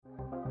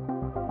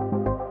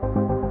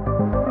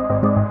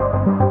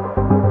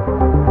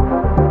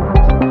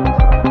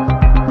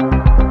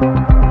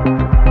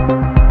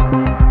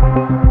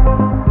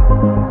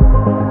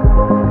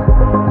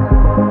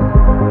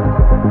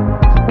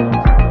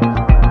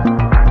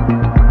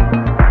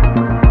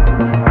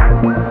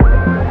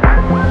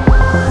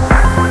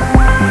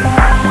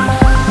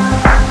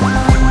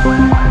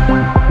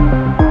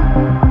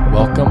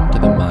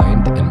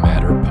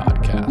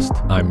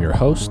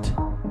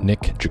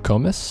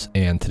Nokomis,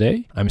 and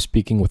today I'm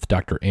speaking with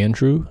Dr.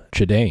 Andrew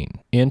Chadeayne.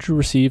 Andrew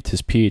received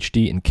his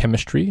PhD in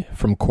chemistry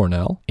from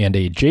Cornell and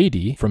a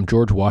JD from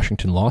George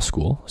Washington Law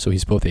School, so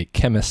he's both a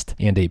chemist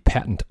and a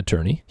patent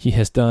attorney. He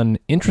has done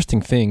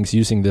interesting things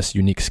using this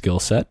unique skill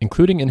set,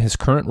 including in his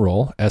current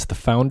role as the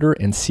founder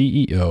and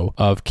CEO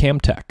of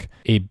Camtech,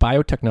 a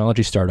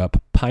biotechnology startup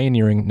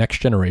pioneering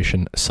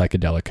next-generation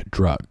psychedelic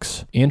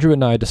drugs. Andrew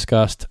and I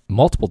discussed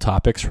multiple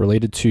topics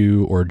related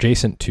to or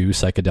adjacent to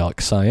psychedelic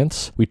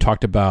science. We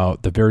talked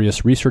about the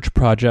various research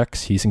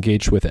projects he's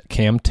engaged with at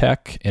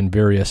Camtech and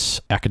various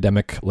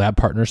academic lab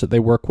partners that they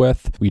work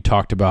with. We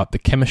talked about the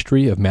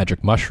chemistry of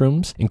magic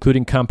mushrooms,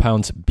 including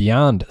compounds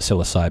beyond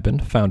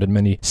psilocybin, found in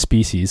many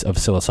species of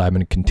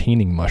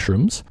psilocybin-containing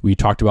mushrooms. We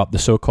talked about the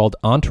so-called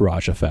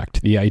entourage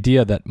effect, the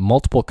idea that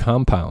multiple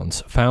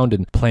compounds found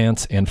in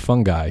plants and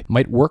fungi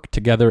might work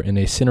together in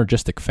a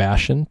synergistic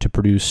fashion to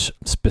produce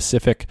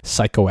specific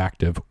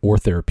psychoactive or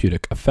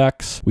therapeutic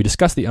effects. We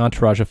discussed the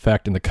entourage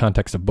effect in the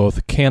context of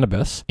both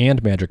cannabis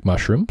and magic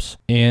mushrooms,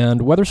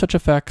 and whether such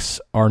effects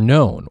are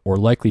known or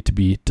likely to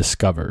be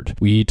discovered.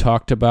 We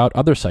talked about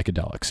other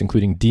psychedelics,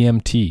 including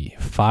DMT,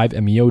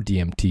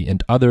 5-MeO-DMT,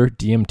 and other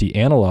DMT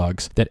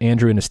analogues that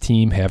Andrew and his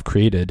team have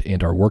created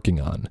and are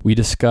working on. We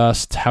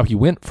discussed how he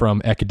went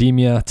from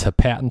academia to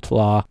patent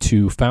law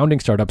to founding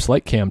startups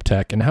like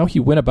Camtech, and how he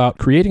went about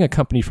creating a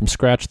company from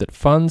scratch that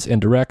funds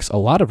and directs a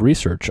lot of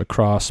research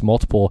across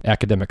multiple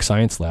academic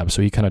science labs.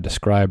 So he kind of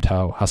described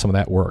how some of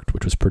that worked,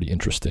 which was pretty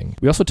interesting.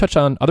 We also touched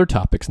on other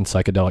topics in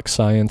psychedelic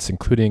science,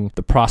 including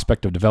the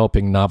prospect of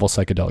developing novel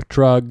psychedelic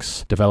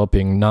drugs,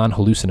 developing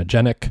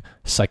non-hallucinogenic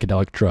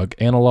psychedelic drug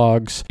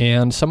analogues,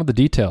 and some of the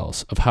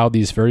details of how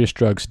these various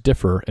drugs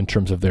differ in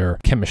terms of their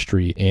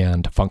chemistry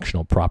and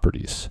functional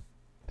properties.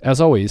 As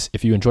always,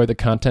 if you enjoy the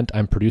content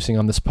I'm producing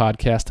on this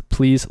podcast,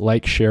 please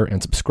like, share,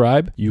 and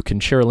subscribe. You can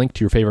share a link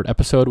to your favorite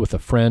episode with a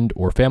friend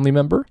or family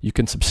member. You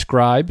can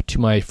subscribe to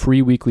my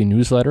free weekly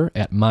newsletter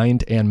at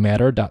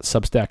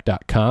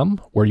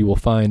mindandmatter.substack.com, where you will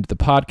find the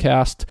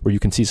podcast, where you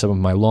can see some of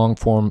my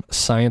long-form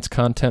science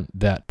content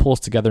that pulls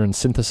together and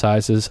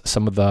synthesizes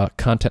some of the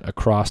content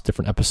across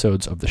different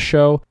episodes of the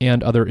show,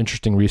 and other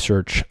interesting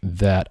research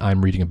that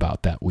I'm reading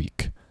about that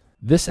week.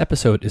 This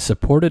episode is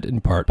supported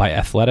in part by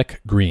Athletic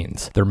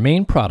Greens. Their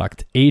main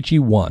product,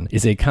 AG1,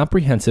 is a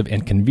comprehensive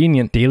and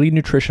convenient daily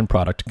nutrition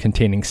product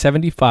containing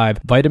 75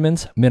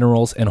 vitamins,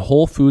 minerals, and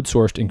whole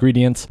food-sourced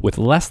ingredients with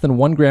less than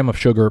 1 gram of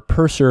sugar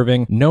per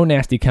serving, no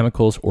nasty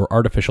chemicals or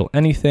artificial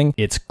anything.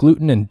 It's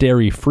gluten and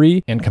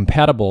dairy-free and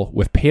compatible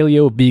with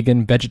paleo,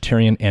 vegan,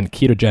 vegetarian, and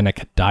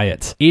ketogenic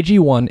diets.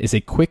 AG1 is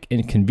a quick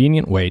and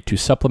convenient way to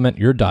supplement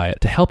your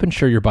diet to help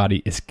ensure your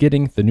body is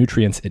getting the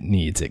nutrients it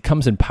needs. It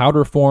comes in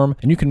powder form,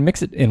 and you can mix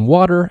it in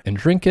water and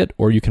drink it,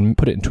 or you can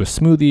put it into a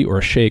smoothie or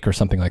a shake or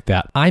something like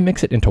that. I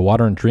mix it into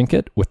water and drink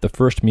it with the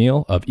first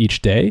meal of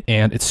each day,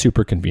 and it's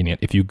super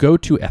convenient. If you go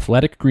to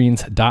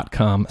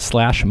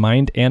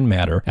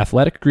athleticgreens.com/mindandmatter,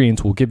 Athletic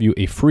Greens will give you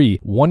a free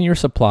 1-year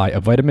supply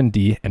of vitamin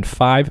D and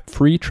 5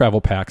 free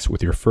travel packs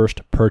with your first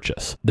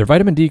purchase. Their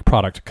vitamin D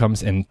product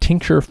comes in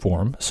tincture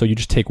form, so you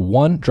just take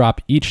 1 drop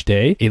each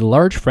day. A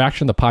large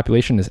fraction of the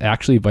population is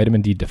actually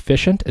vitamin D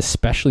deficient,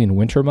 especially in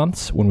winter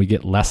months when we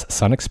get less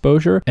sun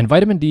exposure, and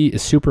vitamin D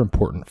is super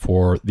important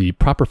for the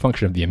proper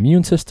function of the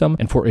immune system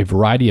and for a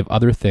variety of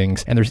other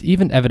things, and there's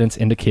even evidence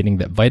indicating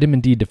that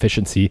vitamin D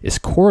deficiency is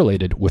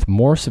correlated with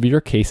more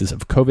severe cases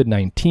of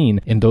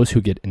COVID-19 in those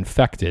who get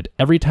infected.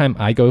 Every time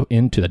I go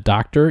into the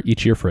doctor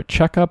each year for a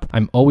checkup,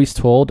 I'm always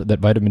told that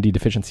vitamin D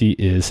deficiency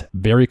is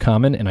very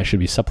common and I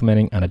should be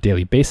supplementing on a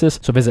daily basis.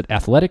 So visit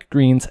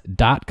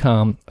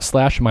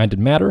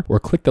athleticgreens.com/mindandmatter or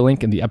click the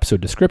link in the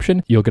episode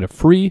description. You'll get a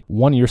free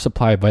 1-year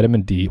supply of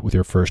vitamin D with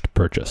your first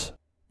purchase.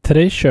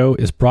 Today's show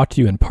is brought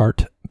to you in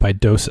part by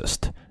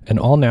Dosist, an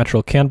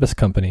all-natural cannabis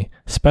company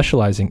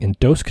specializing in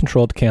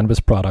dose-controlled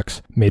cannabis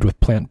products made with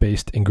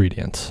plant-based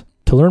ingredients.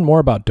 To learn more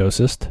about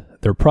Dosist,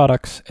 their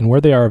products, and where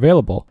they are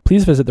available,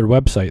 please visit their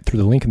website through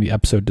the link in the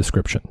episode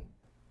description.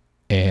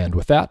 And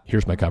with that,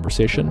 here's my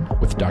conversation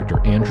with Dr.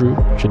 Andrew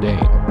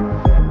Chadeayne.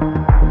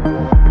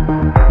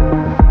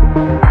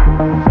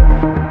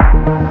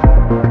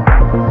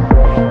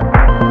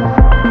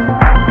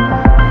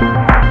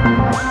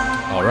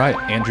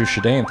 Andrew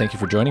Chadeayne, thank you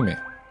for joining me.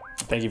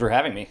 Thank you for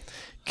having me.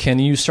 Can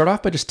you start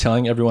off by just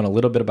telling everyone a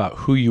little bit about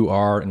who you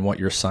are and what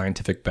your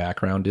scientific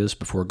background is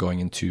before going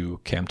into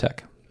Camtech?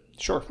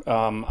 Sure.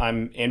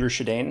 I'm Andrew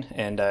Chadeayne,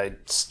 and I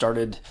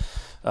started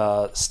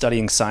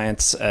studying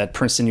science at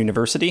Princeton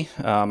University.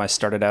 I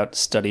started out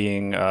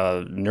studying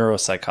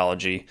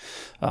neuropsychology,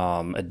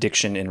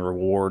 addiction and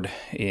reward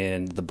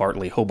in the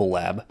Bartley Hobel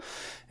Lab.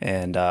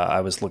 And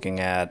I was looking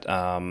at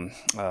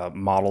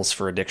models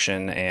for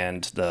addiction,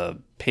 and the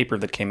paper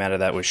that came out of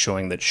that was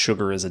showing that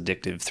sugar is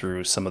addictive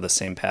through some of the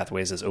same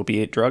pathways as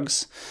opiate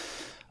drugs.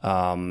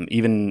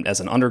 Even as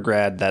an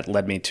undergrad, that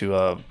led me to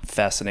a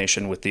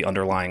fascination with the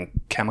underlying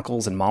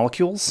chemicals and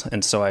molecules.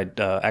 And so I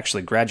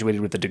actually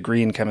graduated with a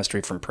degree in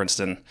chemistry from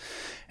Princeton,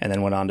 and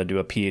then went on to do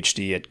a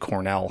PhD at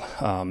Cornell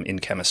in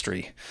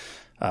chemistry.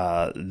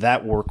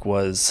 That work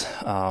was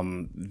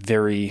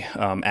very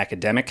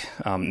academic,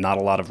 not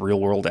a lot of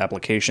real-world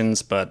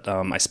applications, but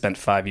I spent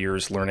 5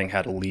 years learning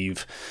how to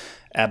leave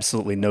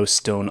absolutely no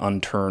stone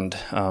unturned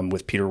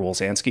with Peter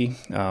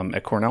Wolzanski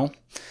at Cornell.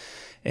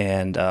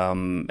 And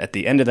at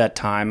the end of that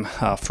time,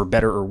 for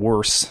better or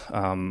worse,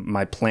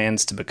 my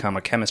plans to become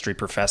a chemistry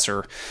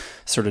professor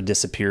sort of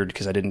disappeared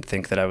because I didn't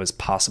think that I was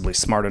possibly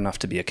smart enough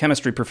to be a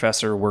chemistry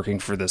professor working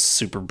for this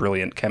super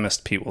brilliant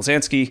chemist, Pete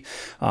Wolzanski.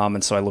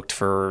 And so I looked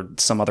for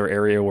some other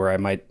area where I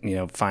might,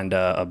 find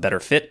a better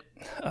fit.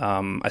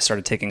 I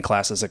started taking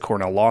classes at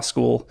Cornell Law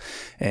School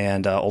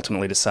and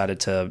ultimately decided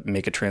to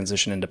make a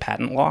transition into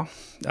patent law.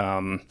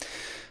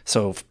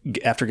 So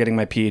after getting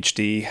my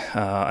PhD,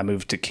 I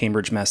moved to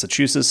Cambridge,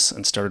 Massachusetts,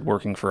 and started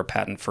working for a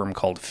patent firm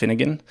called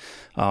Finnegan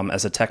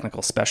as a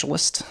technical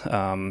specialist,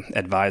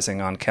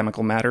 advising on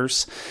chemical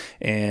matters,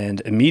 and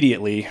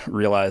immediately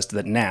realized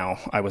that now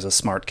I was a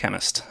smart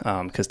chemist,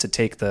 because to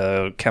take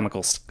the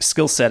chemical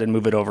skill set and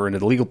move it over into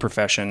the legal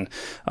profession,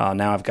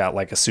 now I've got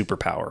like a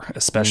superpower,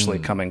 especially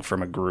coming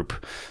from a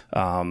group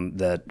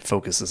that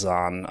focuses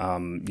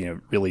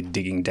on really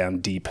digging down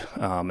deep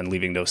and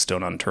leaving no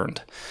stone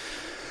unturned.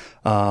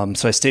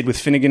 So I stayed with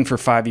Finnegan for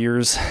 5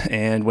 years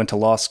and went to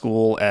law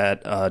school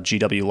at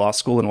GW Law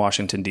School in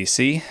Washington,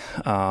 D.C.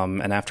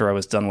 And after I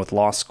was done with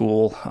law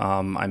school,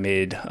 I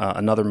made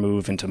another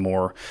move into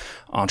more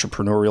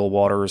entrepreneurial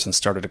waters and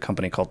started a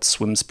company called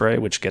Swim Spray,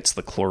 which gets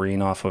the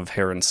chlorine off of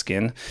hair and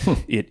skin.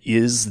 It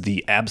is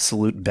the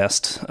absolute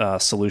best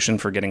solution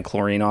for getting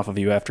chlorine off of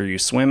you after you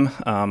swim,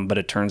 but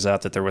it turns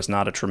out that there was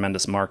not a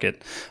tremendous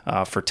market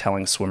for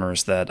telling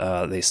swimmers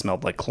that they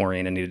smelled like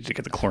chlorine and needed to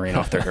get the chlorine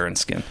off their hair and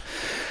skin.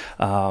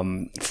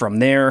 From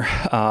there,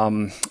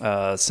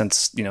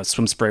 since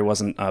Swim Spray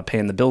wasn't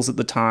paying the bills at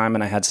the time,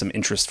 and I had some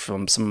interest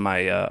from some of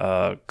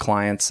my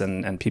clients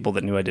and people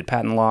that knew I did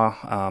patent law,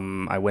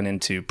 I went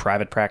into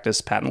private practice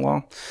patent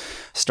law,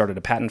 started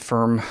a patent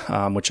firm,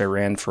 which I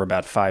ran for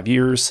about 5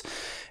 years.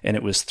 And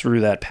it was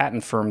through that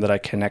patent firm that I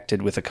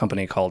connected with a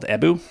company called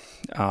Ebu.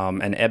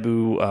 And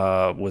Ebu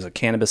was a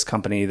cannabis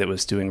company that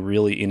was doing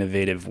really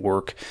innovative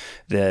work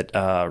that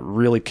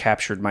really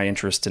captured my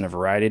interest in a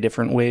variety of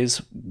different ways.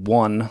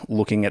 One,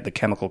 looking at the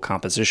chemical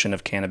composition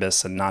of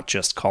cannabis and not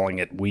just calling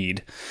it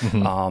weed.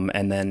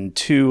 And then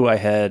two, I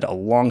had a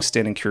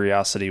long-standing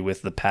curiosity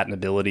with the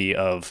patentability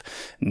of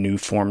new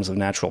forms of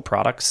natural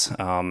products,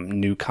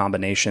 new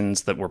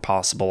combinations that were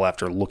possible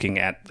after looking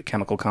at the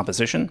chemical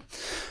composition.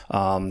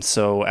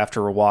 So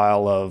after a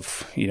while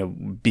of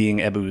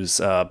being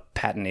Ebu's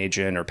patent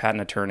agent or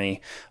patent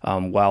attorney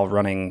while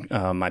running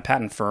my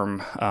patent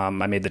firm,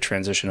 I made the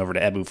transition over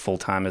to Ebu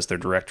full-time as their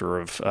director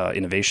of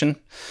innovation.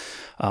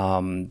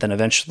 Then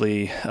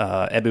eventually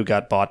Ebu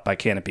got bought by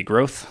Canopy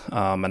Growth,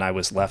 and I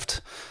was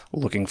left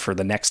looking for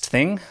the next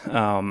thing.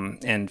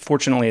 And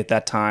fortunately at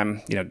that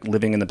time,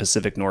 living in the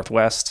Pacific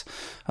Northwest,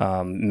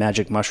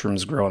 magic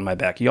mushrooms grow in my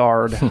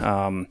backyard.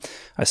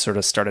 I sort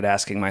of started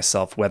asking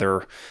myself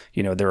whether,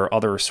 there are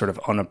other sort of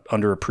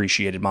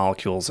underappreciated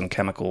molecules and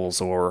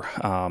chemicals or,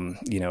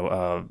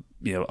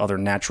 other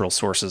natural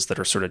sources that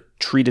are sort of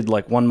treated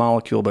like one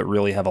molecule, but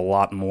really have a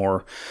lot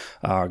more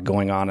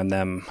going on in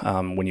them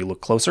when you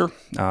look closer.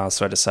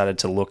 So I decided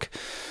to look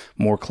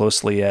more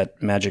closely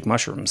at magic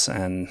mushrooms,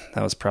 and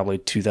that was probably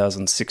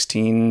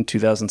 2016,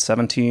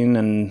 2017,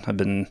 and I've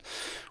been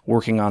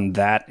working on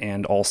that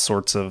and all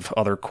sorts of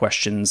other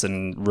questions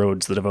and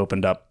roads that have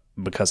opened up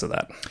because of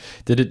that.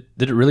 Did it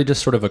really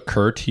just sort of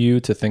occur to you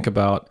to think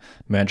about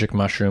magic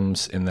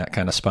mushrooms in that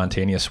kind of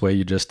spontaneous way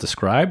you just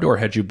described, or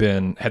had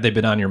they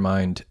been on your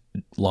mind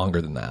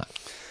longer than that?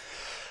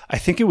 I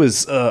think it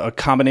was a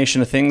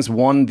combination of things.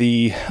 One,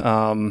 the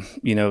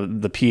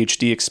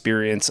PhD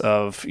experience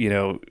of,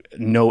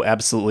 know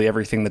absolutely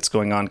everything that's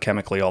going on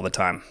chemically all the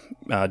time.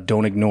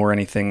 Don't ignore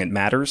anything that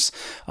matters.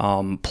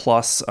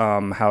 Plus,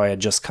 how I had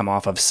just come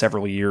off of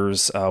several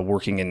years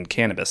working in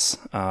cannabis.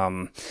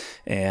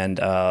 And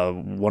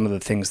one of the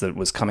things that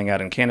was coming out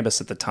in cannabis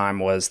at the time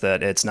was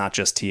that it's not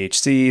just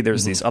THC.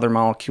 There's these other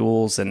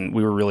molecules, and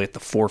we were really at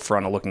the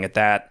forefront of looking at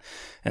that.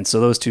 And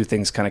so those two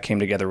things kind of came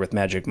together with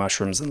magic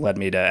mushrooms and led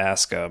me to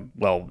ask,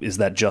 is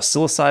that just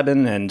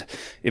psilocybin? And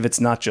if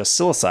it's not just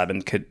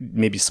psilocybin, could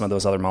maybe some of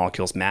those other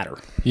molecules matter?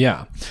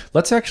 Yeah.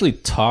 Let's actually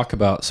talk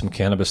about some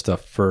cannabis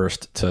stuff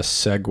first to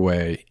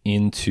segue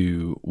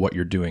into what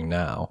you're doing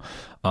now.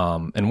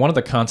 And one of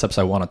the concepts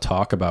I want to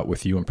talk about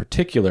with you in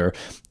particular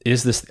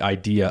is this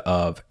idea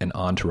of an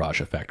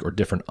entourage effect or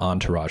different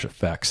entourage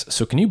effects.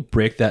 So can you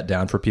break that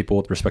down for people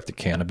with respect to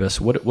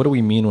cannabis? What do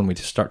we mean when we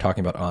start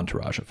talking about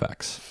entourage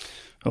effects?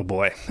 Oh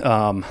boy.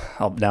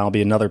 I'll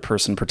be another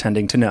person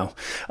pretending to know.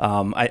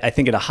 I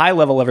think at a high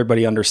level,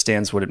 everybody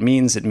understands what it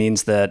means. It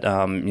means that,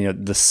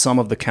 the sum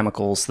of the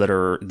chemicals that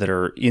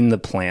are in the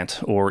plant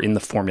or in the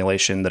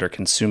formulation that are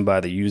consumed by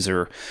the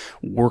user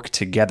work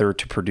together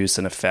to produce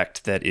an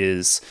effect that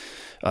is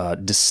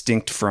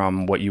distinct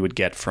from what you would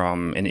get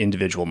from an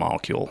individual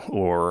molecule,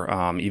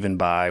 or even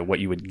by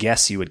what you would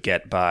guess you would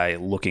get by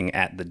looking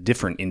at the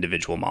different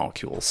individual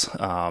molecules,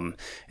 and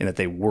that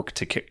they work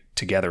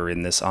together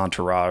in this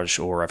entourage,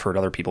 or I've heard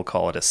other people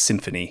call it a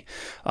symphony,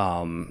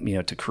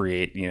 to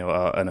create,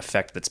 an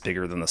effect that's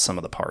bigger than the sum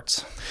of the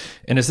parts.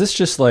 And is this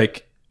just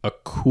like a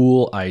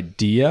cool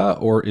idea,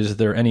 or is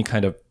there any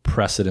kind of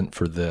precedent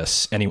for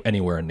this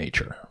anywhere in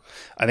nature?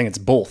 I think it's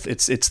both.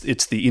 It's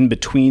the in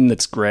between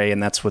that's gray,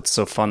 and that's what's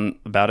so fun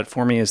about it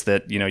for me, is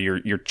that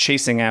you're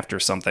chasing after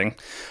something,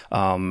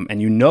 and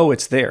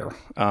it's there,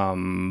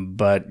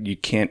 but you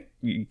can't.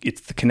 It's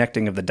the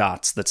connecting of the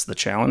dots that's the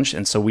challenge.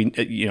 And so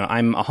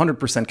I'm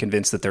 100%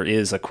 convinced that there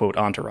is a quote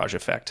entourage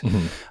effect.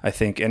 Mm-hmm. I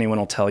think anyone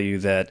will tell you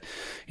that,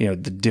 the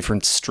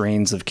different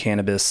strains of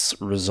cannabis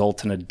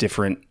result in a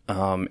different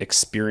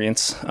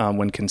experience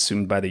when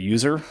consumed by the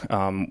user.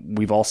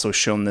 We've also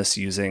shown this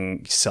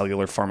using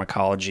cellular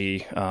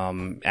pharmacology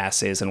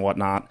assays and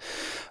whatnot.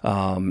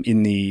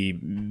 In the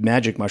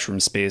magic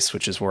mushroom space,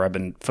 which is where I've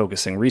been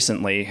focusing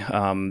recently,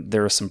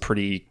 there are some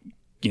pretty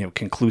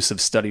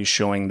conclusive studies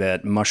showing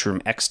that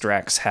mushroom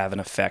extracts have an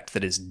effect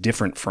that is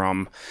different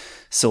from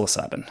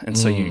psilocybin. And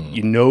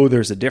so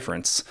there's a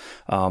difference,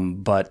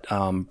 but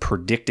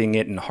predicting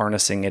it and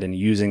harnessing it and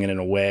using it in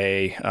a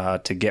way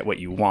to get what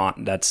you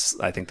want,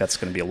 I think that's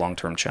going to be a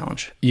long-term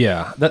challenge.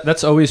 Yeah,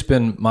 that's always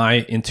been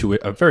my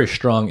a very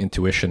strong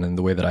intuition in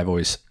the way that I've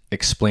always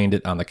explained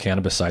it on the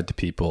cannabis side to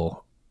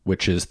people,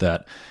 which is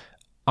that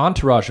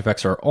entourage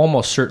effects are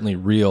almost certainly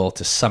real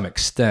to some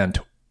extent.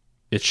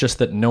 It's just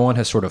that no one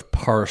has sort of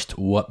parsed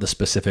what the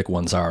specific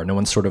ones are. No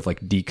one's sort of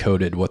like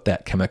decoded what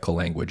that chemical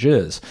language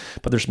is.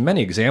 But there's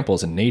many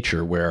examples in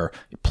nature where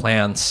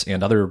plants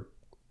and other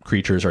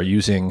creatures are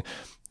using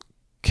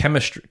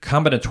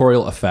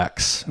combinatorial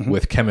effects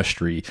with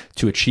chemistry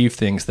to achieve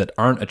things that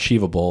aren't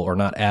achievable or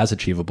not as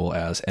achievable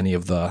as any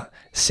of the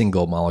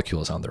single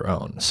molecules on their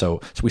own.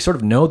 So we sort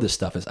of know this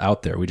stuff is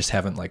out there. We just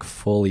haven't like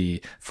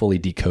fully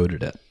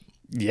decoded it.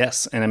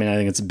 Yes. And I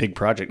think it's a big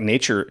project.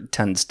 Nature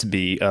tends to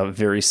be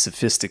very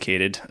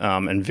sophisticated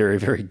and very,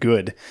 very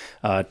good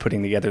at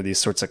putting together these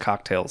sorts of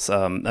cocktails.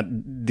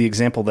 The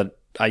example that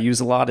I use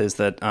a lot is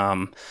that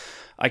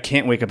I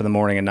can't wake up in the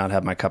morning and not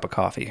have my cup of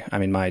coffee.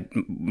 My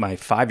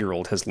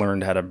 5-year-old has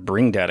learned how to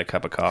bring dad a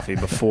cup of coffee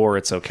before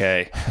it's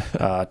okay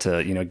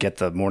to get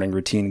the morning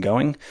routine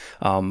going.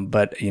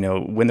 But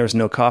when there's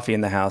no coffee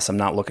in the house, I'm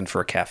not looking for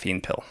a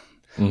caffeine pill.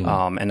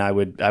 Mm-hmm. And I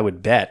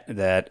would bet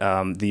that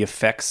the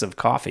effects of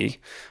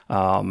coffee,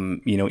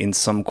 in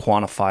some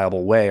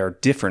quantifiable way, are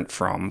different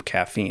from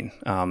caffeine.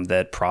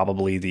 That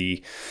probably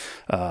the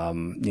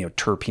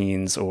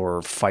terpenes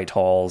or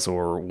phytols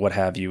or what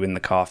have you in the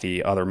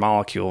coffee, other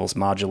molecules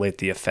modulate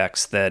the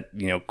effects that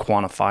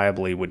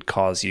quantifiably would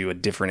cause you a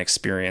different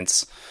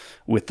experience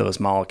with those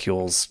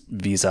molecules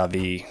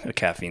vis-a-vis a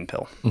caffeine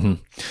pill.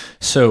 Mm-hmm.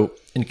 So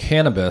in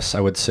cannabis, I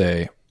would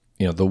say,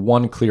 the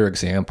one clear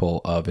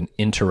example of an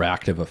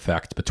interactive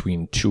effect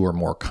between two or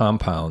more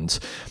compounds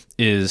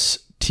is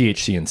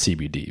THC and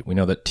CBD. We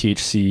know that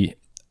THC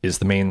is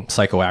the main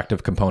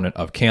psychoactive component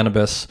of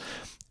cannabis.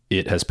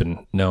 It has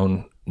been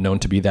known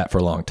to be that for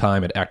a long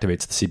time. It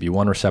activates the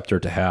CB1 receptor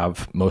to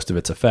have most of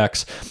its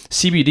effects.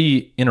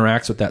 CBD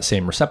interacts with that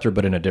same receptor,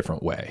 but in a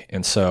different way.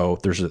 And so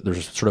there's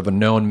sort of a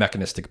known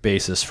mechanistic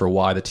basis for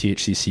why the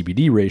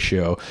THC-CBD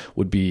ratio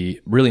would be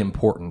really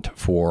important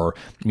for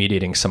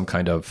mediating some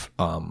kind of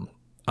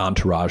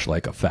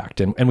entourage-like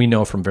effect. And we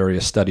know from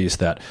various studies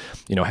that,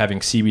 having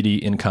CBD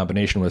in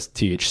combination with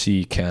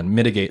THC can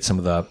mitigate some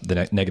of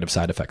the negative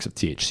side effects of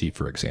THC,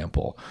 for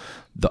example.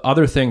 The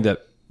other thing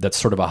that's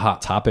sort of a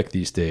hot topic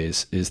these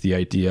days is the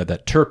idea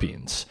that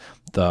terpenes,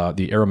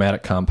 the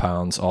aromatic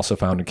compounds also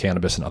found in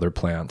cannabis and other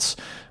plants,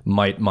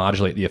 might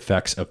modulate the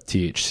effects of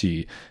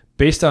THC.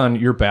 Based on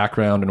your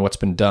background and what's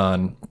been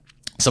done,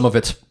 some of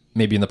it's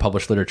maybe in the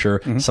published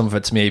literature, some of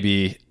it's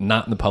maybe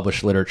not in the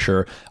published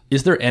literature.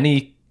 Is there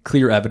any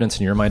clear evidence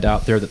in your mind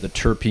out there that the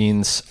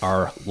terpenes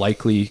are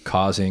likely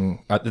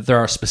causing, that there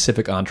are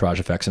specific entourage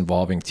effects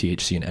involving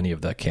THC in any of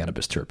the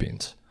cannabis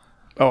terpenes?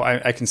 Oh,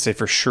 I can say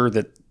for sure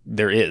that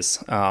there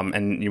is,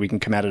 and we can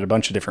come at it a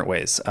bunch of different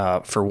ways.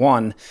 For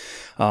one,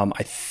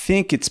 I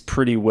think it's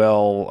pretty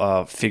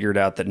well figured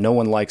out that no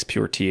one likes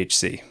pure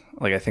THC.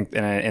 Like I think,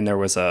 and there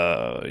was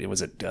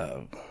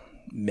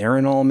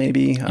Marinol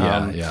maybe.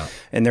 Yeah.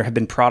 And there have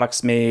been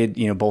products made,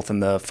 both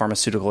in the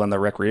pharmaceutical and the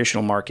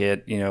recreational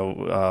market,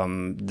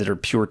 that are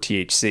pure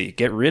THC.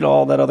 Get rid of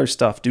all that other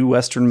stuff. Do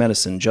Western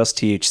medicine, just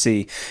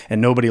THC,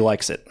 and nobody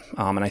likes it.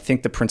 And I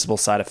think the principal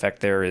side effect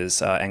there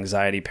is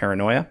anxiety,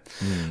 paranoia.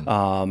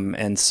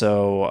 And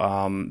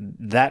so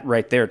that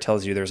right there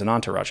tells you there's an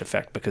entourage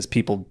effect, because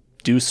people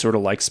do sort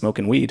of like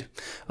smoking weed.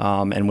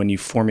 And when you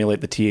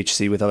formulate the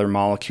THC with other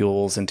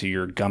molecules into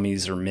your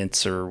gummies or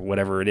mints or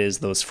whatever it is,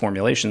 those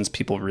formulations,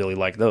 people really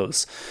like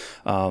those.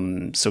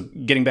 So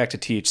getting back to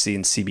THC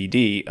and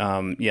CBD,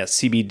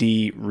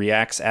 CBD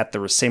reacts at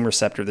the same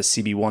receptor, the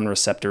CB1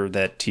 receptor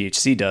that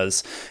THC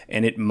does,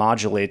 and it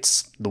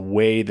modulates the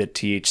way that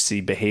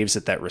THC behaves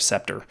at that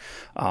receptor.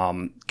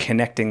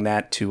 Connecting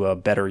that to a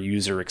better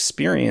user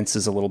experience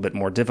is a little bit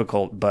more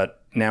difficult, but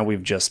now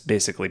we've just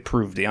basically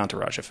proved the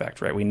entourage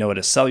effect, right? We know at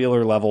a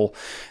cellular level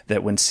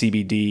that when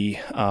CBD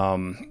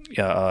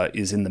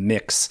is in the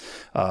mix,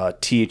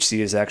 THC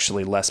is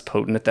actually less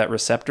potent at that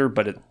receptor,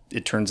 but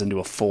it turns into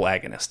a full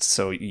agonist.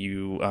 So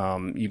you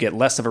get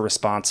less of a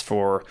response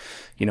for,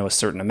 a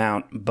certain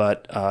amount,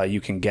 but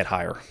you can get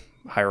higher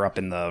up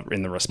in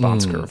the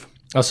response curve.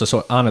 Oh,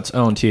 so on its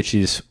own,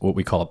 THC is what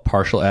we call a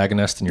partial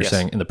agonist, and you're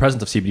saying in the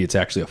presence of CBD, it's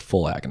actually a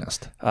full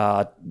agonist.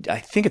 I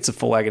think it's a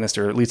full agonist,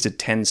 or at least it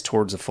tends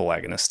towards a full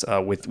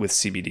agonist with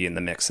CBD in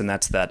the mix, and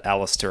that's that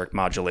allosteric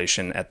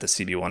modulation at the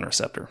CB1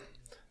 receptor.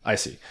 I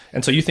see.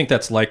 And so you think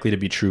that's likely to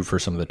be true for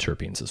some of the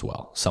terpenes as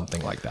well,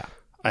 something like that?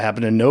 I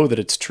happen to know that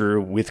it's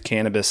true with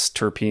cannabis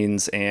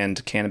terpenes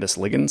and cannabis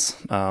ligands.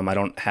 I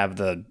don't have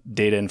the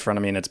data in front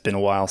of me, and it's been a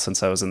while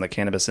since I was in the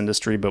cannabis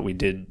industry, but we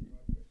did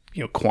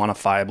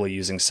quantifiably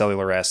using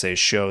cellular assays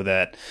show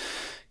that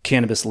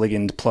cannabis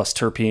ligand plus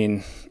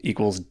terpene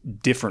equals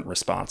different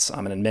response.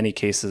 And in many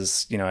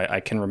cases,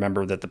 I can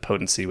remember that the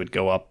potency would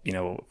go up,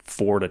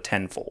 4 to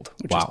 10-fold,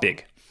 which is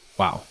big.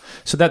 Wow.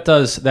 So that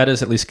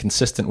is at least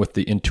consistent with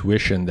the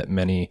intuition that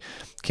many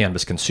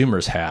cannabis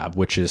consumers have,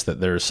 which is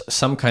that there's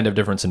some kind of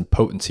difference in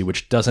potency,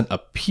 which doesn't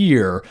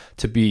appear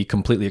to be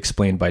completely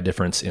explained by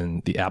difference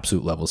in the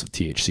absolute levels of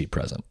THC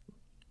present.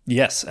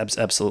 Yes,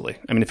 absolutely.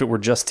 I mean, if it were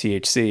just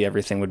THC,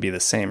 everything would be the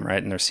same,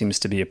 right? And there seems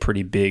to be a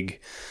pretty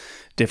big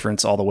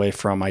difference all the way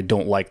from I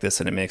don't like this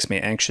and it makes me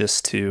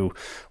anxious to,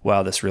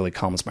 wow, this really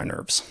calms my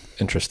nerves.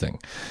 Interesting.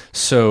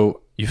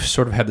 So you've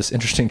sort of had this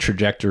interesting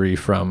trajectory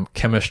from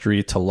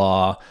chemistry to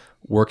law,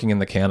 working in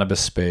the cannabis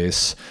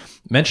space,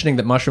 mentioning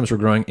that mushrooms were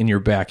growing in your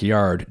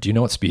backyard. Do you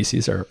know what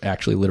species are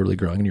actually literally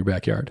growing in your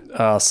backyard?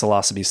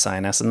 Psilocybe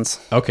cyanescens.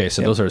 Okay,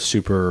 so those are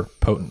super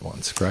potent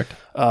ones, correct?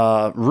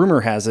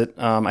 Rumor has it.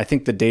 I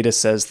think the data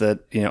says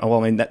that,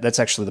 that's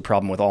actually the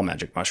problem with all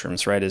magic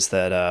mushrooms, right? Is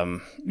that,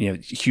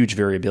 huge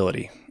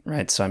variability,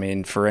 right? So, I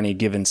mean, for any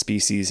given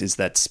species, is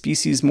that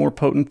species more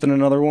potent than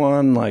another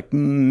one? Like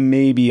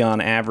maybe on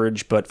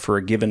average, but for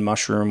a given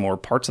mushroom or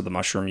parts of the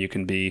mushroom, you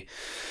can be,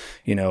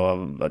 a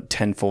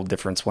 10-fold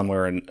difference one way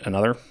or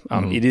another.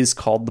 It is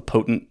called the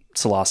potent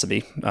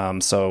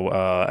psilocybe. So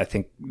I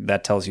think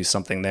that tells you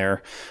something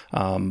there.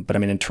 But I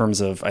mean, in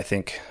terms of, I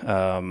think,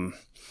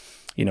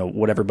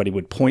 what everybody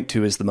would point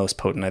to as the most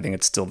potent, I think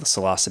it's still the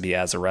Psilocybe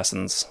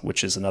azarescens,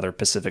 which is another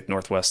Pacific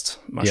Northwest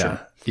mushroom.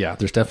 Yeah.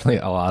 There's definitely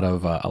a lot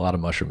of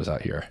mushrooms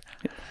out here.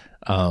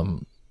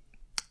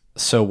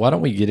 So why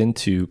don't we get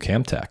into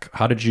CamTech?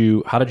 How did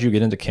you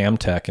get into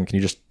CamTech, and can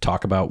you just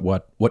talk about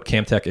what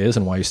CamTech is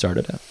and why you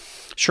started it?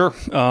 Sure.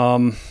 I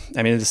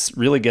mean, this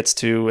really gets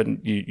to, and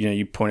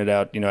you pointed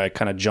out, I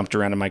kind of jumped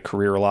around in my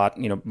career a lot.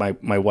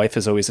 My wife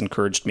has always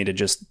encouraged me to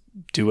just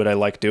do what I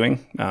like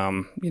doing,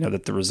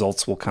 that the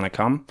results will kind of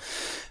come.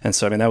 And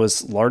so, I mean, that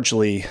was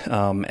largely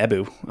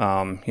EBU.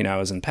 I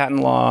was in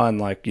patent law,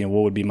 and what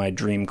would be my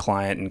dream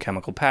client in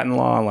chemical patent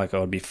law? It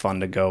would be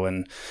fun to go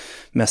and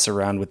mess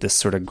around with this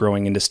sort of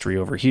growing industry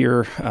over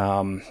here.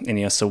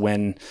 So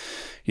when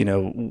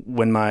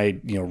my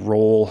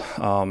role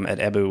at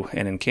EBU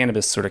and in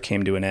cannabis sort of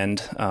came to an end,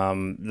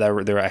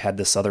 there I had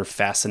this other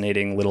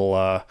fascinating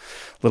little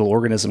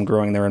organism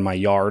growing there in my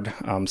yard.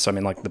 So I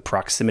mean, the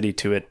proximity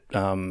to it,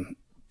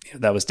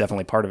 that was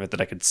definitely part of it,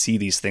 that I could see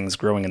these things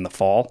growing in the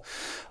fall.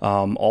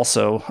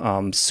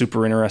 Also,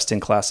 super interesting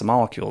class of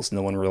molecules.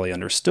 No one really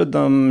understood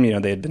them.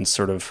 They had been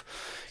sort of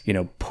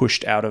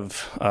pushed out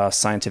of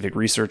scientific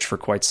research for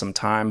quite some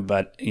time.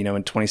 But, in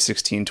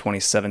 2016,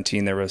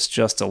 2017, there was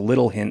just a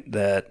little hint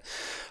that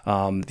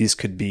these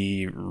could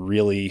be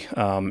really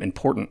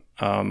important,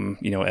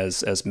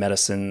 as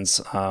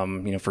medicines,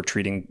 for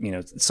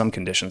treating, some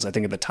conditions. I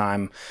think at the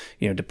time,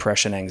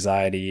 depression,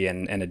 anxiety,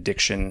 and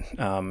addiction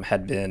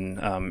had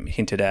been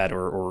hinted at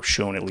or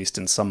shown, at least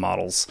in some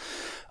models.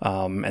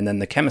 And then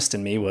the chemist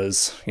in me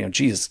was,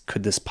 geez,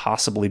 could this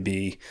possibly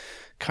be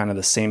kind of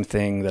the same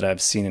thing that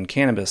I've seen in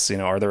cannabis?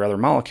 Are there other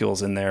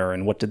molecules in there,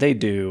 and what do they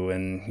do?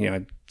 And,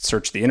 I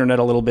searched the internet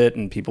a little bit,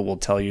 and people will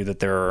tell you that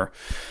there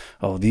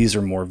are, these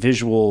are more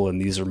visual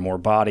and these are more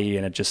body.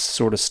 And it just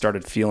sort of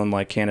started feeling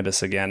like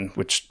cannabis again,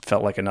 which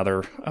felt like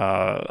another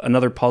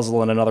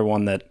puzzle, and another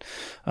one that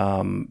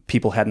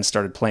people hadn't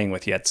started playing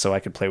with yet. So I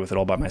could play with it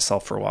all by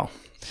myself for a while.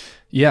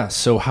 Yeah.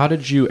 So how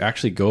did you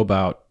actually go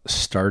about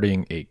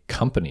starting a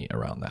company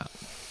around that?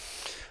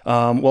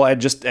 Well, I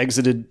had just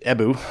exited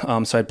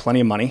EBU, so I had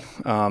plenty of money,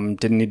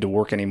 didn't need to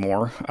work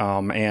anymore.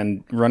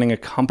 And running a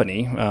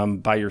company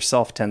by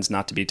yourself tends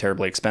not to be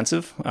terribly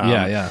expensive.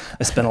 I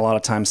spent a lot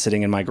of time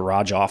sitting in my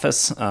garage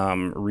office,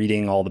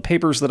 reading all the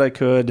papers that I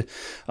could,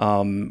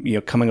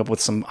 coming up with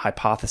some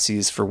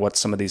hypotheses for what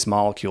some of these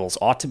molecules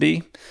ought to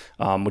be,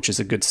 which is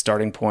a good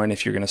starting point.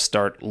 If you're going to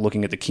start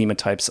looking at the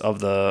chemotypes of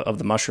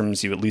the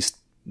mushrooms, you at least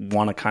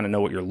want to kind of know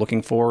what you're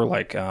looking for.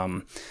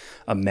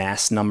 a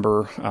mass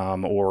number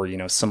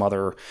or some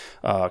other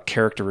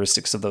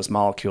characteristics of those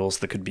molecules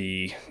that could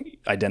be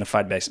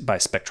identified by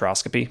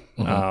spectroscopy.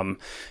 A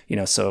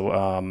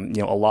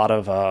lot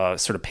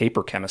of sort of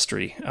paper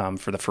chemistry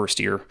for the first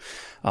year.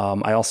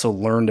 I also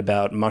learned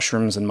about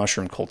mushrooms and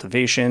mushroom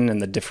cultivation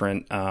and the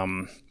different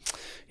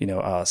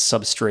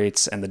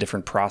substrates and the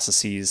different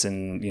processes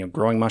in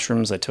growing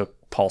mushrooms. I took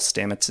Paul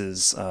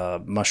Stamets's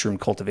mushroom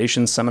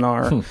cultivation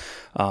seminar.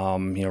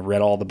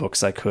 Read all the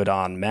books I could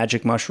on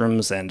magic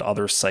mushrooms and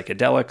other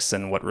psychedelics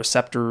and what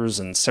receptors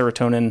and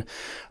serotonin,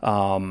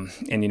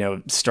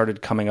 and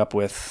started coming up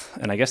with,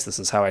 and I guess this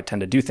is how I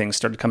tend to do things,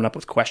 started coming up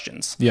with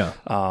questions. Yeah.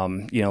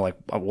 Like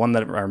one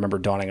that I remember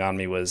dawning on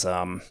me was,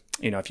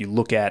 if you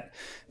look at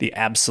the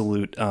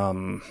absolute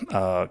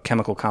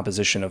chemical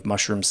composition of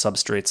mushroom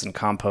substrates and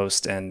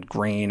compost and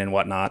grain and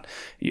whatnot,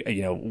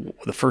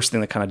 the first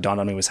thing that kind of dawned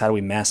on me was, how do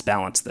we mass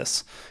balance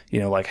this?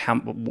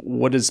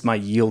 What is my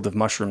yield of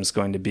mushrooms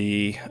going to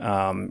be?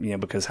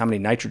 Because how many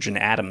nitrogen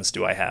atoms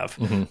do I have?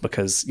 Mm-hmm.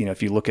 Because,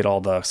 if you look at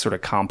all the sort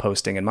of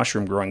composting and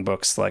mushroom growing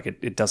books, like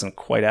it doesn't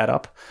quite add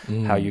up.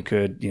 How you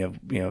could,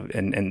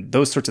 and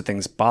those sorts of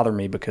things bother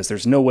me because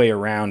there's no way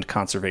around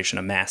conservation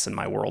of mass in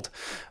my world.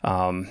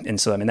 And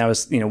so, that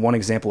was, one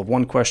example of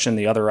one question.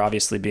 The other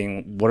obviously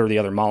being, what are the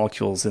other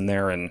molecules in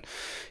there, and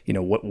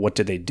what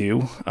do they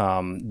do?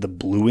 The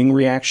bluing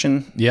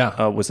reaction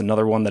was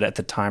another one that at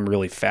the time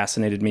really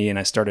fascinated me, and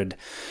I started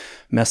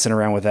messing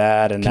around with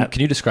that. And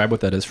can you describe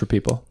what that is for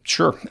people?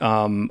 Sure.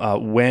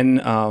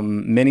 When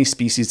many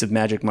species of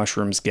magic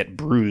mushrooms get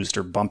bruised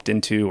or bumped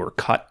into or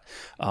cut,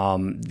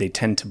 they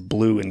tend to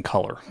blue in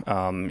color,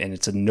 and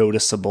it's a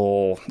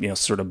noticeable,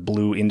 sort of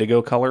blue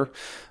indigo color.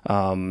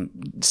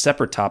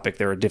 Separate topic,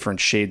 there are different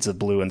shades of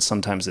blue, and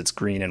sometimes it's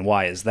green, and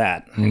why is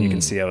that? And you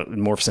can see how it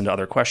morphs into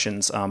other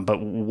questions.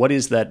 But what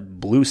is that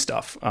blue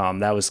stuff?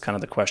 That was kind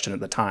of the question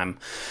at the time.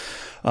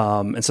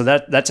 And so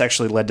that's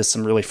actually led to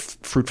some really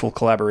fruitful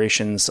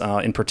collaborations,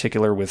 in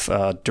particular with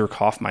Dirk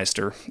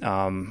Hofmeister,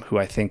 who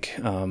I think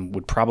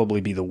would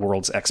probably be the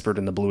world's expert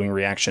in the bluing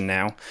reaction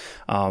now.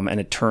 And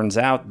it turns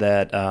out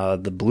that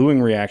the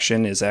bluing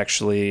reaction is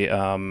actually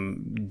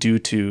due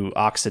to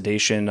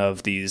oxidation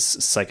of these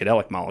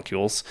psychedelic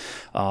molecules.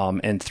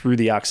 And through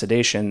the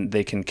oxidation,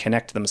 they can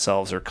connect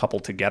themselves or couple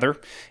together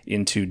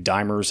into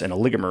dimers and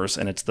oligomers.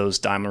 And it's those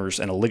dimers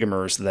and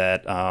oligomers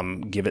that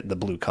give it the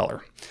blue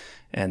color.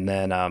 And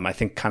then I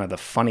think kind of the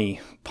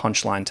funny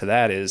punchline to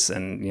that is,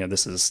 and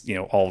this is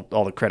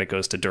all the credit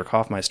goes to Dirk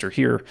Hofmeister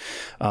here.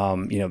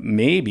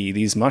 Maybe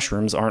these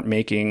mushrooms aren't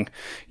making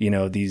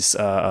these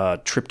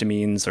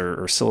tryptamines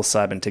or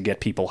psilocybin to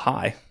get people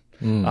high.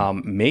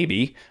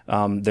 Maybe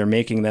they're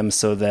making them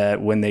so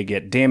that when they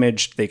get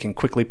damaged, they can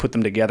quickly put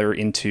them together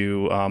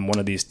into one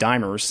of these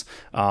dimers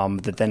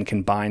that then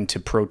can bind to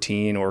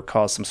protein or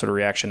cause some sort of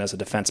reaction as a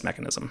defense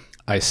mechanism.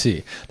 I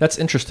see. That's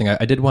interesting.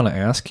 I did want to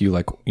ask you,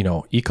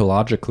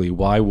 ecologically,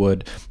 why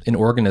would an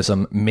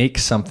organism make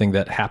something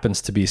that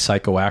happens to be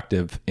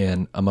psychoactive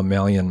in a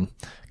mammalian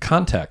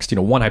context?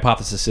 One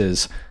hypothesis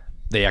is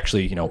they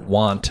actually,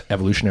 want,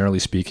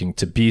 evolutionarily speaking,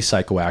 to be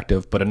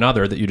psychoactive, but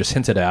another that you just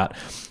hinted at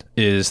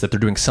is that they're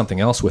doing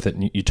something else with it.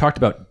 And you talked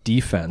about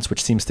defense,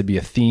 which seems to be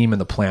a theme in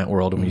the plant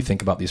world when you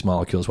think about these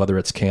molecules, whether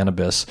it's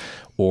cannabis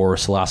or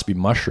psilocybe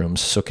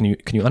mushrooms. So can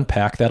you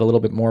unpack that a little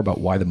bit more about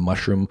why the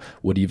mushroom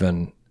would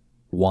even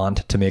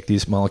want to make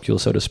these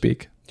molecules, so to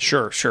speak?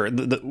 Sure.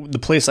 The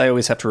place I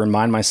always have to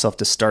remind myself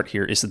to start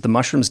here is that the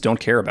mushrooms don't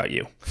care about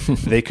you.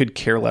 They could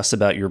care less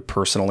about your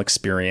personal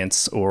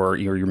experience or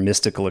your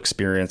mystical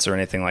experience or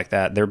anything like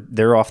that.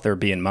 They're off there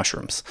being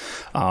mushrooms.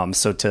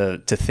 So to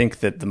think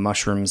that the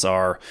mushrooms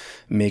are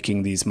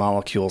making these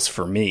molecules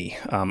for me,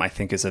 I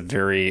think is a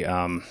very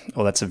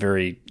that's a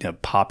very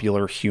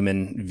popular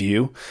human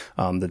view,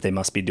 that they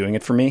must be doing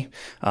it for me.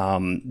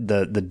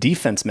 The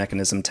defense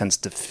mechanism tends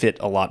to fit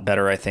a lot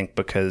better, I think,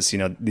 because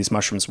these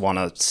mushrooms want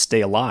to stay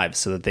alive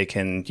so that they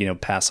can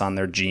pass on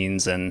their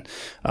genes and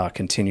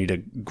continue to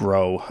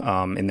grow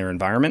in their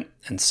environment.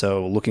 And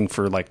so looking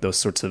for those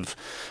sorts of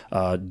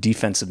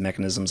defensive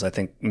mechanisms, I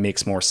think,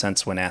 makes more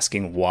sense when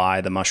asking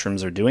why the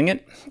mushrooms are doing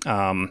it.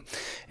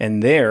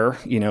 And there,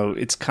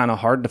 it's kind of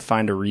hard to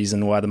find a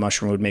reason why the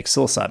mushroom would make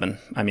psilocybin.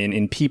 I mean,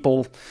 in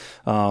people,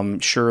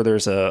 sure,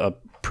 there's a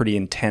pretty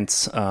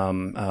intense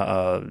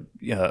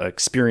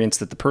experience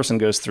that the person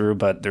goes through,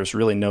 but there's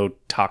really no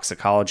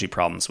toxicology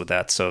problems with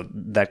that. So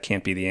that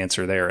can't be the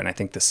answer there. And I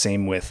think the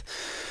same with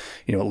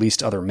at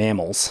least other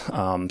mammals.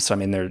 So, I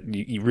mean,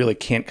 you really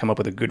can't come up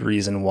with a good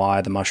reason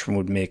why the mushroom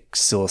would make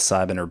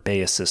psilocybin or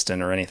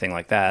baeocystin or anything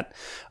like that.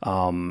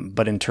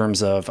 But in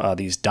terms of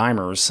these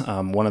dimers,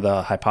 one of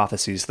the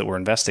hypotheses that we're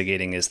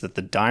investigating is that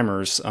the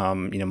dimers,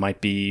 might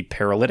be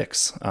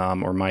paralytics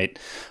or might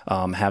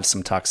have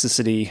some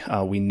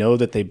toxicity. We know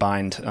that they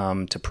bind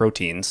to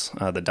proteins.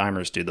 The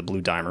dimers do, the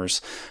blue dimers.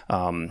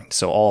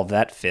 So all of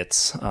that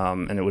fits,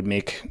 and it would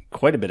make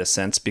quite a bit of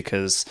sense,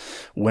 because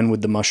when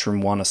would the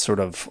mushroom want to sort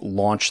of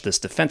launch this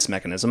defense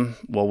mechanism.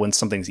 Well, when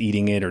something's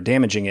eating it or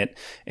damaging it,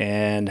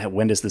 and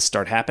when does this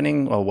start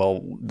happening? Oh,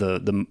 well,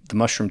 the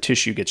mushroom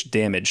tissue gets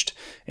damaged,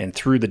 and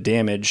through the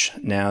damage,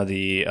 now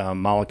the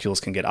molecules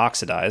can get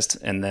oxidized,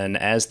 and then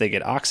as they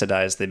get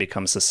oxidized, they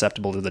become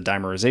susceptible to the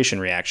dimerization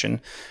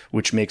reaction,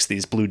 which makes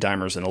these blue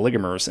dimers and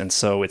oligomers, and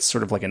so it's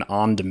sort of like an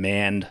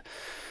on-demand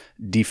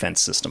defense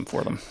system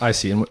for them. I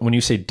see. And when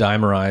you say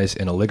dimerize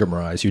and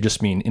oligomerize, you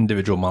just mean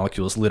individual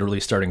molecules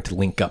literally starting to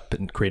link up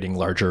and creating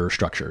larger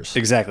structures.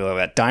 Exactly like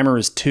that. Dimer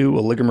is 2,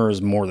 oligomer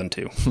is more than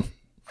 2.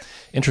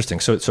 Interesting.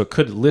 So it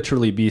could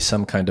literally be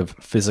some kind of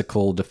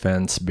physical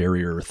defense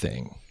barrier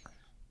thing.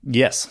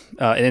 Yes.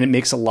 And it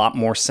makes a lot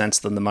more sense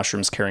than the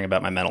mushrooms caring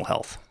about my mental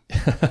health.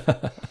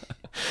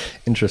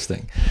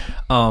 Interesting.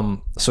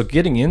 So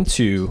getting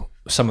into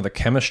some of the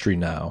chemistry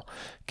now,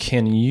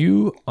 can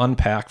you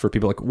unpack for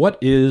people, like, what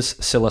is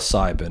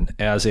psilocybin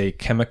as a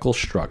chemical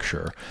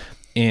structure,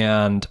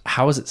 and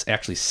how is it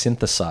actually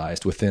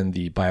synthesized within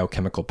the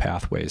biochemical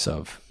pathways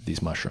of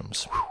these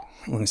mushrooms?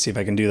 Let me see if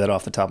I can do that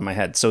off the top of my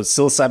head. So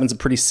psilocybin's a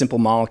pretty simple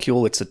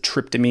molecule. It's a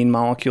tryptamine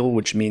molecule,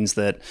 which means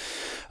that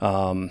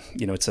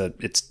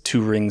it's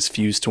 2 rings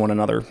fused to one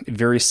another,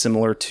 very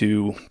similar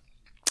to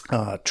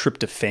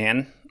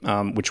tryptophan,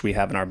 which we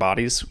have in our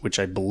bodies, which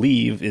I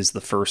believe is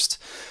the first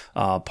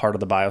part of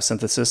the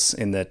biosynthesis,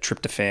 in that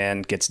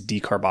tryptophan gets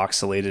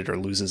decarboxylated or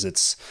loses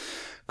its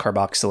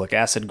carboxylic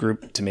acid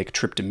group to make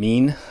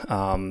tryptamine.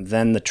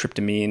 Then the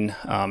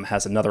tryptamine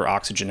has another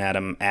oxygen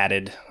atom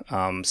added,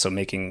 so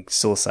making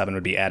psilocybin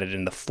would be added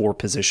in the 4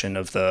 position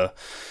of the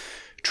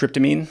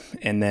tryptamine,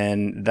 and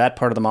then that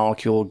part of the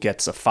molecule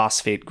gets a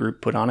phosphate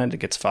group put on it.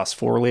 It gets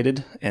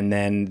phosphorylated, and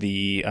then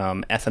the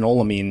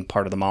ethanolamine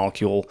part of the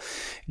molecule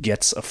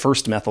gets a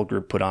first methyl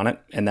group put on it,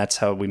 and that's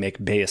how we make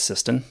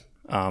baeocystin.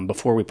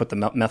 Before we put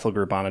the methyl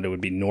group on it, it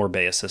would be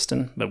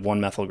norbaeocystin, but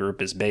 1 methyl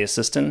group is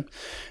baeocystin.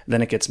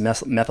 Then it gets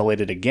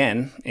methylated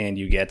again, and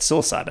you get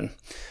psilocybin.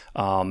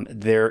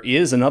 There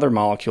is another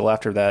molecule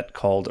after that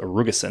called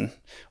orugicin,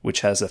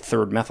 which has a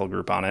 3rd methyl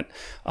group on it,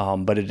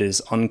 but it is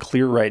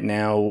unclear right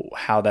now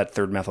how that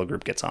 3rd methyl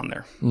group gets on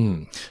there.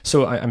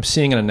 So I'm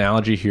seeing an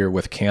analogy here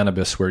with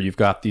cannabis, where you've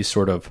got these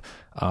sort of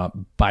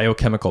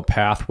biochemical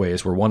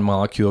pathways where one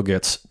molecule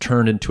gets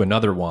turned into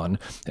another one.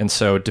 And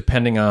so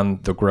depending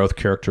on the growth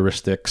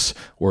characteristics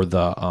or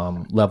the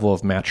level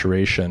of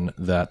maturation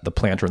that the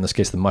plant, or in this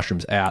case the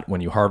mushroom's at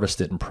when you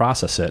harvest it and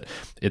process it,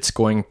 it's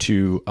going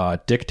to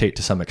dictate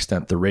to some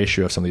extent the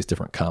ratio of some of these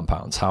different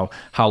compounds, how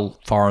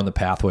far on the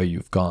pathway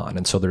you've gone.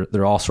 And so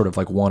they're all sort of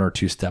like 1 or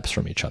 2 steps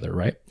from each other,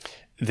 right?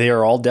 They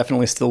are all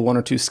definitely still 1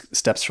 or 2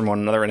 steps from one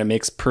another, and it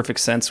makes perfect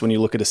sense when you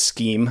look at a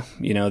scheme,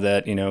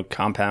 that,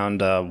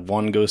 compound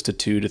 1 goes to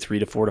 2 to 3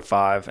 to 4 to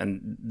 5,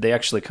 and they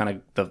actually kind of,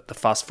 the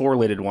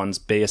phosphorylated ones,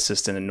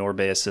 baeocystin and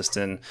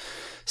norbaeocystin,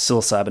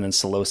 psilocybin and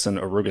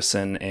psilocin,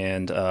 orugicin,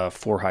 and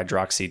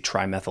 4-hydroxy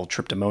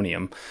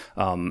trimethyltryptamonium,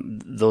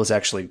 those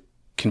actually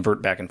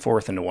convert back and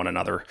forth into one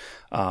another.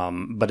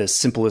 But as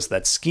simple as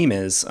that scheme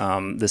is,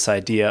 this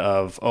idea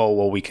of,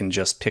 we can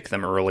just pick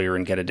them earlier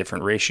and get a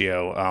different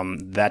ratio,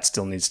 that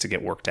still needs to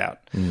get worked out.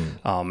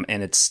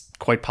 And it's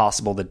quite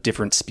possible that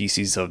different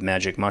species of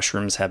magic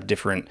mushrooms have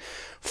different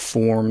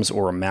forms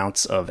or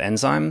amounts of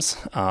enzymes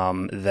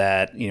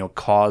that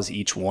cause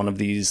each one of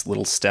these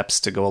little steps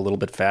to go a little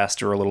bit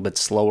faster or a little bit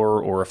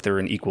slower, or if they're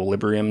in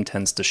equilibrium,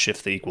 tends to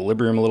shift the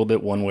equilibrium a little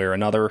bit one way or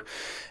another.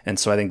 And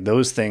so I think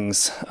those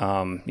things,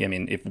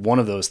 if one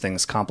of those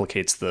things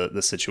complicates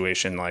the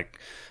situation, like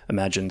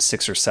imagine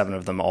 6 or 7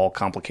 of them all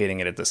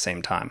complicating it at the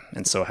same time.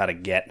 And so how to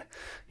get,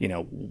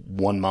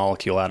 one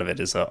molecule out of it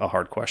is a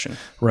hard question.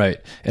 Right.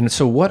 And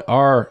so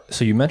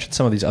so you mentioned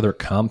some of these other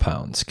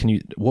compounds.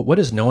 What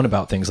is known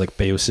about things like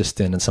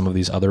baeocystin and some of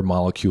these other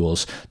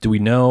molecules? Do we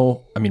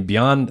know,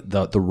 beyond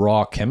the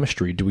raw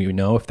chemistry, do we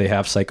know if they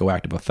have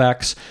psychoactive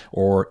effects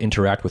or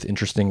interact with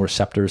interesting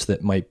receptors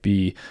that might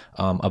be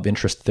of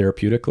interest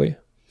therapeutically?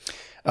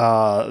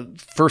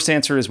 First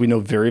answer is we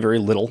know very, very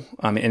little.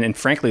 And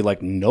frankly,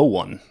 no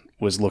one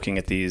was looking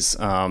at these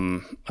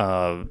in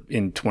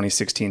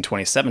 2016,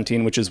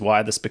 2017, which is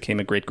why this became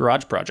a great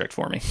garage project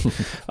for me.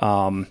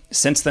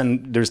 Since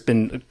then, there's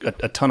been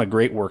a ton of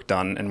great work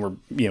done, and we're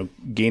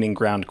gaining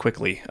ground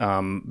quickly.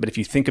 But if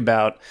you think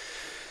about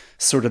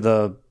sort of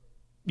the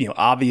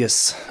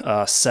obvious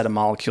set of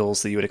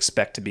molecules that you would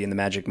expect to be in the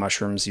magic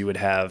mushrooms, you would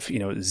have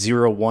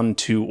 0, 1,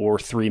 2, or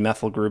 3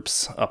 methyl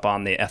groups up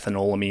on the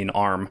ethanolamine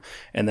arm,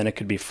 and then it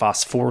could be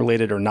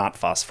phosphorylated or not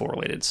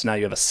phosphorylated. So now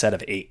you have a set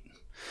of 8.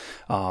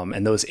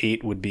 And those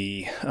 8 would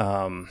be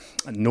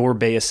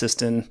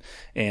norbaeocystin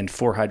and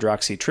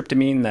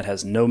 4-hydroxytryptamine that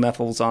has no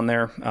methyls on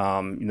there.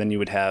 Then you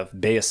would have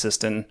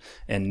baeocystin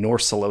and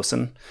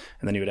norpsilocin,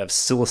 and then you would have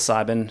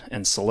psilocybin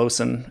and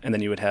psilocin, and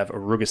then you would have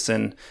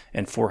orugicin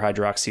and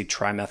 4-hydroxy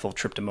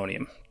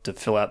trimethyltryptamonium to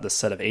fill out the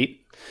set of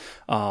 8.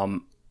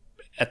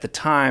 at the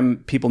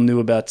time, people knew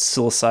about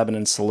psilocybin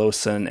and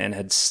psilocin and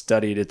had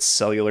studied its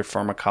cellular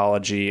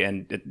pharmacology.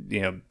 And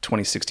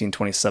 2016,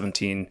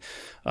 2017,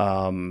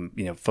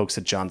 folks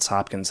at Johns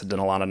Hopkins had done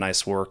a lot of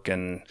nice work,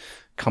 and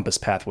Compass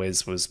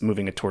Pathways was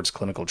moving it towards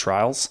clinical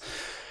trials.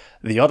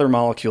 The other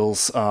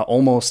molecules,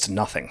 almost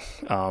nothing.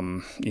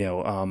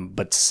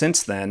 But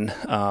since then,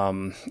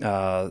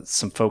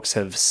 some folks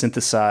have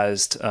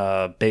synthesized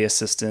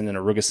baeocystin and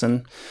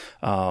erugicin.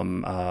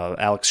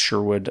 Alex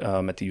Sherwood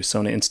at the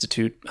USONA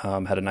Institute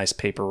had a nice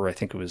paper, I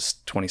think it was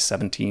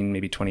 2017,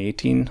 maybe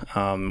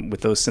 2018,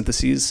 with those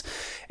syntheses.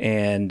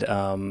 And,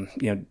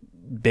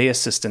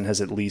 baeocystin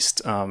has at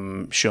least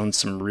shown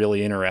some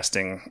really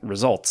interesting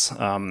results.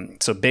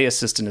 So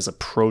baeocystin is a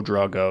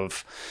prodrug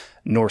of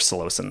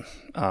norpsilocin.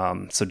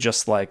 So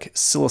just like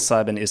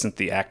psilocybin isn't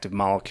the active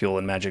molecule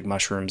in magic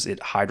mushrooms, it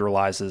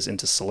hydrolyzes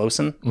into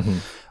psilocin.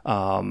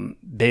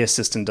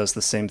 Baeocystin does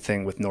the same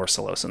thing with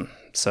norpsilocin.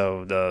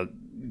 So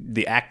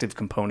the active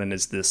component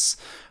is this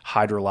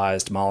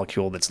hydrolyzed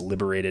molecule that's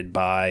liberated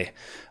by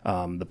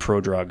the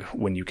prodrug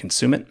when you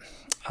consume it.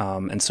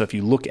 And so if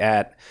you look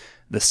at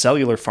the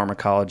cellular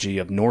pharmacology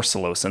of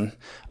norpsilocin,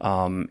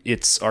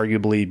 it's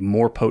arguably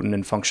more potent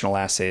in functional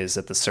assays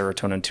at the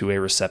serotonin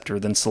 2A receptor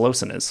than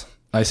psilocin is.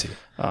 I see.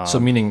 So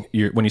meaning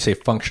when you say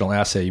functional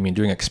assay, you mean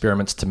doing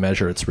experiments to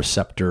measure its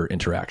receptor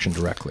interaction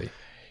directly?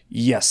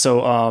 Yes.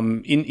 So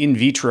in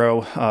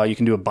vitro, you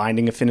can do a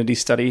binding affinity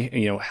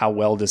study. How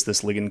well does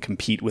this ligand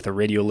compete with a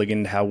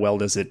radioligand? How well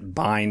does it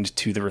bind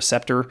to the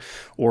receptor?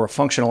 Or a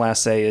functional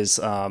assay is,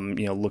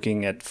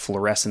 looking at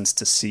fluorescence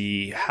to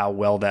see how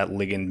well that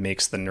ligand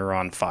makes the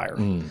neuron fire.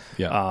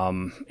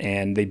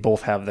 And they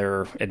both have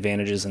their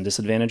advantages and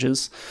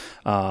disadvantages.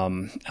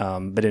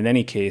 But in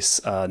any case,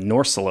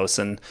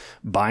 norpsilocin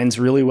binds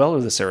really well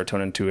to the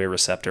serotonin 2A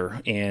receptor.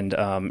 And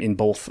in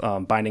both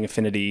binding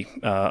affinity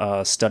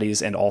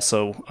studies and also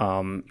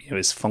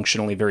is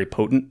functionally very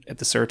potent at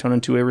the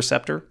serotonin 2A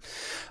receptor.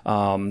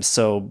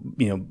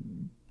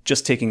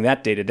 Just taking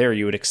that data there,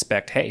 you would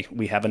expect, hey,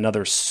 we have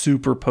another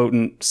super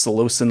potent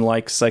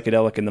psilocin-like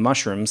psychedelic in the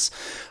mushrooms.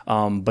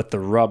 But the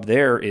rub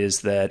there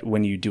is that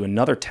when you do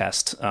another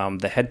test,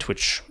 the head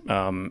twitch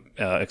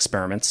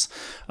experiments,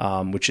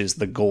 which is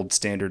the gold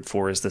standard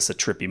for, is this a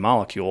trippy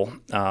molecule,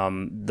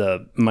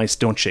 the mice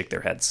don't shake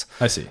their heads.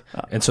 I see.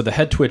 And so the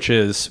head twitch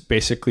is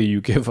basically you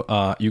give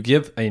a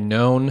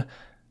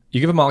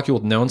molecule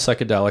with known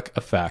psychedelic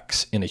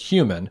effects in a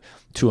human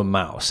to a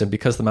mouse. And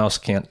because the mouse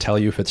can't tell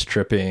you if it's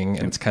tripping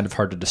and it's kind of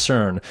hard to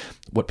discern,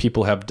 what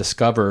people have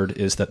discovered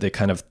is that they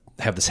kind of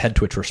have this head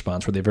twitch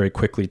response where they very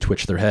quickly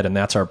twitch their head. And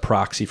that's our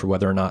proxy for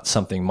whether or not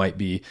something might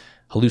be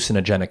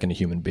hallucinogenic in a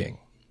human being.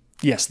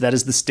 Yes, that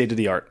is the state of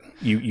the art.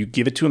 You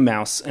give it to a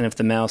mouse, and if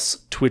the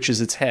mouse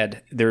twitches its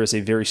head, there is a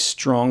very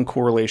strong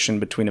correlation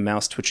between a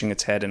mouse twitching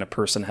its head and a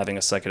person having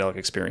a psychedelic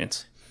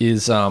experience.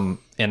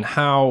 And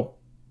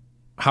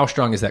how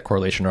strong is that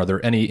correlation? Are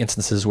there any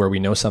instances where we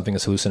know something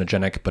is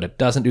hallucinogenic, but it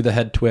doesn't do the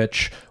head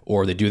twitch,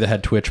 or they do the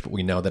head twitch, but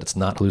we know that it's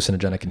not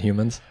hallucinogenic in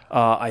humans?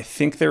 I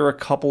think there are a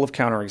couple of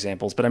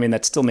counterexamples, but I mean,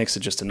 that still makes it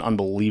just an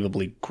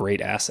unbelievably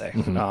great assay.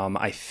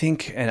 I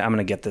think, and I'm going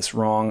to get this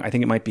wrong, I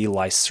think it might be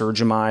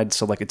lysergamide.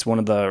 So like it's one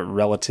of the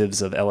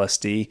relatives of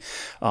LSD,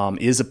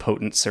 is a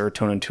potent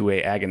serotonin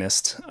 2A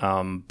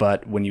agonist.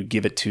 But when you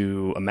give it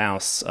to a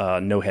mouse,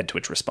 no head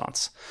twitch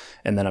response.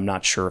 And then I'm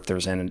not sure if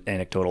there's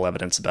anecdotal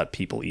evidence about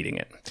people eating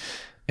it.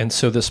 And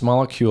so this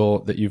molecule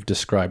that you've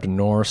described,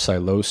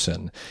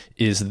 norpsilocin,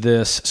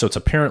 so it's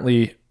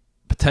apparently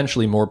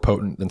potentially more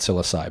potent than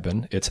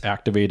psilocybin. It's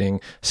activating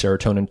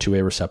serotonin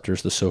 2A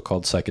receptors, the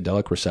so-called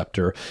psychedelic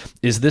receptor.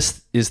 Is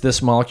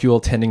this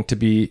molecule tending to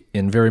be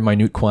in very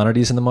minute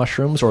quantities in the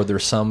mushrooms, or are there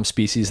some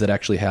species that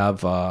actually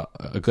have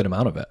a good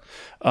amount of it?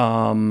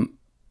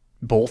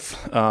 Both.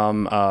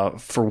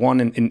 For one,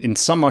 in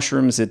some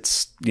mushrooms,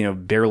 it's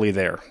barely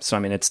there. So I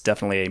mean, it's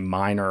definitely a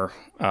minor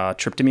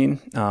tryptamine.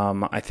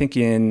 I think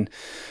in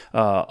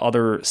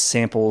other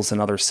samples and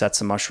other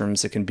sets of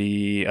mushrooms, it can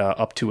be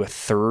up to a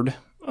third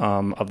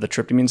of the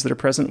tryptamines that are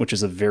present, which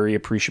is a very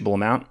appreciable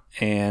amount.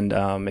 And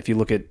if you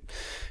look at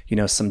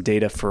some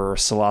data for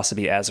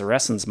psilocybe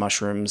azarescens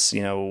mushrooms,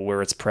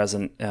 where it's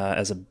present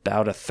as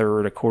about a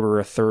third of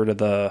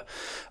the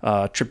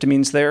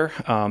tryptamines there,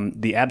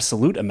 the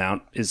absolute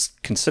amount is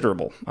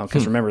considerable.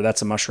 Because remember,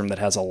 that's a mushroom that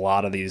has a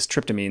lot of these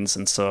tryptamines.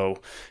 And so,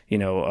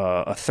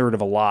 a third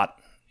of a lot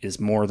is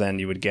more than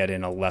you would get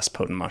in a less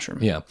potent mushroom.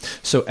 Yeah.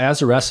 So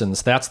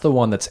azarescens, that's the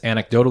one that's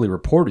anecdotally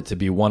reported to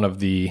be one of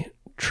the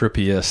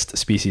trippiest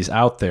species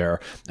out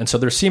there. And so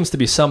there seems to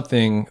be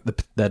something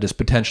that is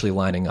potentially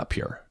lining up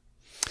here.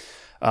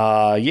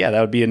 That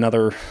would be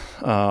another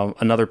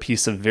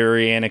piece of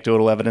very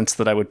anecdotal evidence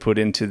that I would put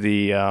into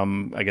the,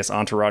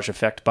 entourage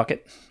effect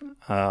bucket.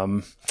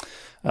 The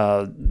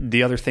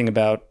other thing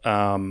about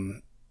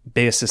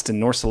baeocystin,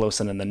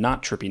 norpsilocin, and the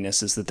not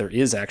trippiness is that there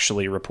is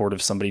actually a report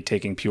of somebody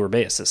taking pure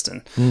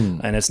baeocystin.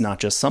 And it's not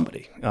just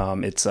somebody.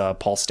 It's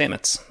Paul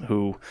Stamets,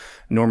 who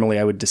normally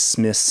I would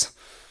dismiss,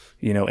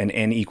 an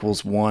N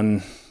equals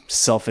 1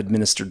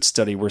 self-administered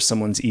study where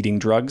someone's eating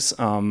drugs.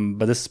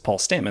 But this is Paul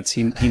Stamets.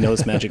 He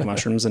knows magic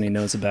mushrooms, and he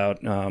knows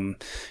about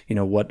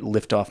what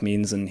liftoff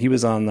means. And he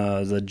was on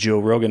the Joe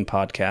Rogan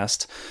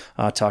podcast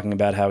talking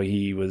about how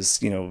he was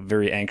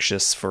very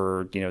anxious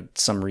for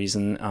some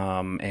reason,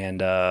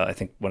 and I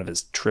think one of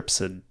his trips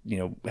had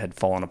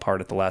fallen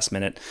apart at the last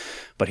minute,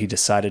 but he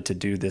decided to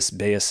do this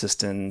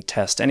Baeocystin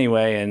test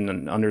anyway,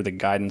 and under the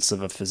guidance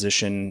of a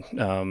physician,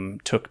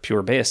 took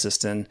pure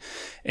Baeocystin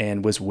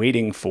and was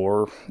waiting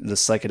for the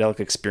psychedelic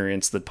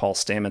experience that Paul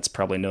Stamets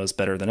probably knows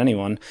better than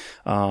anyone,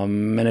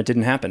 and it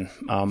didn't happen.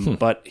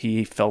 But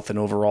he felt an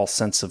overall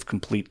sense of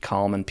complete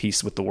calm and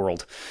peace with the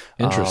world.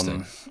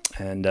 Interesting.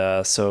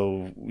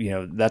 So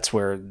that's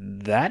where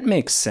that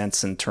makes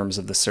sense in terms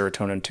of the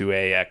serotonin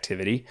 2A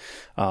activity.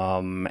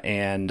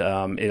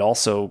 It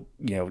also,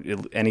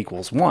 N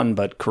equals 1,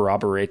 but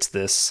corroborates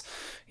this,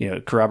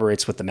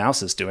 corroborates what the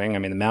mouse is doing. I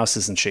mean, the mouse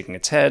isn't shaking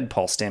its head.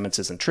 Paul Stamets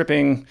isn't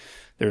tripping.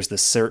 There's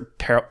this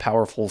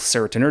powerful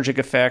serotonergic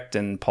effect,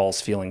 and Paul's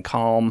feeling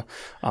calm.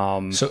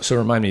 So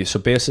remind me, so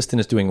Baeocystin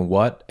is doing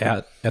what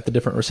at the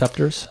different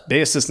receptors?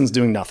 Baeocystin's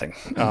doing nothing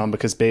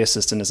because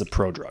Baeocystin is a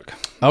prodrug.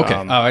 Okay.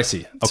 I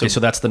see. Okay, so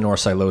that's the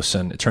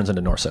norpsilocin. It turns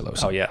into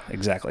norpsilocin. Oh, yeah,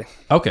 exactly.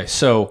 Okay,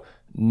 so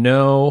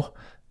no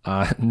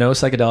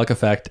psychedelic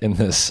effect in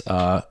this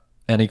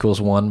N equals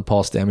 1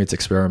 Paul Stamets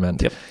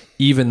experiment, yep,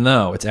 even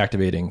though it's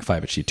activating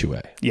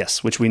 5-HT2A.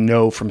 Yes, which we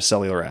know from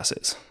cellular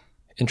assays.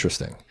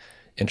 Interesting.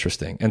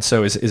 And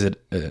so is it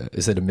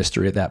a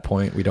mystery at that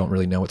point? We don't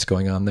really know what's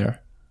going on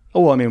there?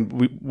 Oh, well, I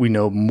mean, we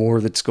know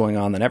more that's going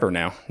on than ever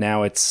now.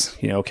 Now it's,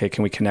 okay,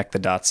 can we connect the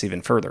dots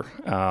even further?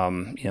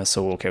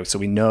 So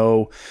we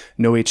know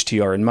no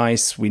HTR in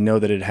mice. We know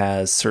that it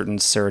has certain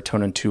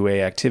serotonin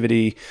 2A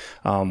activity.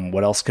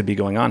 What else could be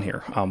going on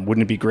here?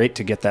 Wouldn't it be great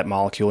to get that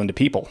molecule into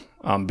people?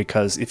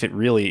 Because if it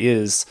really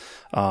is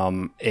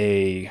a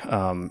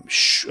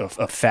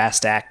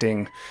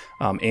fast-acting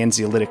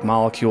anxiolytic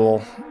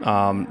molecule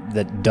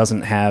that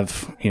doesn't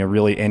have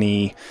really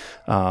any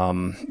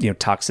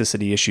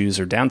toxicity issues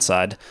or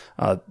downside,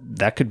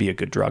 that could be a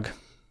good drug.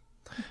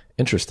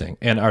 Interesting.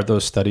 And are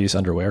those studies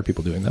underway? Are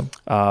people doing them?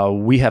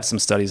 We have some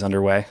studies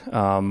underway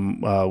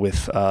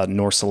with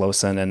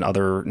norpsilocin and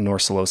other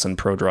norpsilocin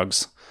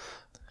prodrugs.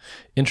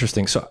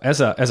 Interesting. So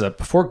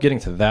before getting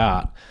to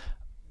that,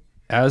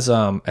 as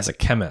a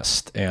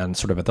chemist and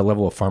sort of at the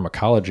level of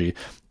pharmacology,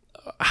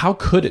 how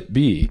could it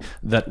be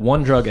that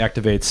one drug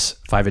activates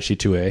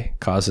 5-HT2A,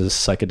 causes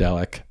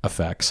psychedelic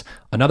effects,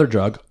 another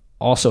drug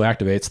also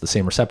activates the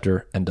same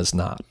receptor and does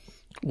not?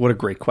 What a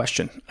great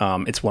question.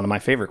 It's one of my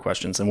favorite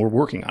questions, and we're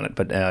working on it.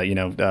 But,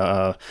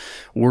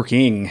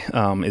 working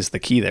is the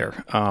key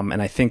there.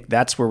 And I think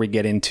that's where we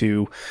get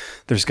into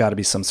there's got to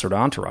be some sort of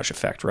entourage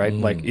effect, right?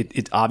 Like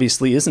it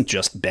obviously isn't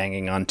just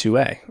banging on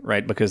 2A,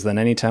 right? Because then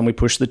anytime we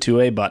push the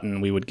 2A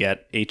button, we would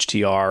get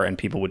HTR and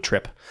people would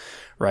trip,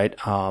 right?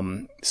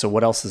 So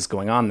what else is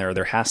going on there?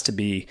 There has to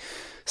be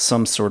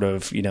some sort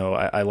of,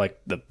 I like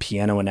the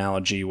piano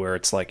analogy where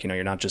it's like,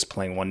 you're not just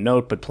playing one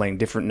note, but playing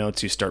different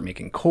notes. You start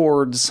making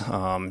chords,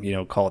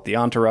 call it the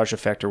entourage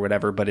effect or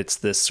whatever, but it's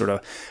this sort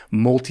of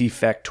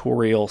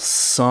multifactorial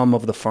sum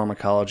of the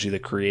pharmacology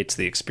that creates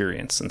the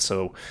experience. And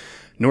so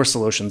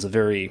norpsilocin is a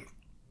very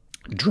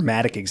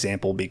dramatic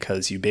example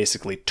because you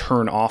basically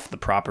turn off the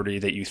property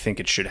that you think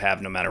it should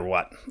have no matter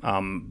what.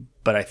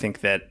 But I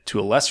think that to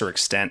a lesser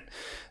extent,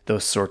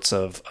 those sorts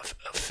of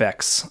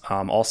effects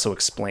also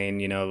explain,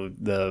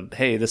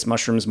 this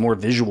mushroom is more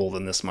visual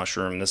than this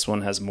mushroom. This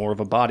one has more of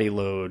a body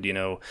load,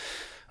 I'm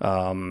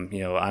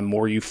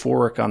more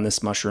euphoric on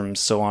this mushroom,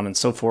 so on and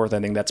so forth.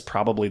 I think that's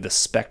probably the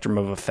spectrum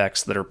of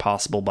effects that are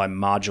possible by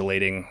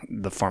modulating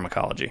the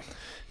pharmacology.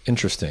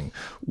 Interesting.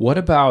 What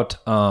about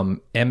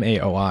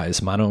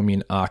MAOIs,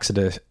 monoamine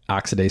oxidase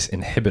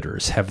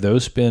inhibitors? Have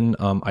those been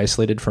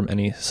isolated from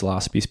any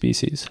psilocybe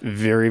species?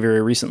 Very,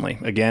 very recently.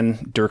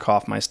 Again, Dirk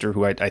Hoffmeister,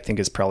 who I think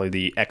is probably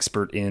the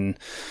expert in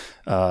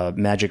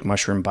magic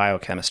mushroom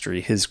biochemistry,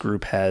 his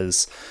group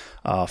has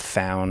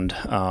found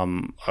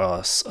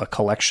a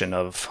collection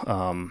of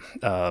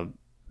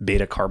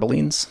beta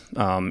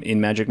carbolines in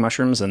magic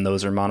mushrooms, and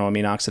those are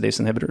monoamine oxidase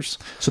inhibitors.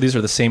 So these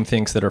are the same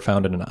things that are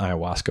found in an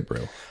ayahuasca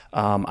brew?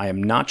 I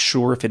am not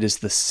sure if it is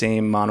the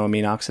same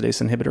monoamine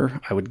oxidase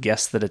inhibitor. I would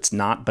guess that it's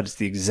not, but it's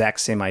the exact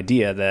same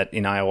idea that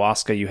in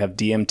ayahuasca you have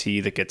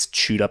DMT that gets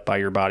chewed up by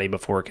your body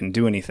before it can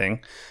do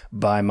anything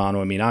by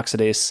monoamine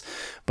oxidase.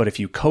 But if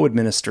you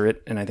co-administer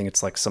it, and I think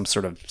it's like some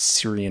sort of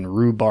Syrian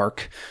rue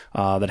bark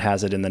that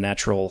has it in the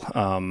natural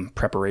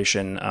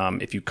preparation,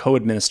 if you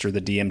co-administer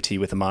the DMT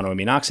with a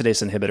monoamine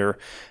oxidase inhibitor,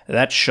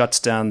 that shuts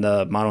down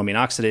the monoamine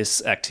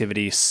oxidase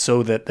activity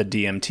so that the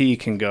DMT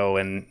can go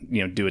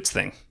and do its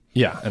thing.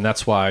 Yeah, and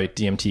that's why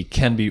DMT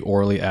can be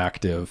orally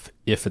active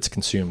if it's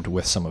consumed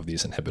with some of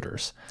these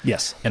inhibitors.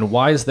 Yes. And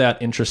why is that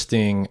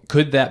interesting?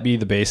 Could that be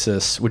the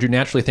basis? Would you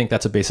naturally think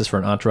that's a basis for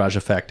an entourage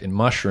effect in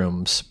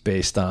mushrooms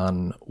based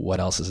on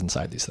what else is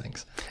inside these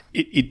things?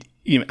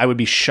 I would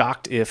be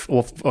shocked if, a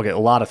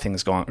lot of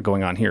things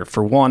going on here.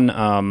 For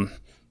one,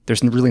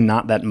 there's really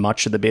not that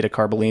much of the beta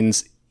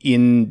carbolines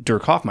in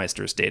Dirk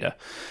Hoffmeister's data.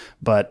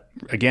 But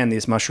again,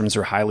 these mushrooms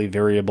are highly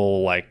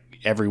variable, like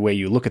every way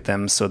you look at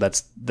them. So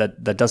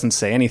that doesn't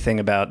say anything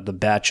about the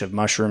batch of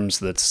mushrooms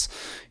that's,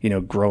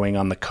 growing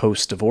on the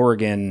coast of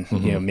Oregon.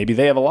 Maybe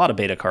they have a lot of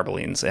beta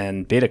carbolines,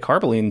 and beta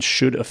carbolines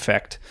should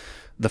affect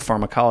the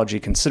pharmacology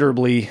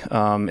considerably,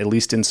 at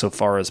least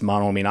insofar as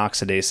monoamine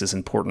oxidase is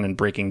important in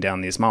breaking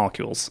down these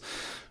molecules.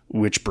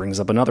 Which brings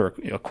up another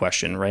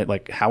question, right?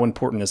 Like, how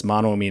important is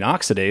monoamine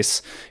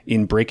oxidase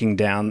in breaking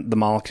down the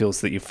molecules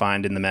that you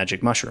find in the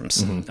magic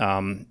mushrooms?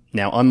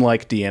 Now,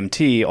 unlike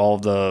DMT, all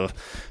of the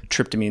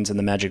tryptamines in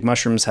the magic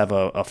mushrooms have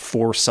a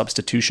 4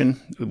 substitution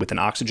with an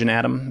oxygen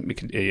atom. It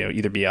could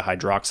either be a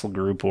hydroxyl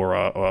group or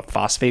a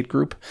phosphate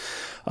group.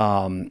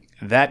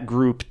 That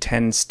group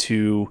tends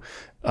to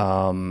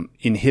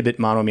inhibit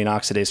monoamine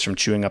oxidase from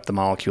chewing up the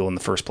molecule in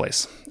the first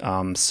place.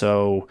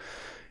 So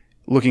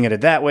looking at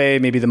it that way,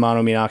 maybe the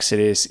monoamine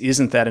oxidase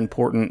isn't that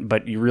important,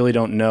 but you really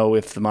don't know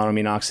if the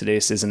monoamine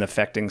oxidase isn't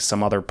affecting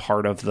some other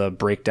part of the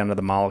breakdown of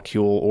the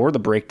molecule or the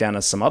breakdown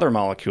of some other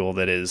molecule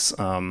that is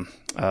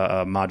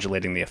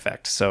modulating the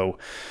effect. So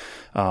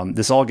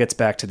this all gets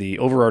back to the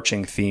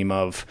overarching theme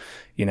of,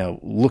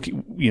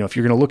 if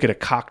you're going to look at a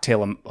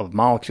cocktail of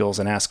molecules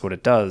and ask what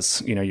it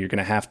does, you're going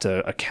to have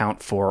to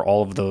account for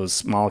all of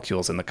those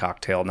molecules in the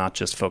cocktail, not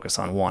just focus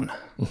on one.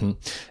 Mm-hmm.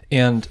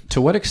 And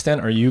to what extent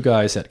are you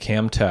guys at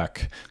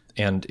CamTech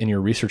and in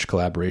your research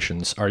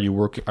collaborations,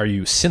 are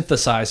you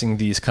synthesizing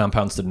these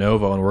compounds de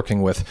novo and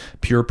working with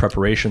pure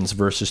preparations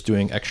versus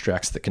doing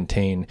extracts that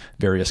contain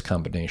various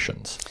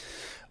combinations?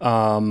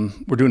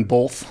 We're doing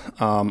both.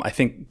 I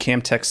think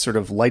CamTech's sort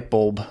of light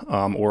bulb,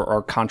 or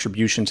our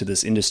contribution to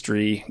this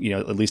industry,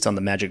 at least on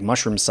the magic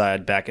mushroom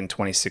side back in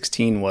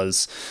 2016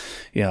 was,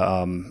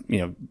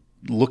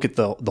 look at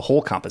the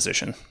whole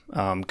composition.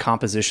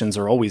 Compositions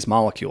are always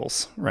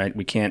molecules, right?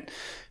 We can't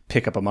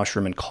pick up a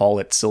mushroom and call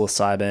it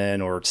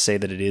psilocybin or say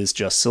that it is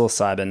just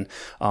psilocybin.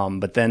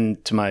 But then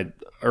to my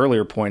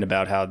earlier point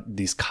about how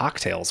these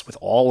cocktails with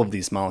all of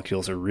these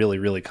molecules are really,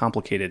 really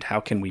complicated, how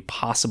can we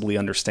possibly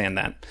understand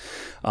that?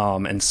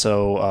 And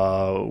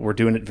so we're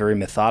doing it very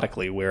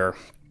methodically, where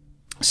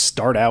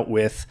start out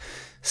with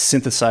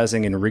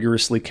synthesizing and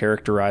rigorously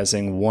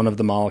characterizing one of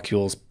the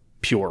molecules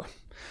pure.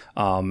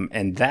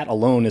 And that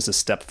alone is a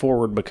step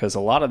forward, because a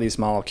lot of these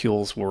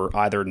molecules were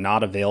either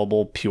not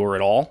available pure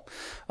at all,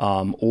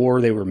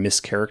 or they were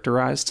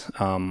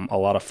mischaracterized. A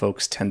lot of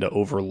folks tend to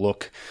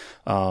overlook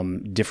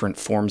different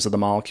forms of the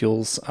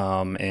molecules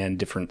and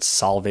different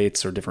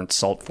solvates or different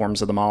salt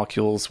forms of the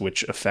molecules,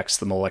 which affects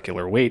the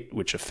molecular weight,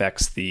 which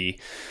affects the,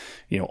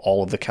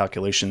 all of the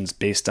calculations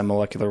based on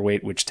molecular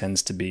weight, which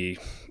tends to be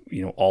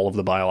all of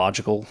the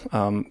biological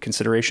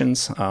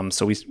considerations.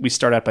 So we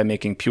start out by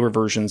making pure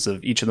versions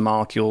of each of the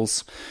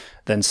molecules,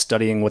 then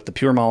studying what the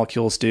pure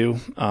molecules do,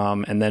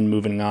 and then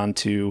moving on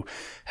to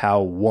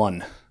how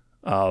one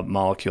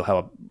molecule, how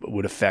it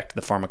would affect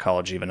the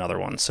pharmacology of another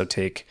one. So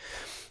take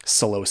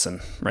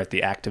psilocin, right,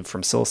 the active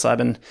from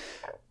psilocybin.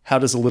 How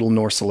does a little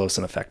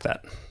norpsilocin affect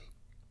that?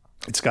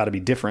 It's got to be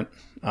different.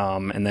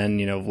 And then,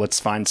 let's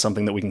find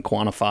something that we can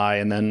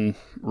quantify and then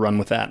run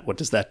with that. What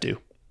does that do?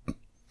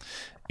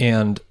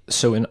 And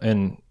so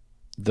in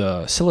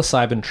the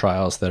psilocybin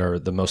trials that are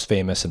the most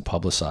famous and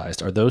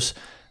publicized,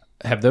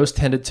 have those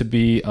tended to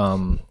be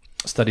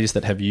studies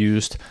that have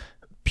used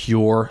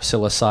pure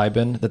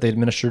psilocybin that they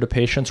administer to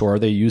patients, or are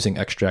they using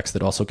extracts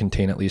that also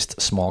contain at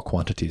least small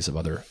quantities of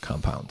other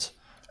compounds?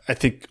 I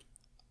think,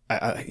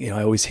 I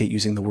always hate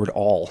using the word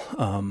all,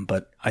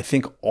 but I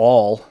think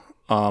all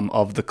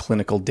of the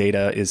clinical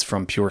data is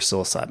from pure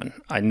psilocybin.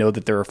 I know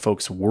that there are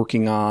folks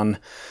working on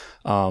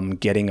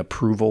getting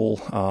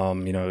approval,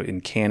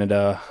 in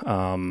Canada,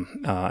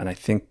 and I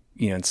think,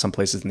 in some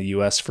places in the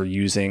U.S. for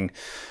using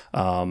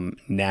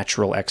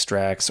natural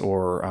extracts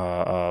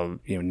or,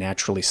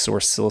 naturally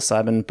sourced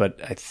psilocybin. But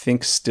I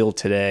think still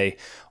today,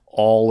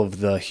 all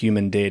of the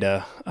human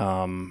data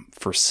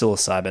for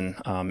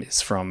psilocybin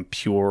is from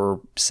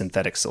pure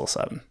synthetic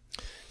psilocybin.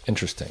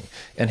 Interesting.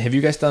 And have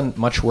you guys done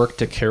much work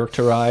to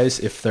characterize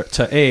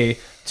to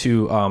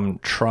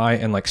try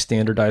and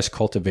standardize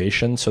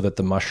cultivation so that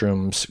the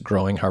mushrooms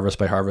growing harvest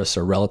by harvest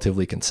are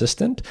relatively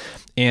consistent?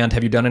 And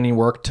have you done any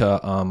work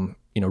to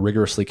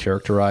rigorously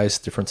characterize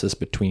differences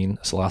between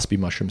psilocybe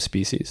mushroom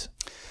species?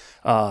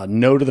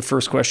 No to the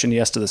first question,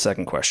 yes to the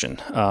second question.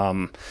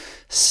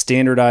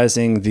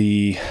 Standardizing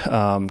the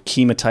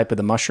chemotype of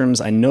the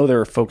mushrooms. I know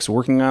there are folks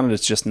working on it.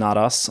 It's just not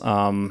us.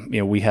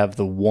 We have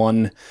the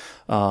one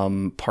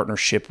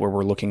partnership where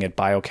we're looking at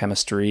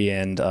biochemistry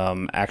and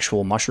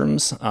actual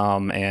mushrooms.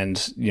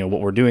 And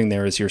what we're doing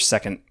there is your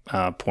second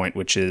point,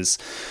 which is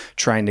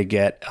trying to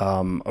get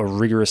a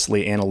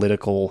rigorously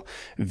analytical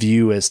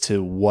view as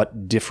to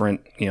what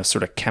different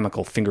sort of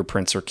chemical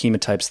fingerprints or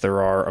chemotypes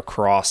there are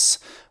across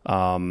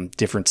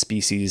different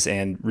species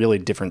and really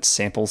different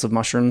samples of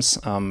mushrooms,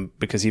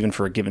 because even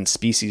for a given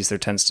species, there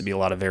tends to be a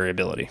lot of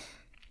variability.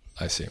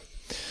 I see.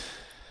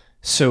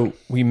 So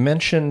we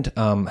mentioned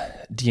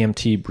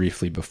DMT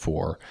briefly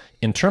before.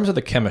 In terms of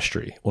the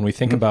chemistry, when we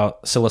think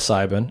about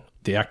psilocybin,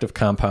 the active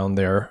compound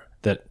there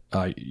that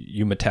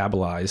you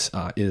metabolize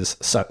is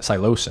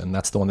psilocin.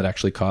 That's the one that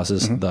actually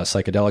causes the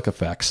psychedelic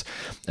effects.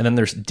 And then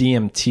there's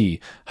DMT.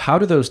 How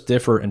do those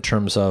differ in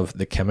terms of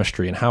the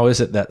chemistry? And how is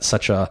it that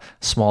such a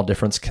small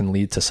difference can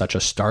lead to such a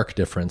stark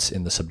difference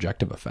in the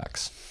subjective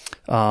effects?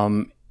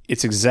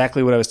 It's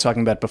exactly what I was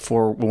talking about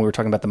before when we were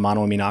talking about the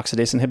monoamine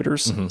oxidase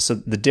inhibitors. So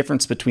the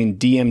difference between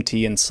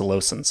DMT and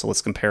psilocin. So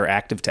let's compare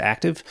active to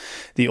active.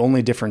 The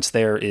only difference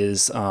there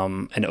is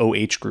an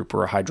OH group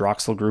or a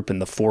hydroxyl group in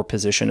the 4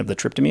 position of the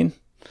tryptamine.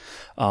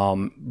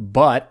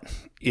 But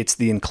it's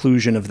the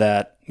inclusion of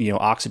that,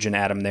 oxygen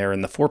atom there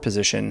in the 4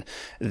 position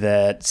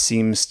that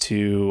seems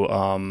to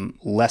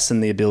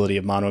lessen the ability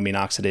of monoamine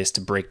oxidase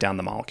to break down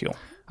the molecule.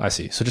 I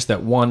see. So just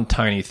that one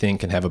tiny thing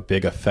can have a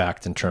big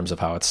effect in terms of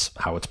how it's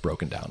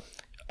broken down.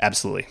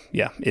 Absolutely.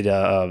 Yeah. It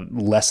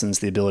lessens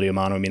the ability of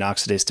monoamine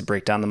oxidase to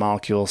break down the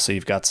molecule. So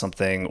you've got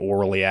something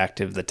orally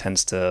active that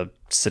tends to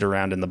sit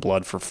around in the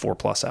blood for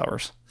 4+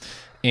 hours.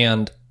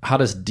 And how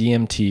does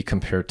DMT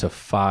compare to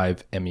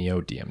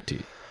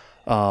 5-MeO-DMT?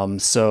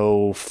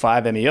 So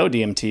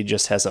 5-MeO-DMT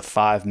just has a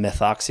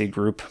 5-methoxy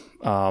group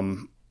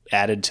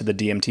added to the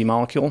DMT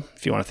molecule,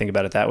 if you want to think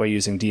about it that way,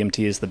 using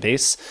DMT as the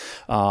base.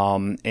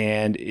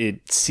 And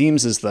it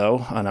seems as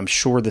though, and I'm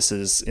sure this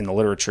is in the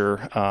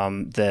literature,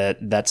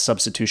 that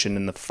substitution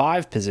in the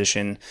 5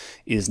 position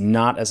is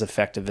not as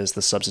effective as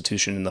the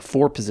substitution in the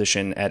 4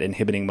 position at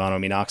inhibiting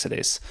monoamine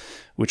oxidase,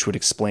 which would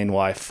explain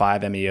why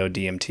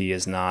 5-MeO-DMT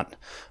is not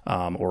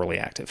orally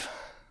active.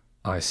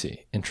 I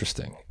see.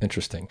 Interesting.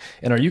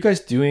 And are you guys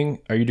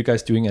doing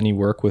any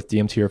work with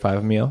DMT or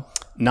 5-MeO?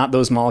 Not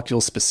those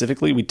molecules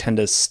specifically. We tend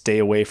to stay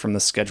away from the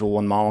Schedule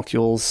 1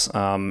 molecules.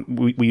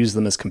 We use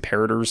them as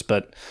comparators,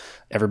 but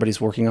everybody's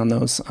working on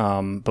those.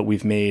 But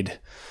we've made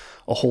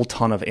a whole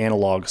ton of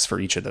analogues for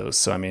each of those.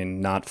 So, I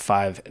mean, not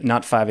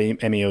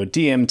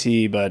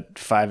 5-MeO-DMT, but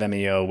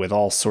 5-MeO with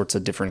all sorts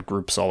of different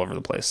groups all over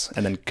the place,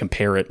 and then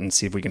compare it and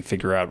see if we can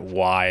figure out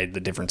why the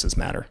differences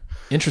matter.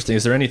 Interesting.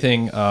 Is there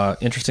anything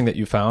interesting that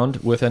you found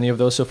with any of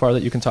those so far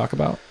that you can talk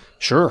about?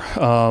 Sure.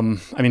 I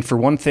mean, for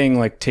one thing,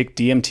 like take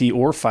DMT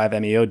or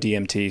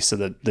 5-MeO-DMT. So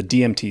the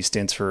DMT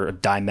stands for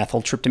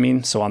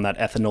dimethyltryptamine. So on that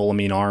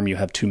ethanolamine arm, you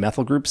have 2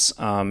 methyl groups.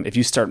 If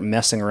you start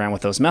messing around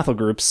with those methyl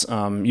groups,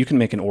 you can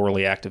make an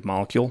orally active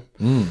molecule.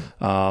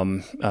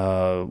 Why?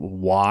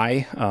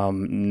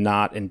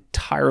 Not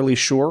entirely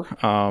sure.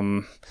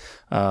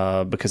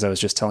 Because I was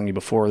just telling you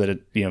before that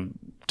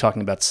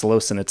talking about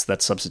psilocin, it's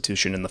that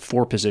substitution in the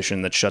 4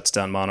 position that shuts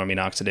down monoamine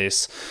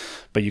oxidase.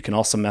 But you can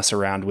also mess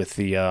around with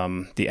the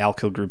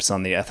alkyl groups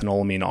on the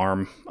ethanolamine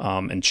arm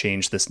and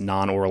change this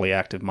non-orally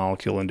active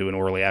molecule into an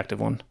orally active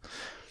one.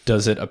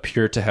 Does it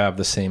appear to have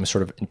the same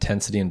sort of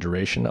intensity and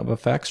duration of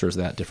effects, or is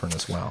that different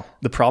as well?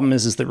 The problem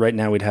is that right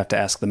now we'd have to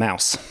ask the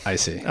mouse. I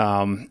see.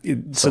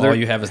 So all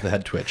you have is the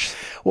head twitch.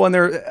 Well,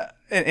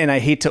 and I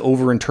hate to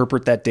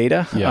overinterpret that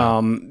data.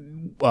 Yeah.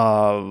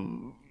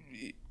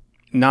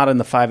 Not in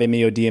the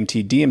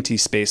 5-MeO-DMT DMT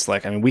space.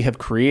 We have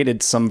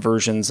created some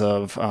versions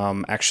of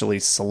actually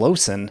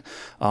psilocin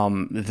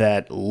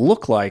that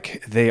look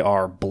like they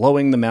are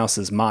blowing the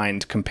mouse's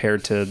mind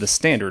compared to the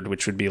standard,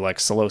 which would be like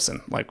psilocin.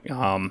 But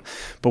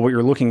what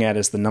you're looking at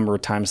is the number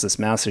of times this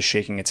mouse is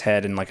shaking its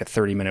head in like a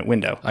 30-minute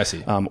window. I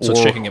see. So it's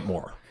shaking it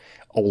more.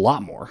 A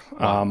lot more.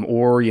 Wow.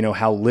 Or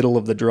how little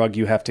of the drug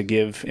you have to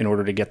give in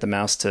order to get the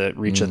mouse to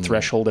reach a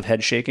threshold of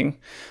head shaking.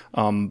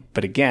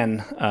 But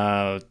again,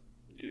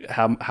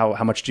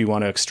 how much do you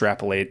want to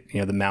extrapolate,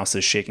 the mouse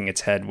is shaking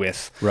its head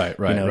with, right.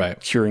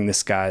 curing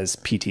this guy's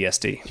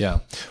PTSD? Yeah.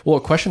 Well,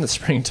 a question that's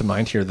springing to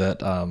mind here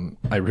that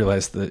I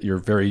realize that you're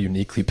very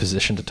uniquely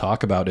positioned to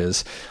talk about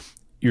is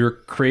you're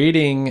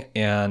creating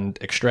and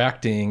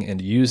extracting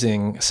and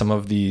using some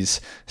of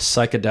these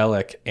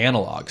psychedelic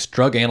analogs,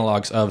 drug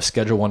analogs of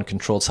Schedule 1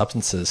 controlled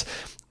substances.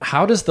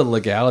 How does the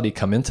legality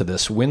come into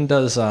this? When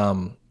does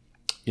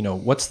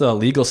what's the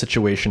legal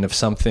situation if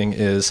something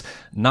is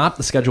not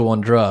the Schedule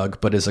 1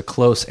 drug, but is a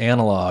close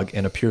analog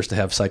and appears to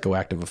have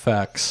psychoactive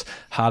effects?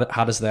 How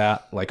does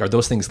that, are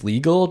those things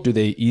legal? Do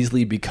they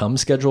easily become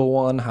Schedule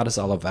 1? How does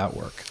all of that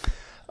work?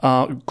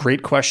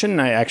 Great question.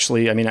 I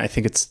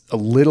think it's a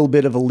little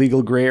bit of a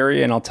legal gray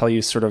area, and I'll tell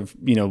you sort of,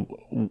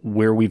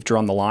 where we've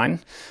drawn the line.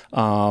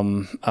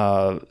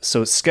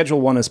 So Schedule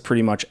 1 is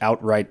pretty much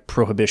outright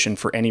prohibition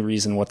for any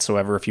reason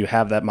whatsoever. If you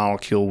have that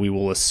molecule, we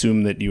will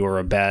assume that you are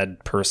a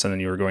bad person and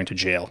you are going to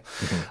jail,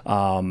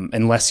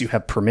 unless you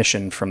have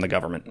permission from the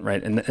government,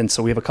 right? And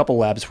so we have a couple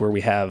labs where we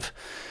have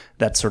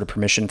that sort of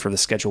permission for the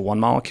Schedule 1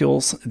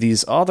 molecules.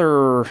 These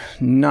other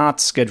not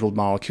scheduled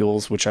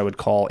molecules, which I would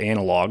call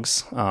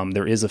analogues,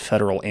 there is a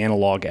federal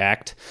analog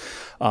act.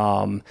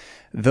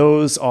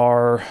 Those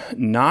are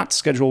not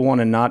Schedule 1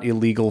 and not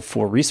illegal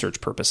for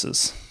research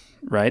purposes,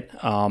 right?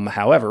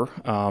 However,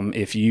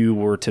 if you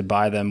were to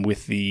buy them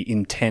with the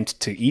intent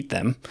to eat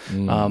them,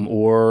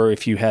 or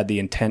if you had the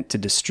intent to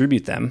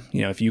distribute them,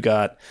 if you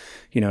got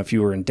if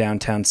you were in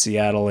downtown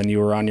Seattle and you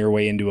were on your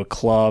way into a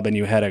club and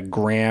you had a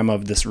gram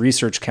of this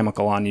research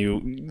chemical on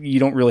you, you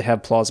don't really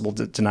have plausible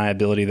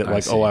deniability that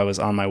like, I was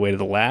on my way to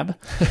the lab.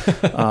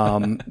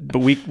 But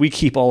we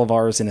keep all of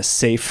ours in a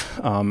safe,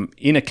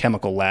 in a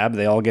chemical lab.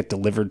 They all get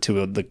delivered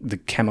to the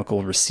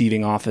chemical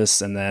receiving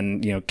office and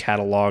then,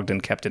 cataloged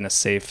and kept in a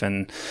safe.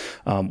 And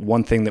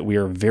one thing that we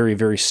are very,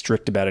 very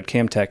strict about at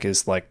CamTech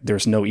is like,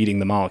 there's no eating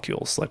the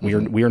molecules. Like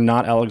we are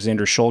not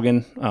Alexander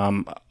Shulgin.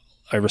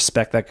 I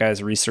respect that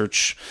guy's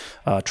research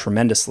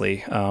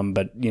tremendously,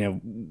 but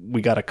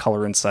we got to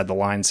color inside the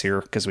lines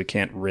here because we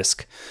can't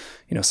risk,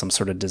 some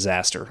sort of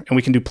disaster, and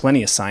we can do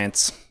plenty of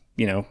science,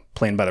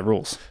 playing by the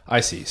rules.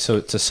 I see.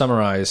 So to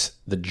summarize,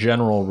 the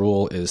general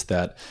rule is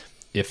that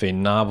if a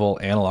novel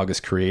analog is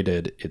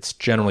created, it's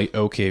generally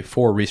okay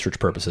for research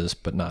purposes,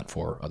 but not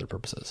for other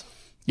purposes.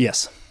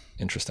 Yes.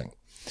 Interesting.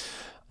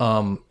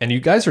 And you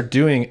guys are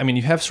doing,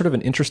 you have sort of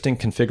an interesting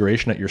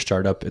configuration at your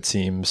startup, it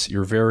seems.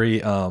 You're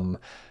very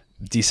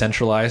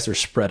decentralized or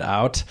spread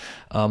out,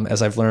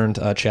 as I've learned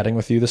chatting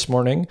with you this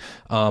morning.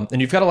 And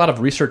you've got a lot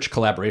of research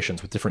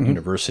collaborations with different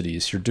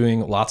universities. You're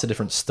doing lots of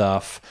different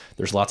stuff.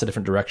 There's lots of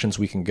different directions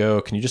we can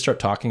go. Can you just start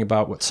talking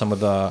about what some of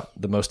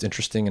the most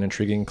interesting and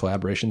intriguing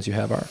collaborations you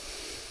have are?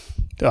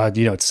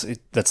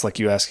 That's like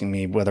you asking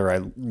me whether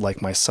I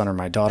like my son or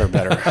my daughter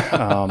better.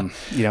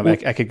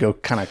 I could go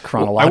kind of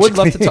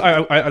chronologically.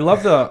 I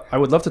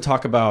would love to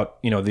talk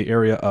about, the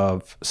area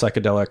of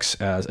psychedelics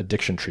as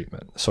addiction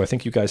treatment. So I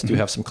think you guys do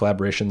have some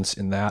collaborations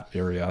in that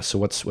area. So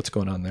what's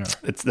going on there?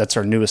 That's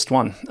our newest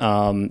one.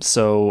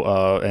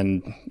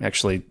 And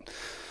actually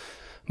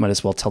might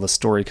as well tell the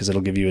story because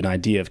it'll give you an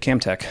idea of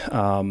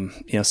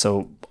CamTech.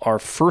 So our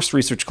first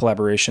research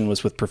collaboration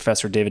was with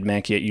Professor David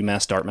Mankey at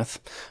UMass Dartmouth.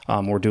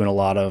 We're doing a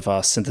lot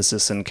of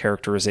synthesis and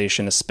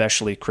characterization,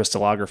 especially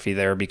crystallography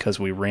there, because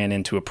we ran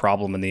into a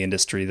problem in the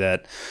industry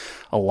that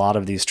a lot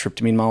of these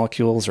tryptamine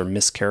molecules are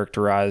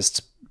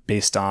mischaracterized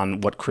based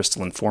on what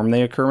crystalline form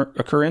they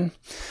occur in.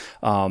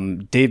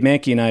 Dave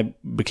Mankey and I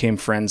became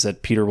friends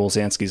at Peter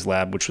Wolzanski's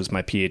lab, which was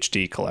my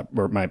PhD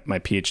my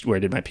PhD, where I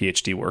did my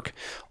PhD work.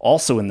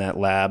 Also in that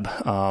lab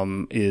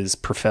is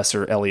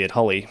Professor Elliot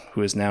Hulley,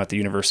 who is now at the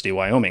University of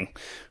Wyoming,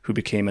 who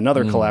became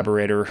another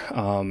collaborator.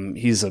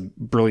 He's a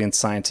brilliant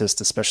scientist,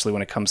 especially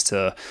when it comes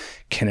to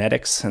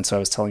kinetics. And so I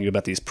was telling you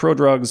about these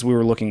prodrugs. We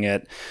were looking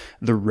at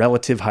the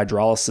relative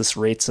hydrolysis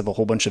rates of a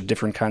whole bunch of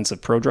different kinds of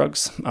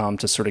prodrugs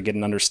to sort of get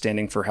an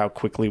understanding for how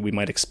quickly we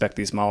might expect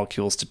these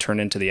molecules to turn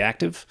into the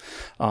active.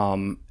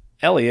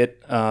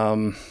 Elliot,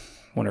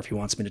 wonder if he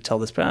wants me to tell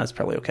this, but that's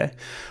probably okay.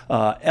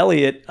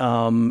 Elliot,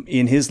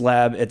 in his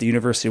lab at the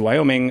University of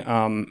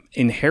Wyoming,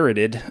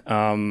 inherited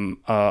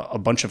a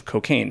bunch of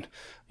cocaine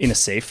in a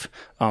safe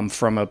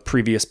from a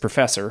previous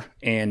professor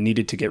and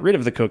needed to get rid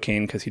of the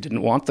cocaine because he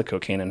didn't want the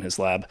cocaine in his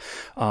lab.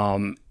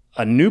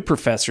 A new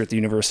professor at the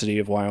University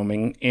of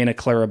Wyoming, Anna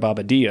Clara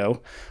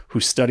Babadillo, who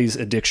studies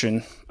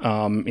addiction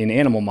in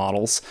animal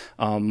models,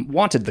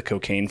 wanted the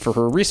cocaine for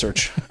her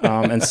research.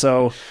 And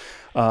so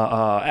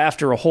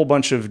after a whole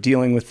bunch of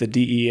dealing with the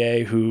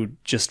DEA, who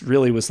just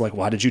really was like,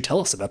 why did you tell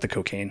us about the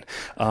cocaine?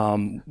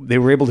 They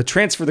were able to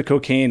transfer the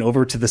cocaine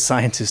over to the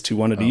scientist who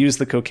wanted to use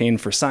the cocaine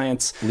for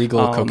science.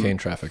 Legal cocaine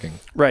trafficking.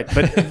 Right.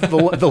 But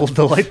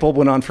the light bulb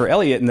went on for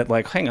Elliot, and that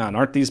like, hang on,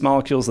 aren't these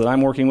molecules that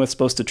I'm working with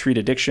supposed to treat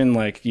addiction?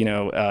 Like,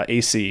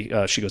 AC,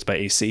 she goes by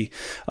AC.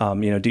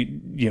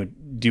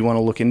 Do you want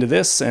to look into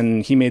this?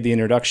 And he made the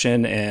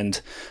introduction, and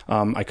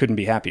I couldn't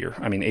be happier.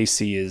 I mean,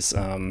 AC is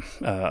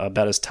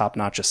about as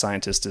top-notch a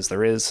scientist as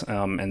there is.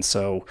 And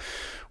so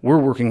we're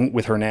working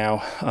with her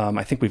now.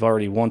 I think we've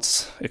already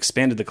once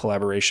expanded the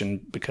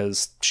collaboration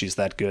because she's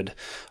that good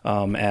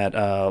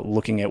at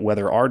looking at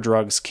whether our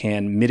drugs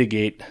can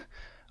mitigate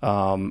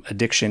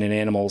addiction in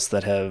animals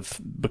that have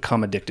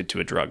become addicted to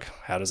a drug.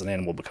 How does an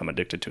animal become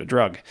addicted to a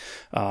drug?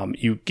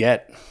 You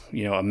get,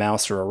 a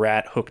mouse or a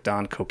rat hooked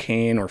on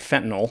cocaine or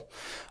fentanyl,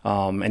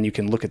 and you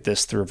can look at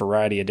this through a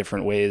variety of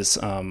different ways.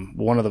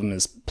 One of them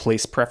is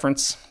place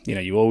preference.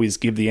 You always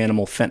give the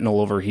animal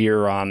fentanyl over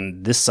here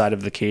on this side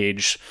of the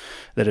cage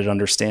that it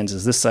understands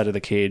is this side of the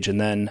cage, and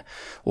then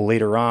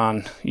later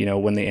on,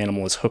 when the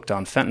animal is hooked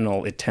on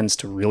fentanyl, it tends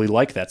to really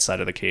like that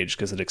side of the cage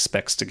because it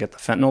expects to get the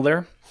fentanyl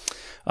there.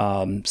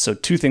 So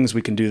two things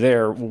we can do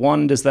there.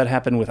 One, does that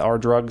happen with our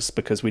drugs?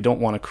 Because we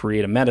don't want to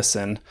create a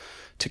medicine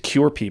to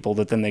cure people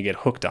that then they get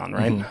hooked on,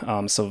 right?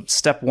 Mm-hmm. So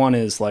step one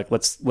is like,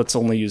 let's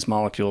only use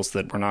molecules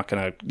that we're not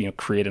going to,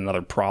 create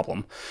another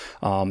problem.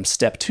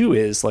 Step two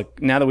is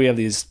like, now that we have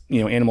these,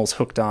 animals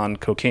hooked on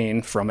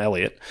cocaine from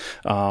Elliot,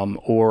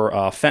 or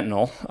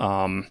fentanyl,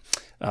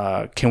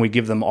 can we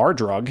give them our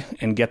drug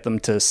and get them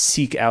to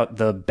seek out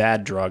the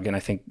bad drug? And I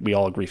think we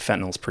all agree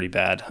fentanyl is pretty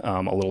bad,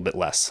 a little bit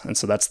less. And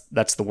so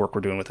that's the work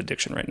we're doing with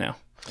addiction right now.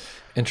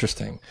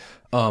 Interesting.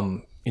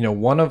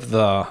 One of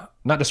the,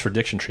 not just for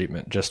addiction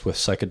treatment, just with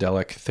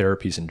psychedelic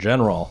therapies in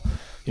general,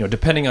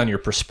 depending on your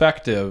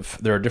perspective,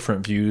 there are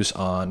different views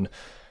on,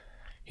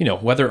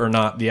 whether or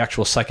not the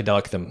actual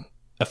psychedelic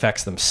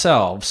effects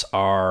themselves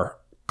are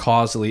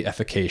causally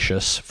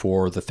efficacious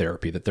for the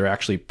therapy, that they're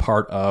actually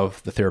part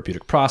of the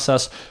therapeutic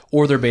process,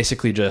 or they're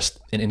basically just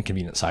an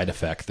inconvenient side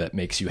effect that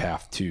makes you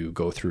have to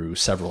go through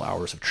several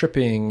hours of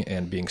tripping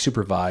and being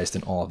supervised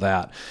and all of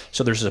that.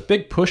 So there's a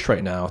big push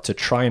right now to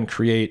try and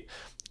create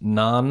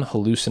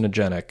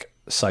non-hallucinogenic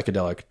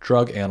psychedelic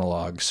drug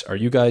analogs. Are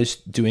you guys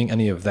doing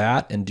any of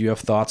that? And do you have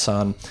thoughts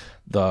on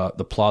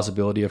the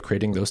plausibility of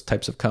creating those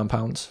types of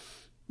compounds?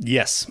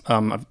 Yes.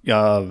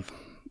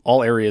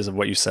 All areas of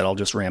what you said, I'll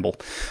just ramble.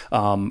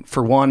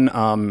 For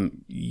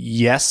one,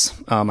 yes,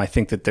 I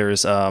think that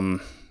there's,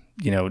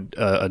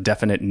 a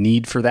definite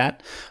need for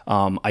that.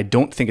 I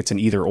don't think it's an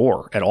either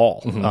or at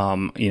all.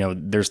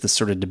 There's this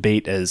sort of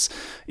debate is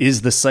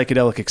the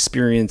psychedelic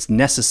experience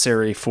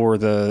necessary for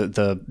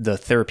the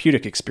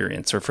therapeutic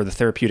experience or for the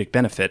therapeutic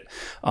benefit?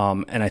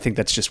 And I think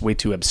that's just way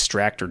too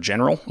abstract or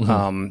general.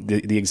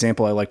 The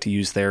example I like to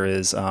use there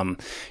is,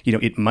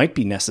 it might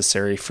be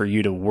necessary for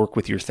you to work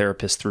with your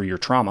therapist through your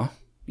trauma.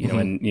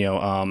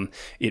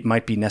 It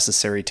might be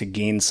necessary to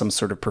gain some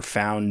sort of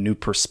profound new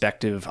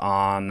perspective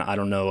on, I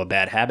don't know, a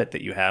bad habit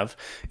that you have.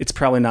 It's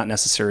probably not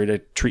necessary to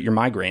treat your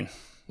migraine,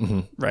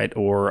 right?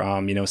 Or,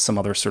 some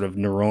other sort of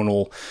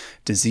neuronal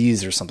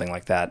disease or something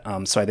like that.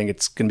 So I think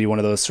it's going to be one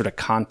of those sort of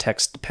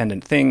context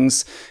dependent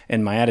things.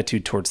 And my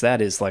attitude towards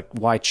that is like,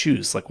 why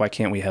choose? Like, why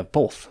can't we have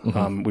both?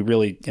 We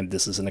really,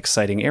 this is an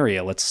exciting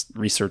area. Let's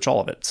research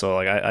all of it. So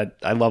like,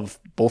 I love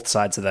both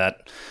sides of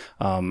that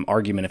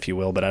argument, if you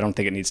will, but I don't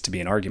think it needs to be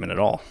an argument at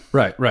all.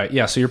 Right.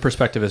 Yeah. So your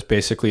perspective is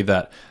basically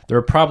that there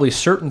are probably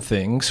certain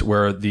things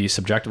where the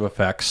subjective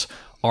effects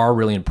are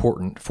really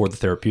important for the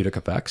therapeutic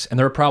effects, and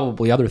there are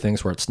probably other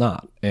things where it's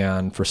not.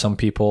 And for some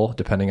people,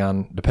 depending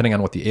on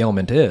what the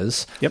ailment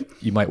is,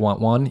 you might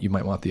want one, you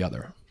might want the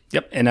other.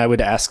 Yep. And I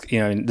would ask,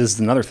 and this is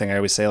another thing I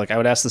always say, like I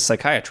would ask the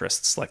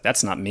psychiatrists, like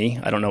that's not me.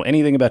 I don't know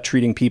anything about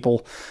treating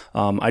people.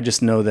 I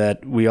just know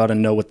that we ought to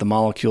know what the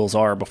molecules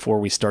are before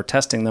we start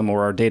testing them,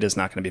 or our data is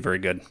not going to be very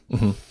good.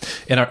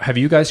 And have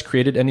you guys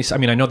created any,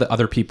 I know that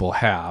other people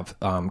have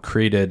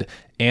created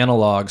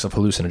analogues of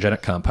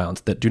hallucinogenic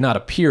compounds that do not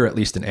appear, at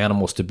least in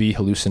animals, to be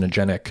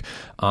hallucinogenic.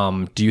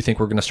 Do you think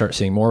we're going to start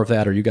seeing more of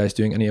that? Are you guys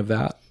doing any of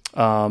that?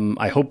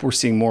 I hope we're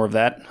seeing more of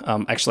that.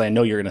 Actually, I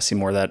know you're going to see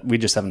more of that. We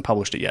just haven't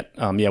published it yet.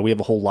 We have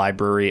a whole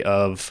library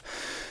of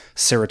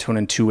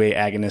serotonin 2A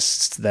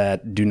agonists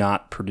that do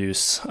not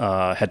produce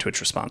head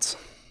twitch response.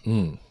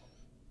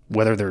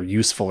 Whether they're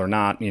useful or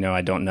not,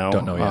 I don't know.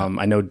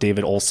 I know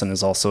David Olson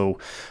is also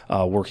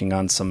working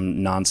on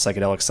some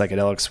non-psychedelic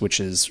psychedelics, which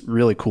is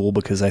really cool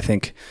because I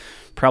think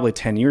probably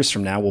 10 years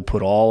from now, we'll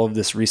put all of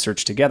this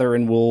research together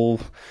and we'll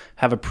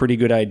have a pretty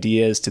good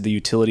idea as to the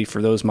utility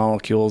for those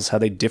molecules, how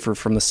they differ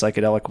from the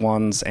psychedelic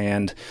ones.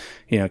 And,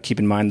 keep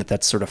in mind that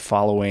that's sort of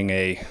following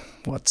a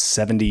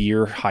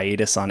 70-year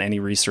hiatus on any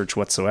research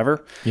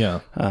whatsoever.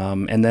 Yeah.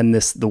 And then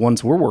the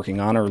ones we're working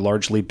on are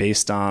largely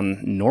based on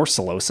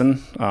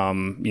norsilocin,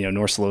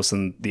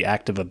 norsilocin, the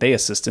active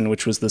abeosystin,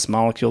 which was this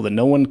molecule that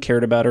no one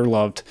cared about or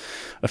loved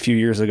a few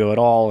years ago at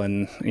all.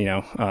 And,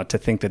 to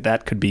think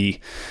that could be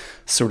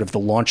sort of the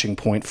launching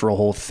point for a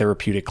whole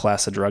therapeutic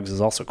class of drugs is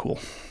also cool.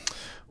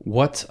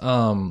 What,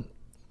 can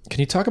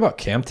you talk about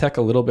Camtech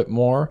a little bit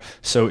more?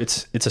 So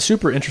it's a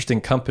super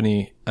interesting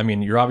company.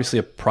 You're obviously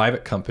a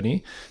private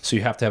company, so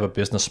you have to have a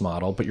business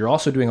model, but you're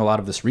also doing a lot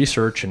of this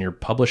research and you're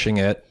publishing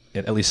it,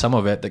 at least some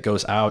of it, that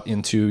goes out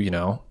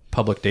into,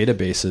 public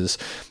databases.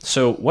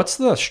 So what's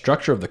the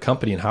structure of the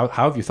company, and how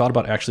have you thought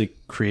about actually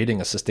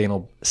creating a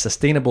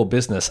sustainable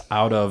business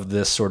out of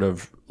this sort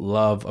of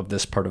love of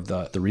this part of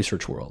the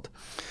research world?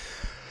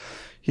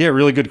 Yeah,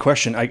 really good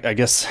question. I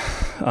guess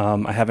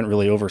I haven't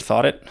really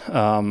overthought it.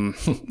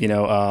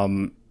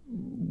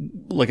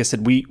 Like I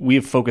said, we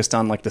have focused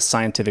on like the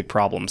scientific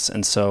problems.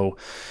 And so,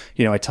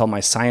 I tell my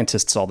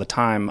scientists all the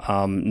time,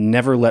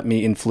 never let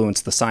me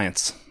influence the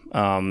science.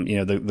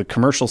 The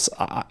commercials,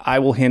 I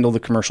will handle the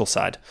commercial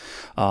side.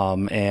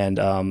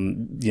 Patents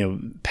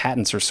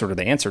are sort of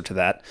the answer to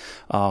that.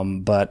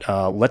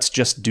 But let's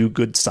just do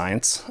good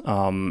science.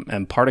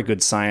 And part of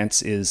good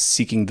science is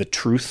seeking the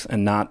truth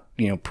and not,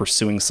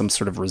 pursuing some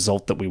sort of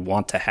result that we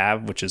want to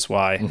have, which is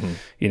why,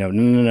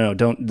 no,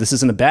 don't, this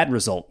isn't a bad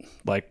result.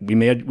 Like we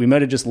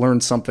might have just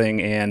learned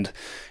something and,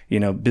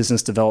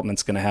 business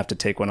development's going to have to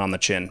take one on the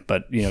chin,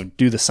 but,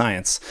 do the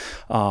science.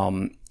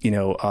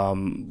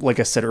 Like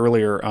I said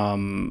earlier,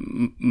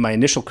 my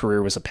initial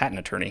career was a patent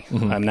attorney.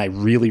 I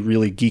really,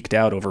 really geeked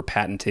out over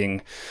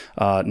patenting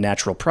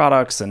natural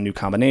products and new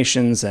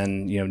combinations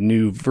and,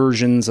 new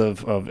versions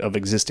of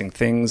existing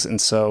things. And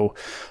so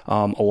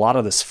a lot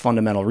of this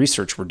fundamental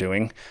research we're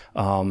doing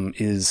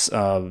is,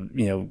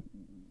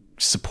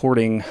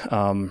 supporting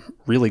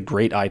really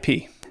great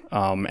IP.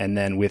 And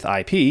then with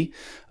IP,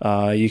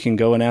 you can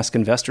go and ask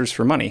investors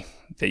for money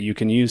that you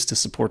can use to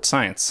support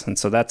science. And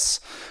so that's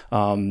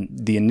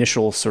the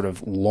initial sort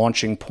of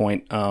launching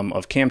point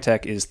of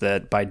Camtech, is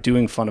that by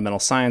doing fundamental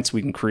science,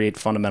 we can create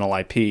fundamental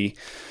IP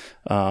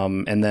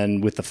And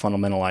then with the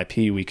fundamental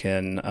IP, we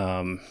can,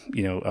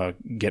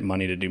 get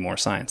money to do more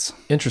science.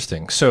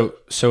 Interesting. So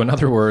in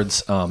other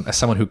words, as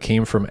someone who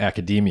came from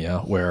academia,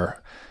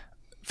 where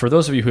for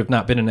those of you who have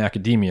not been in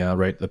academia,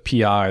 right, the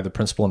PI, the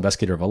principal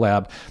investigator of a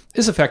lab,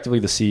 is effectively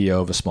the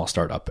CEO of a small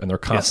startup, and they're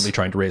constantly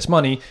trying to raise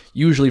money,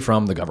 usually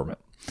from the government.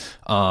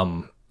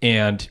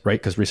 And right,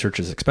 because research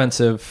is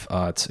expensive,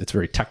 it's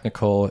very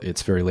technical,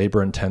 it's very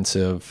labor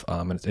intensive,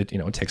 and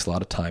it takes a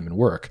lot of time and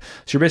work.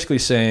 So you're basically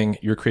saying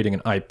you're creating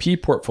an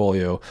IP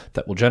portfolio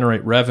that will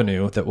generate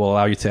revenue that will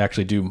allow you to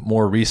actually do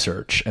more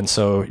research. And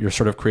so you're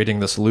sort of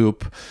creating this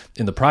loop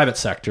in the private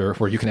sector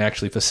where you can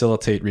actually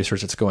facilitate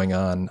research that's going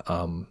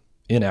on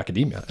in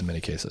academia in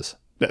many cases.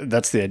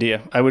 That's the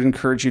idea. I would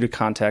encourage you to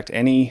contact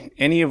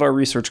any of our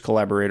research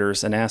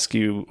collaborators and ask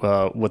you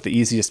what the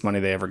easiest money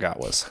they ever got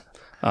was.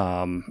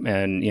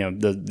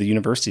 The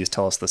universities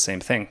tell us the same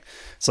thing.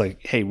 It's like,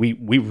 hey, we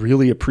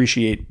really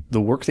appreciate the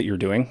work that you're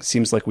doing.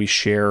 Seems like we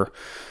share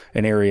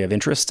an area of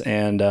interest,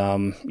 and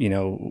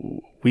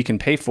we can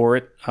pay for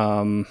it.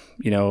 And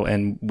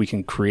we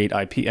can create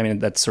IP. I mean,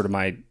 that's sort of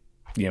my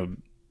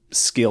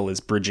skill is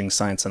bridging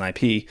science and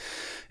IP,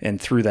 and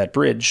through that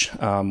bridge,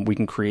 we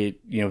can create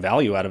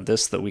value out of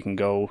this that we can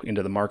go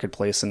into the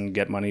marketplace and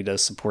get money to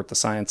support the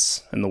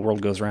science, and the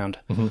world goes round.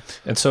 Mm-hmm.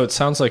 And so it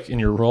sounds like in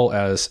your role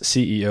as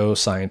CEO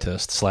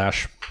scientist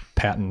 /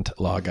 patent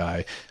law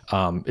guy,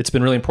 it's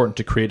been really important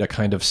to create a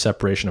kind of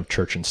separation of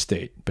church and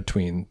state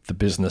between the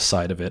business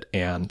side of it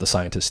and the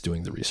scientists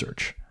doing the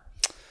research.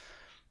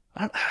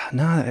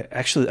 No,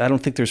 actually, I don't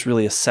think there's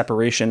really a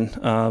separation.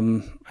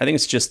 I think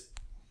it's just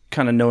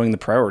kind of knowing the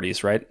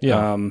priorities, right?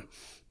 Yeah.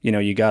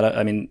 You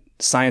gotta,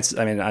 science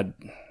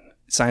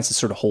is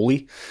sort of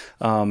holy.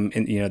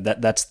 And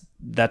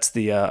that's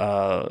the,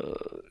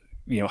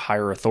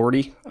 higher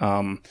authority.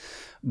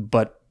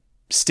 But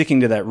sticking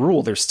to that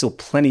rule, there's still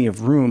plenty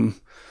of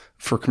room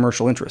for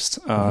commercial interest.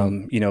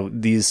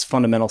 These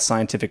fundamental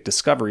scientific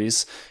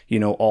discoveries,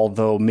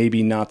 although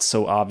maybe not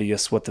so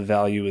obvious what the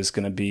value is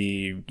going to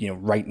be,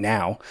 right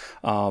now,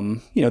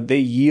 they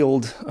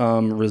yield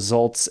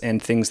results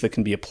and things that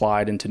can be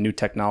applied into new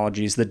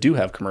technologies that do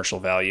have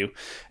commercial value.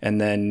 And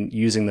then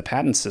using the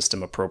patent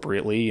system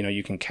appropriately,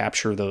 you can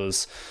capture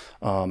those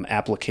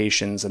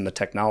applications and the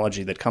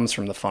technology that comes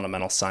from the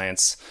fundamental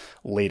science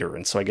later.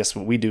 And so I guess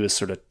what we do is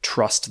sort of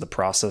trust the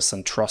process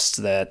and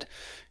trust that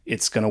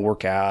it's going to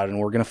work out and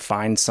we're going to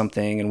find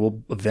something and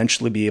we'll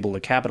eventually be able to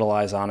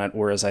capitalize on it.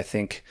 Whereas I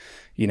think,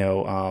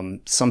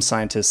 some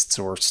scientists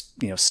or,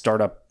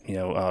 startup,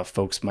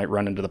 folks might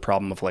run into the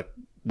problem of like,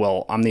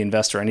 well, I'm the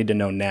investor. I need to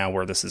know now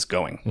where this is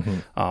going.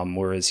 Mm-hmm.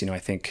 Whereas, I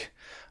think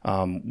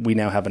we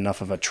now have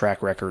enough of a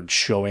track record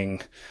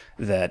showing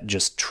that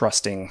just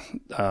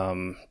trusting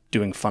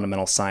doing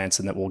fundamental science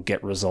and that we'll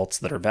get results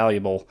that are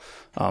valuable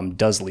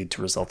does lead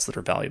to results that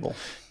are valuable.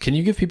 Can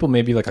you give people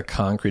maybe like a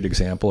concrete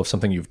example of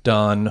something you've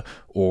done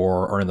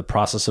or are in the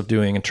process of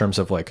doing in terms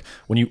of like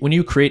when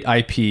you create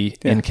IP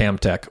in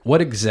ChemTech,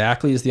 what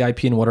exactly is the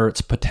IP and what are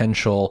its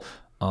potential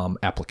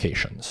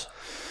applications?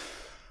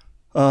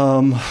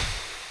 So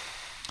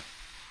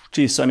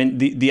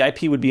the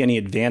IP would be any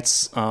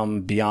advance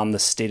beyond the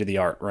state of the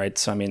art, right?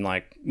 So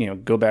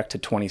go back to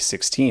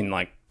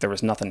 2016, there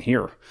was nothing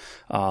here.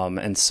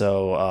 And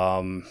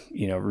so,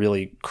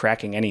 really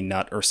cracking any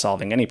nut or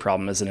solving any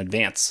problem is an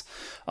advance.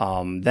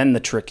 Then the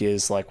trick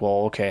is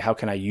okay, how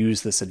can I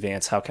use this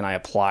advance? How can I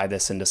apply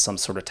this into some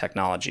sort of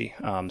technology?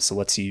 So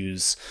let's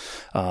use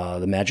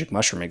the magic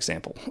mushroom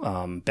example.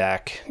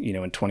 Back, in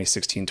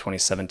 2016,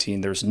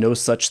 2017, there's no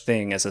such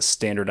thing as a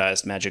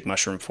standardized magic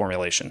mushroom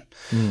formulation.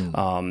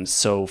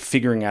 So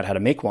figuring out how to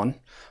make one,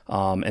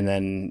 and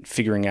then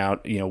figuring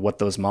out, what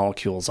those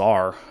molecules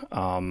are,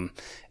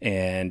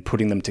 and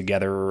putting them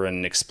together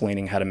and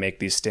explaining how to make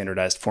these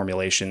standardized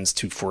formulations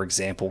to, for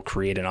example,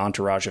 create an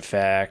entourage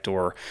effect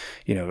or,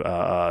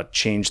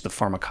 change the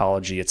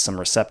pharmacology at some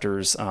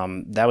receptors.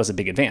 That was a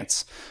big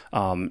advance.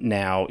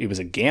 Now it was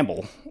a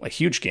gamble, a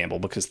huge gamble,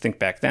 because think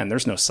back then,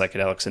 there's no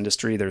psychedelics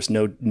industry. There's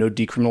no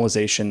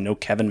decriminalization, no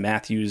Kevin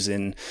Matthews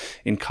in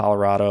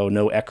Colorado,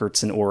 no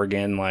Eckerts in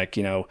Oregon.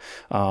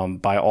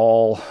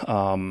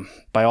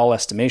 By all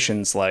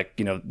estimations,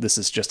 this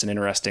is just an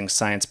interesting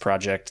science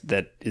project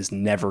that is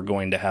never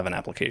going to have an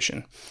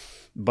application.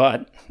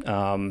 But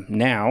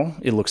now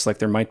it looks like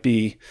there might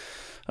be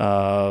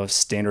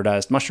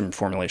standardized mushroom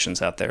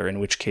formulations out there, in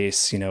which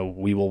case,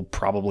 we will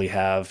probably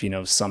have,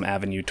 some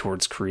avenue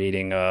towards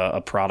creating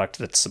a product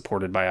that's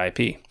supported by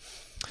IP.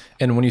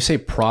 And when you say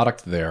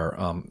product there,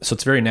 so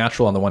it's very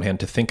natural on the one hand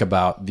to think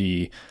about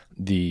the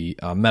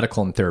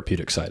medical and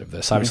therapeutic side of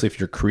this. Mm-hmm. Obviously, if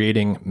you're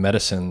creating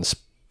medicines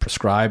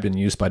prescribed and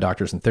used by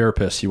doctors and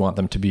therapists, you want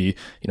them to be,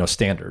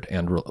 standard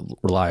and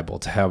reliable,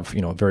 to have,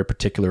 very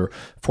particular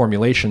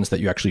formulations that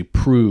you actually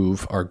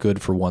prove are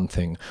good for one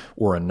thing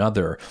or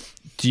another.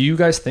 Do you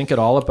guys think at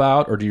all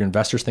about, or do your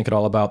investors think at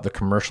all about the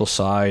commercial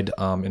side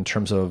in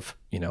terms of,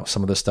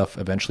 some of this stuff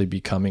eventually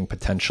becoming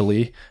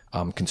potentially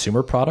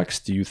consumer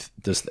products?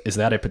 Is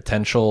that a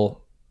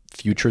potential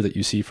future that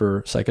you see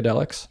for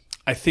psychedelics?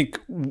 I think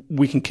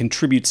we can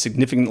contribute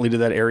significantly to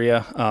that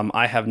area.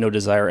 I have no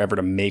desire ever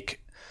to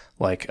make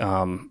like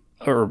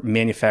or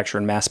manufacture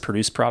and mass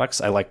produce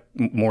products. I like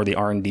more the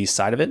R&D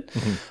side of it.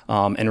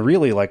 Mm-hmm. And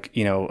really, like,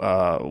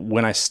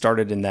 when I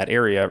started in that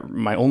area,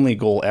 my only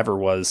goal ever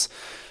was,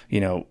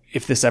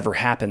 if this ever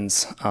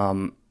happens,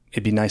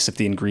 it'd be nice if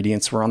the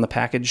ingredients were on the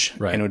package,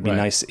 and it would be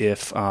nice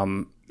if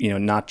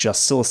not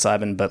just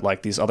psilocybin, but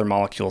like these other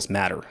molecules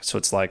matter. So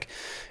it's like,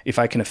 if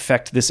I can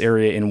affect this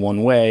area in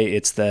one way,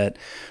 it's that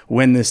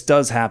when this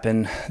does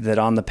happen, that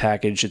on the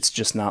package, it's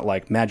just not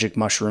like magic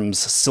mushrooms,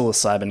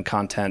 psilocybin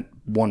content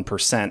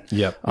 1%.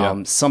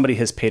 Yep. Somebody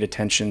has paid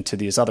attention to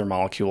these other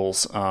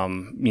molecules,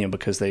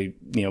 because they,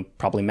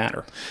 probably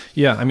matter.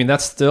 Yeah. I mean,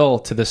 that's still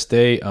to this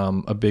day,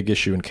 a big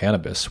issue in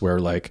cannabis, where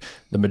like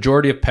the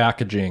majority of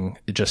packaging,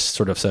 it just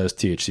sort of says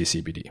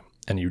THC CBD.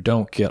 And you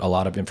don't get a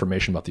lot of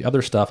information about the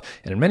other stuff.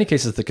 And in many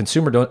cases, the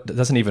consumer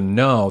doesn't even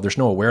know, there's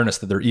no awareness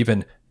that there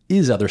even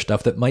is other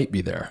stuff that might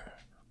be there.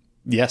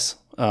 Yes.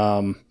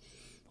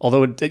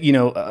 Although,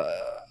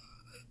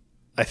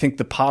 I think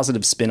the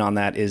positive spin on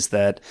that is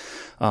that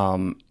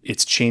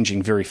it's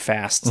changing very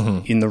fast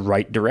in the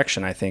right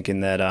direction, I think,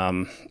 in that,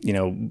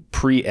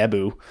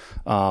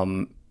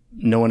 pre-EBU,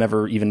 no one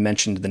ever even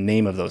mentioned the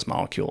name of those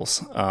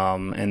molecules.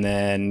 And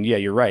then, yeah,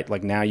 you're right.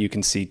 Like now you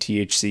can see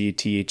THC,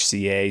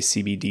 THCA,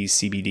 CBD,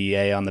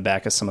 CBDA on the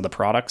back of some of the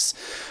products.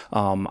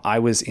 I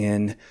was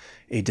in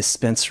a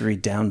dispensary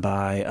down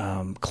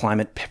by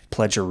Climate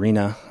Pledge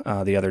Arena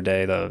the other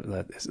day,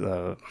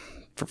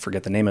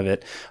 forget the name of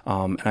it.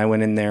 And I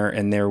went in there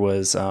and there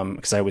was,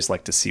 because I always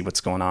like to see what's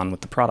going on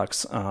with the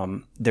products.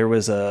 There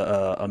was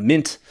a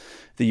mint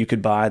that you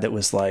could buy that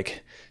was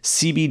like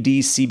CBD,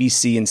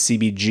 CBC, and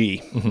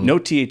CBG. Mm-hmm. No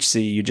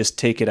THC. You just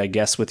take it, I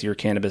guess, with your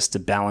cannabis to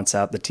balance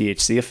out the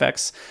THC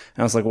effects.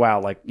 And I was like, wow,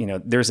 like,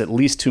 there's at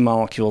least two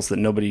molecules that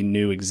nobody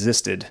knew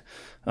existed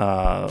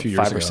 5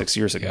 or 6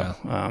 years ago.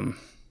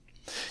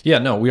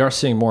 No, we are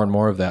seeing more and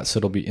more of that. So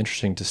it'll be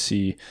interesting to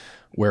see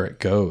where it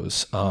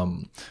goes.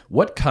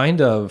 What kind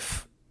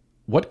of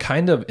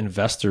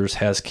investors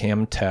has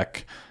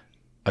CamTech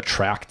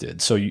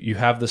attracted? So you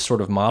have this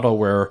sort of model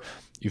where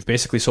you've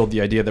basically sold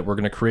the idea that we're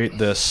going to create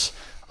this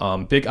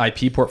big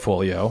IP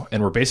portfolio,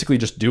 and we're basically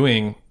just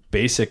doing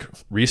basic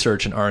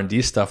research and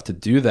R&D stuff to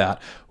do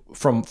that.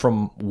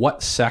 From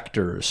what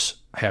sectors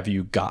have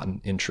you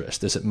gotten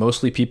interest? Is it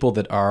mostly people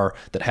that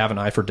have an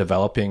eye for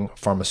developing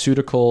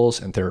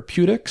pharmaceuticals and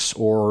therapeutics,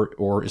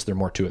 or is there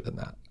more to it than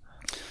that?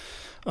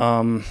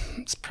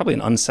 It's probably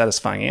an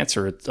unsatisfying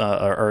answer.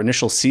 Our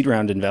initial seed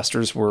round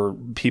investors were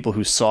people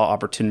who saw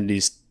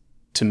opportunities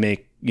to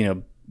make,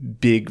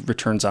 big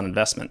returns on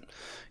investment.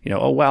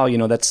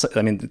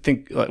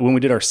 Think when we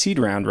did our seed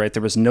round, right,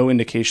 there was no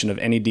indication of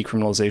any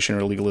decriminalization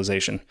or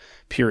legalization,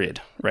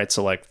 period. Right.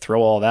 So like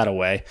throw all that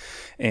away.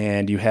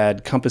 And you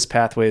had Compass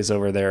Pathways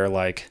over there,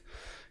 like,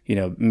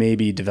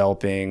 maybe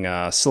developing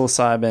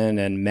psilocybin,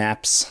 and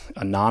MAPS,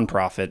 a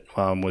nonprofit,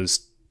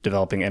 was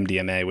developing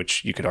MDMA,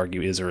 which you could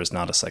argue is or is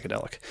not a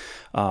psychedelic.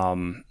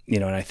 And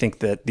I think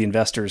that the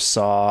investors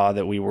saw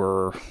that we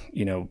were,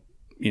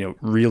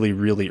 really,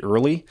 really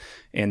early,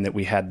 and that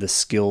we had the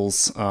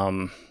skills,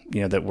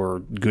 that were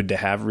good to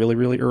have really,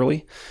 really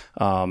early.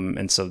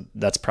 And so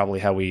that's probably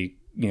how we,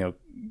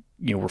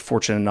 we're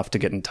fortunate enough to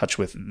get in touch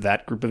with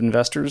that group of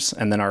investors.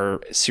 And then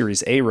our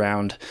Series A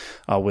round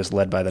was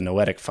led by the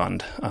Noetic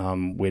Fund,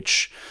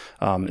 which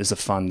is a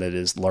fund that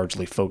is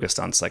largely focused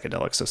on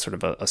psychedelics, so sort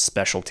of a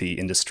specialty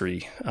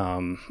industry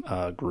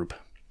group.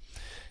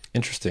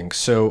 Interesting.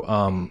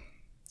 So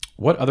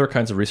what other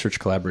kinds of research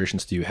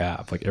collaborations do you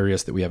have, like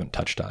areas that we haven't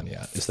touched on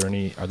yet?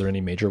 Are there any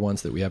major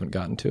ones that we haven't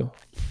gotten to?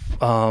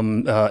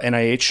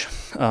 NIH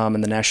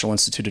and the National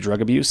Institute of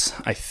Drug Abuse.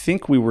 I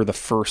think we were the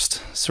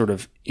first sort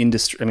of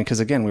industry, because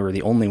again, we were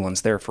the only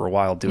ones there for a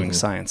while doing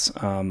science.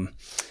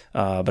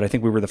 But I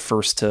think we were the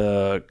first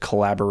to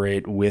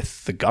collaborate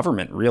with the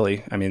government,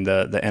 really. I mean,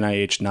 the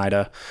NIH,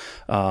 NIDA,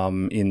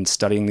 in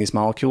studying these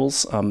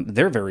molecules,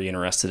 they're very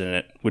interested in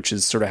it, which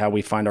is sort of how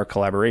we find our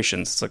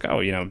collaborations. It's like, oh,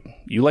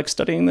 you like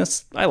studying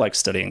this? I like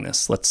studying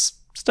this. Let's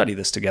study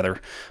this together.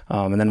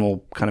 And then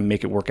we'll kind of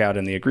make it work out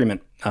in the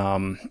agreement.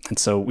 And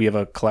so we have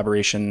a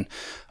collaboration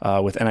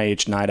with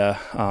NIH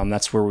NIDA.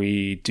 That's where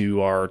we do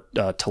our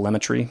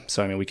telemetry.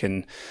 So, we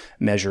can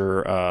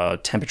measure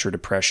temperature,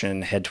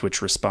 depression, head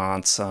twitch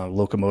response,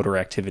 locomotor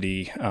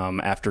activity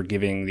after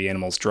giving the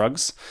animals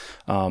drugs.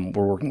 We're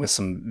working with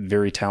some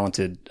very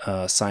talented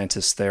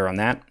scientists there on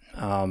that.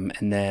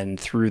 And then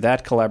through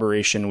that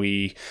collaboration,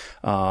 we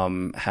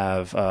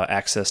have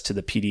access to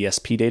the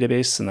PDSP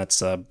database, and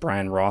that's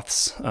Brian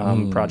Roth's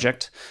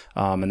project.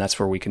 And that's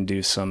where we can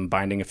do some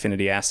binding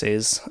affinity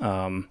assays.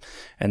 And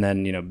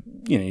then,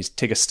 you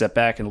take a step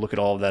back and look at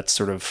all of that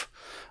sort of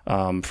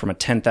from a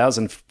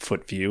 10,000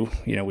 foot view.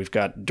 We've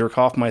got Dirk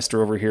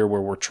Hoffmeister over here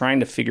where we're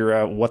trying to figure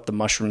out what the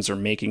mushrooms are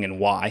making and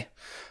why.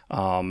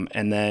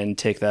 and then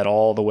take that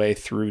all the way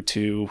through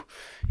to,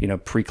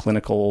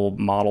 preclinical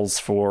models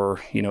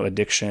for,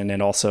 addiction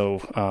and also,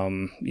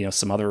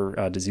 some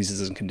other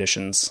diseases and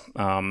conditions.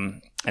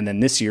 And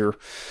then this year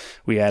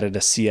we added a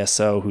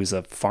CSO who's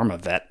a pharma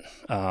vet,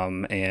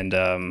 and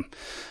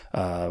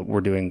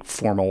we're doing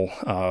formal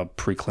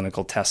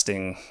preclinical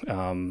testing,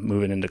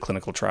 moving into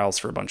clinical trials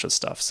for a bunch of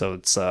stuff. So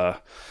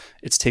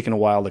it's taken a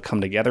while to come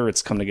together.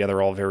 It's come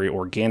together all very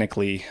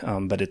organically,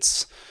 but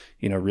it's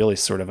really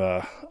sort of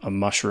a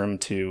mushroom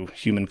to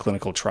human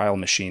clinical trial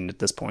machine at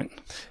this point.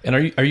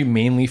 And are you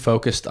mainly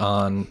focused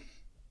on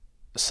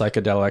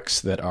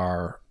psychedelics that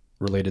are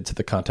related to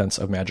the contents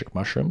of magic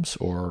mushrooms,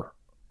 or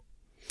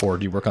do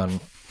you work on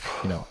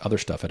other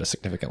stuff at a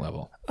significant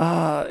level?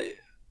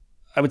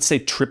 I would say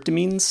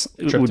tryptamines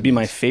would be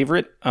my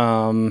favorite,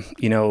 and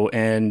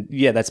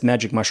that's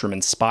magic mushroom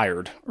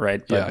inspired,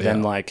 right? But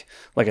then like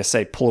I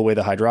say, pull away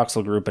the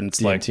hydroxyl group and it's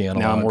DMT like,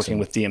 now I'm working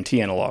with DMT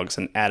analogs,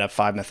 and add a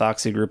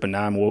 5-methoxy group, and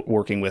now I'm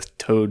working with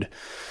toad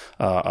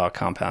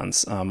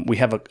compounds. We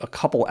have a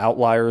couple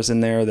outliers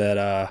in there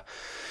that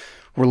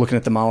we're looking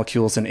at the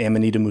molecules in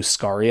Amanita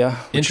muscaria.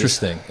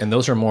 Interesting. And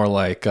those are more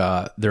like,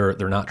 they're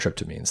not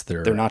tryptamines.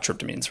 They're not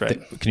tryptamines, right?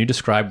 Can you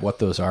describe what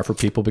those are for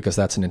people? Because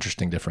that's an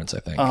interesting difference,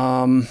 I think.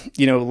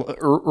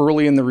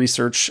 Early in the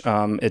research,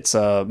 it's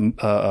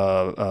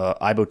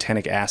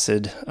ibotenic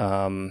acid,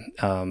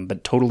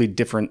 but totally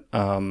different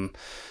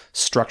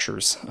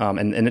structures,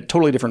 and a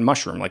totally different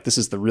mushroom. Like, this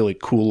is the really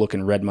cool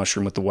looking red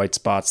mushroom with the white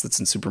spots that's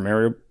in Super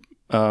Mario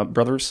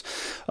Brothers,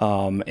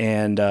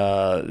 and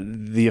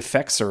the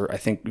effects are, I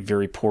think,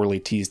 very poorly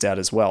teased out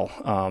as well.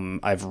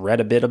 I've read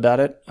a bit about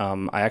it.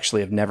 I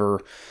actually have never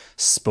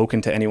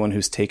spoken to anyone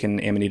who's taken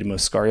Amanita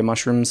muscaria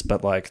mushrooms,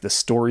 but like the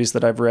stories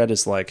that I've read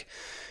is like,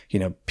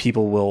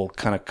 people will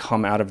kind of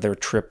come out of their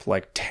trip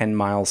like 10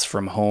 miles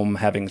from home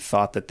having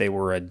thought that they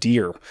were a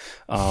deer,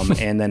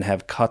 and then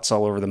have cuts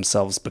all over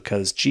themselves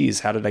because,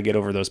 geez, how did I get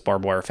over those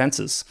barbed wire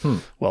fences?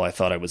 Well, I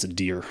thought I was a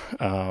deer.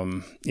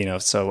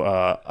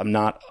 So I'm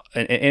not,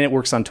 and it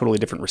works on totally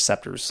different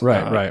receptors.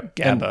 Right.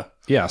 GABA.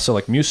 So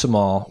like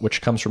mucimol,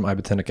 which comes from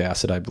ibotenic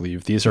acid, I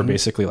believe, these are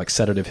basically like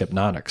sedative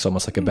hypnotics,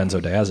 almost like a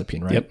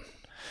benzodiazepine, right? Yep.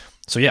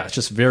 So yeah, it's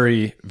just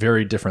very,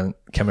 very different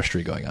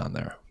chemistry going on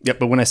there. Yep.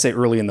 But when I say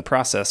early in the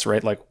process,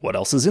 right, like what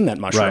else is in that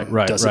mushroom?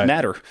 Doesn't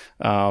matter.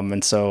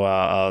 And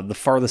so the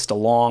farthest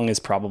along is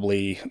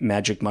probably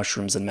magic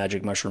mushrooms and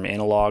magic mushroom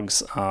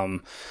analogues.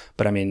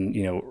 But I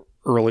mean,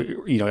 early,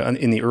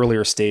 in the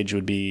earlier stage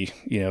would be,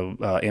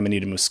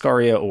 Amanita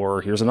muscaria,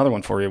 or here's another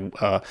one for you.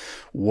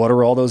 What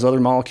are all those other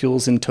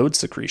molecules in toad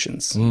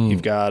secretions?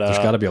 You've got, there's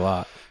got to be a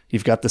lot.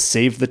 You've got the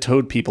Save the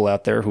Toad people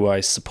out there who I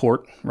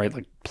support, right?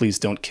 Like, please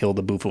don't kill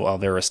the Bufo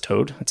alvarez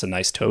toad. It's a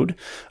nice toad.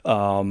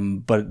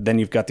 But then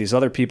you've got these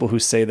other people who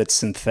say that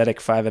synthetic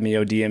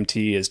 5-MeO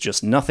DMT is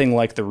just nothing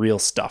like the real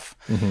stuff.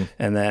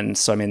 And then,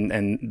 so I mean,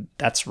 and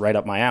that's right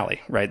up my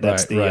alley, right?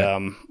 That's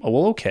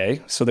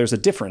okay, so there's a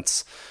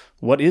difference.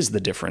 What is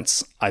the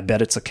difference? I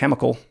bet it's a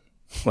chemical.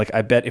 Like,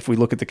 I bet if we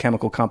look at the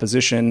chemical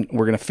composition,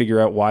 we're going to figure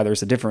out why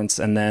there's a difference.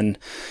 And then,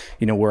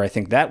 where I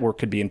think that work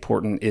could be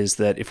important is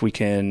that if we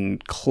can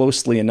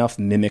closely enough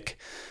mimic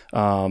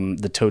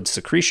the toad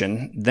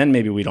secretion, then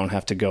maybe we don't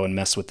have to go and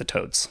mess with the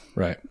toads.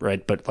 Right.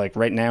 But like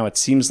right now, it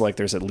seems like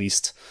there's at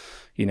least,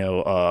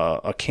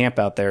 a camp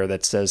out there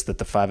that says that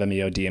the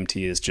 5-MeO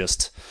DMT is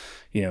just,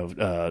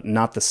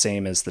 not the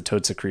same as the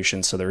toad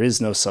secretion. So there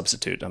is no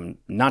substitute. I'm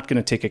not going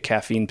to take a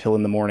caffeine pill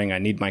in the morning. I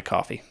need my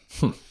coffee.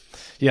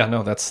 Yeah,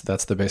 no, that's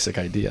the basic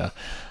idea.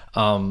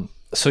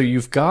 So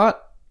you've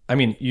got,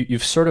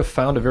 you've sort of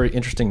found a very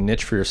interesting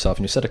niche for yourself,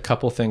 and you said a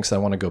couple things that I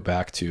want to go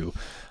back to.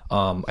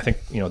 I think,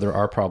 there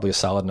are probably a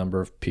solid number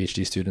of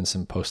PhD students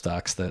and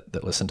postdocs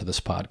that listen to this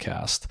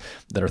podcast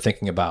that are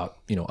thinking about,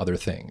 other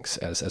things,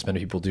 as many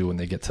people do when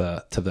they get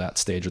to that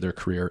stage of their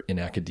career in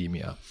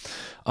academia.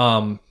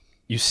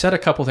 You said a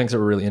couple things that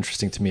were really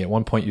interesting to me. At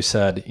one point you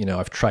said,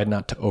 I've tried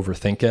not to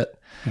overthink it.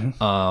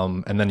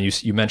 And then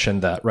you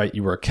mentioned that, right,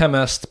 you were a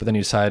chemist, but then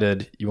you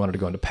decided you wanted to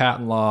go into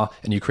patent law,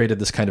 and you created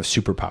this kind of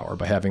superpower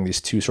by having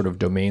these two sort of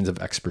domains of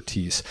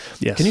expertise.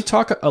 Yes. Can you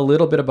talk a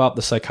little bit about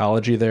the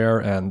psychology there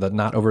and the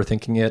not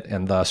overthinking it,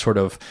 and the sort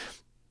of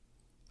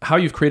how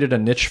you've created a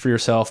niche for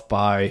yourself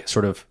by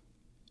sort of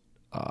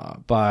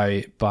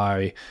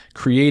by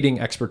creating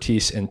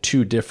expertise in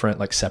two different,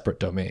 like, separate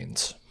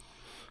domains?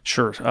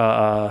 Sure.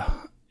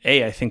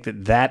 I think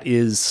that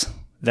is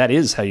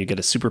how you get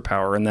a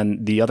superpower. And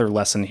then the other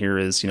lesson here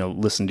is,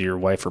 listen to your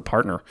wife or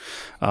partner,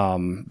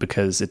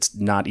 because it's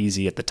not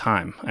easy at the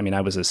time. I mean,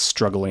 I was a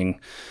struggling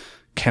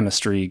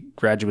chemistry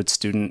graduate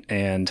student,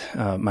 and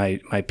my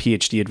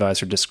PhD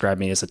advisor described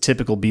me as a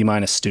typical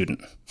B-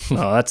 student.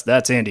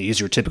 That's Andy. He's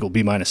your typical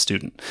B-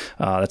 student.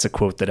 That's a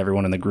quote that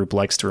everyone in the group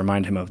likes to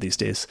remind him of these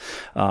days.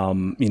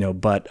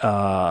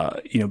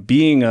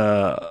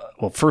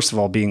 First of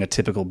all, being a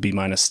typical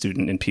B-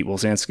 student in Pete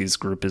Wolzanski's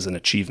group is an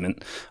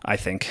achievement, I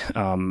think.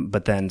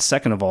 But then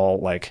second of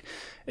all, like,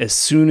 as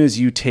soon as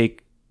you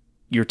take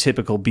your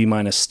typical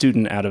B-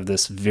 student out of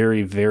this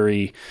very,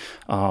 very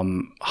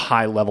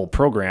high level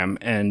program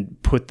and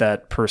put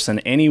that person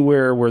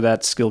anywhere where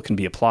that skill can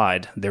be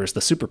applied, there's the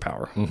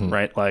superpower,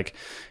 right? Like,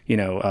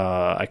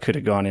 I could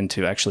have gone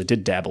into, actually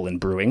did dabble in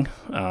brewing,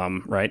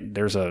 right?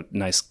 There's a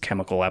nice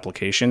chemical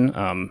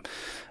application.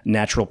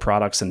 Natural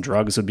products and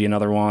drugs would be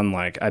another one.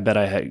 Like, I bet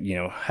I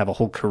have a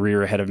whole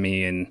career ahead of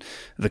me in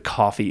the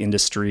coffee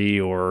industry,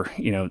 or,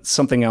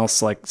 something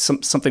else, like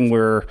something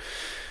where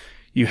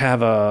you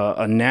have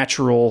a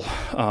natural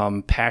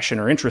passion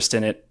or interest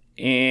in it,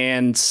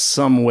 and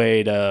some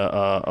way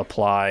to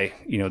apply,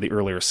 the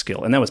earlier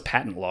skill. And that was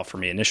patent law for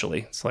me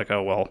initially. It's like,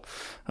 oh, well,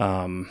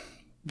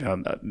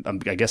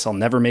 I guess I'll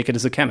never make it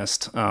as a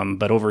chemist.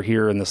 But over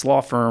here in this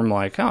law firm,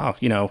 like,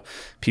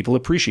 people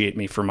appreciate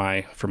me for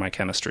my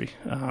chemistry.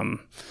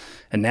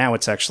 And now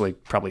it's actually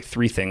probably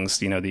three things,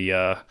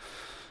 the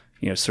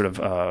sort of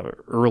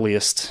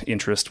earliest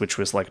interest, which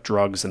was like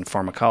drugs and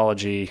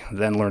pharmacology,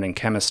 then learning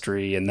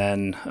chemistry, and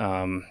then,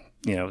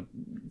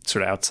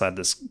 sort of outside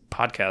this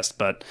podcast,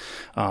 but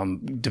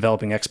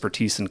developing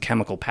expertise in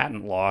chemical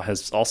patent law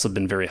has also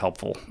been very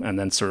helpful. And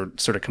then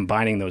sort of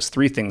combining those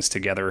three things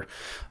together,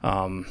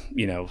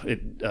 anyway,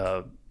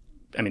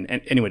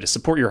 to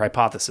support your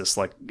hypothesis,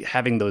 like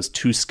having those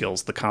two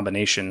skills, the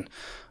combination,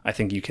 I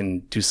think you can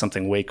do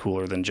something way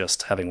cooler than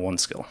just having one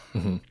skill.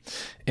 Mm-hmm.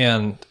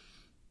 And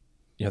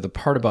the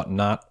part about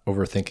not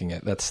overthinking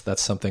it,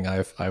 that's something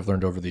I've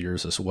learned over the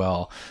years as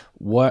well.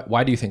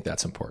 Why do you think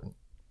that's important?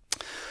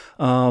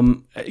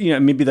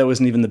 Maybe that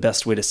wasn't even the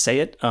best way to say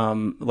it.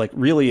 Like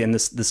really, and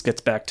this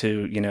gets back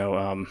to,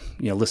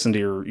 listen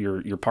to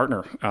your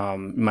partner.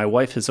 My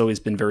wife has always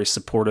been very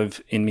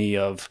supportive in me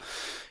of,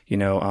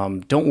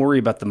 don't worry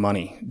about the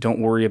money. Don't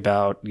worry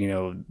about,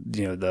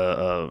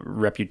 the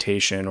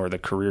reputation or the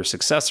career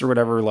success or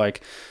whatever.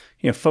 Like,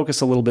 focus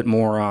a little bit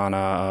more on,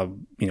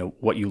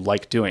 what you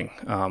like doing.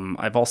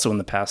 I've also in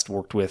the past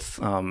worked with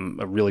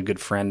a really good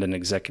friend and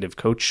executive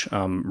coach,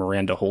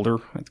 Miranda Holder.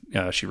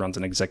 She runs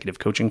an executive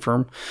coaching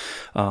firm.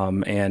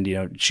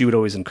 And she would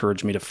always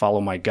encourage me to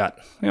follow my gut.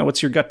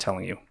 What's your gut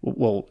telling you?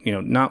 Well,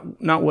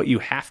 not what you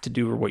have to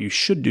do or what you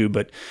should do,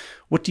 but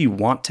what do you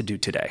want to do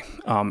today?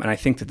 And I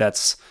think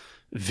that's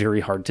very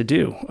hard to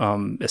do,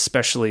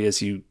 especially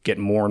as you get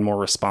more and more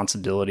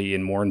responsibility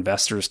and more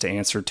investors to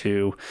answer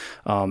to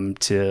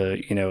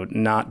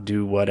not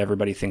do what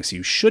everybody thinks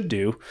you should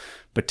do,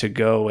 but to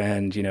go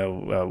and,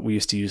 we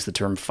used to use the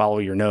term follow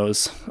your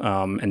nose,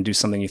 and do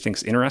something you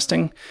think's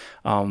interesting.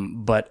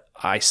 But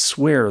I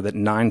swear that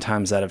 9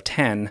 times out of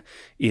 10,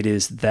 it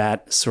is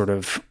that sort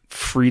of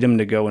freedom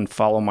to go and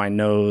follow my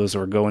nose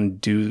or go and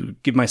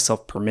give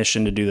myself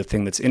permission to do the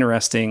thing that's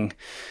interesting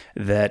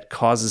that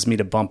causes me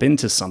to bump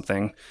into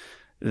something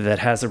that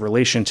has a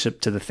relationship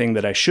to the thing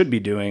that I should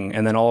be doing.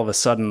 And then all of a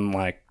sudden,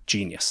 like,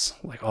 genius,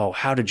 like, oh,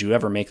 how did you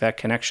ever make that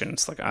connection?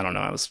 It's like, I don't know.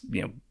 I was,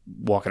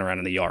 walking around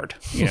in the yard,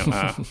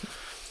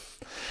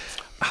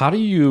 How do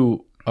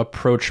you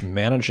approach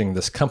managing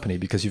this company?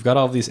 Because you've got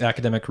all of these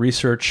academic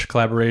research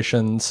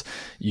collaborations,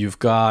 you've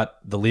got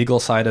the legal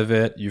side of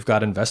it, you've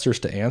got investors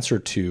to answer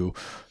to.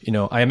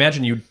 I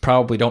imagine you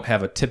probably don't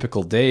have a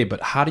typical day,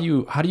 but how do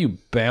you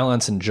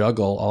balance and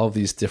juggle all of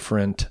these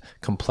different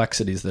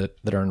complexities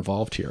that are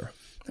involved here?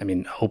 I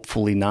mean,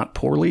 hopefully not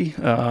poorly.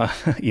 I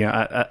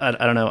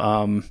don't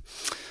know.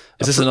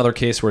 Is this another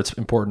case where it's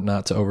important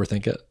not to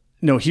overthink it?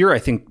 No, here I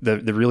think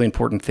the really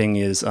important thing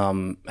is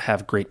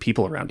have great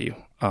people around you.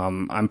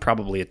 I'm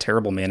probably a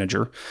terrible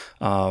manager,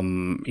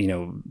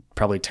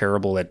 probably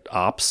terrible at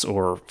ops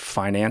or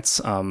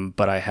finance,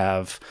 but I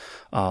have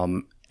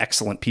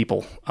excellent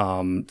people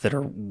that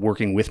are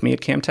working with me at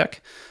CamTech.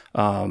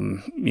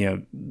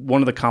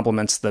 One of the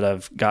compliments that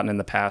I've gotten in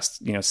the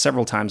past,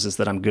 several times is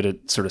that I'm good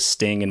at sort of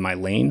staying in my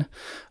lane.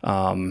 As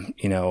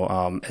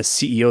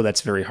CEO, that's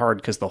very hard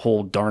because the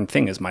whole darn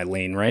thing is my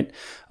lane, right?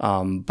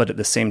 But at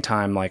the same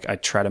time, like, I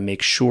try to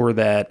make sure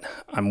that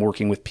I'm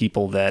working with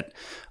people that,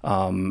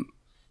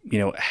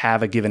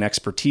 have a given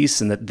expertise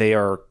and that they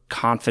are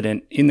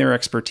confident in their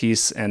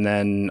expertise. And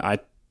then I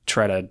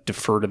try to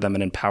defer to them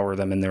and empower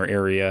them in their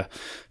area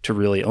to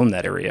really own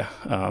that area.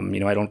 I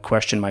don't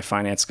question my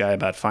finance guy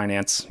about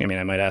finance. I mean,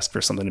 I might ask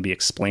for something to be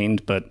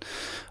explained, but,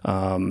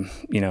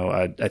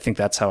 I think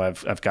that's how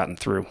I've gotten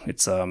through.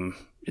 It's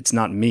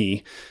not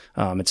me.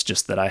 It's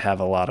just that I have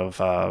a lot of,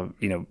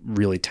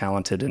 really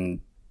talented and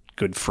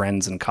good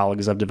friends and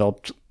colleagues I've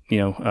developed,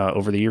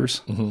 over the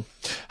years. Mm-hmm.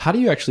 How do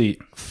you actually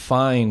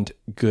find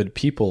good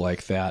people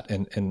like that?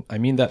 And I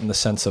mean that in the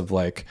sense of,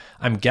 like,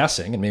 I'm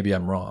guessing, and maybe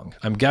I'm wrong,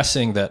 I'm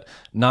guessing that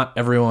not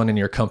everyone in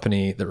your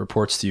company that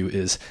reports to you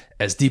is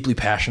as deeply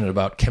passionate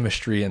about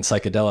chemistry and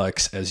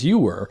psychedelics as you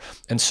were.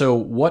 And so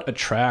what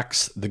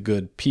attracts the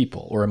good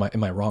people? Or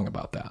am I wrong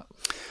about that?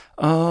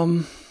 I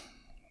don't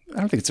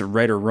think it's a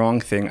right or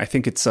wrong thing. I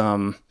think it's,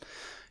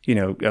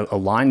 a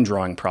line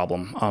drawing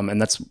problem.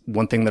 And that's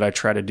one thing that I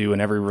try to do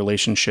in every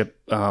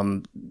relationship,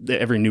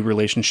 every new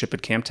relationship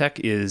at CamTech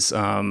is,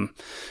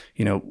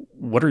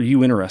 what are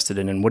you interested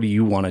in and what do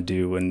you want to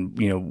do? And,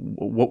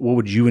 what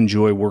would you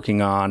enjoy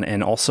working on?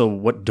 And also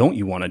what don't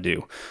you want to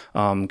do?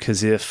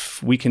 Cause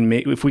if we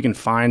can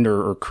find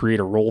or create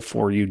a role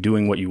for you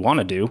doing what you want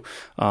to do,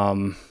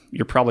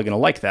 you're probably going to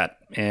like that.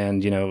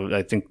 And,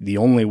 I think the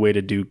only way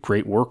to do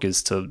great work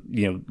is to,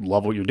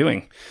 love what you're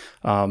doing.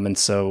 And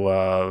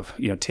so,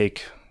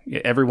 take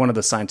every one of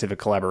the scientific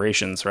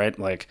collaborations, right?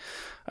 Like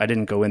I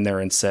didn't go in there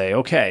and say,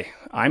 okay,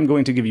 I'm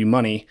going to give you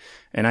money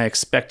and I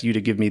expect you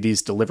to give me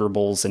these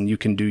deliverables and you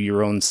can do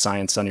your own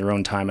science on your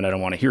own time and I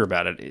don't want to hear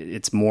about it.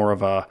 It's more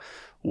of a,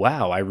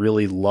 wow, I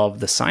really love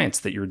the science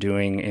that you're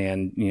doing.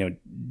 And,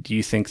 do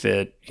you think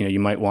that, you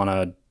might want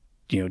to,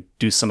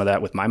 do some of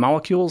that with my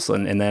molecules?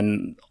 And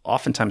then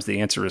oftentimes the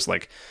answer is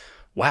like,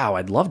 wow,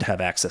 I'd love to have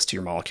access to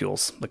your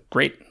molecules. Like,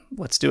 great,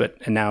 let's do it.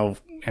 And now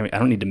I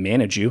don't need to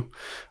manage you.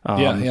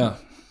 Yeah.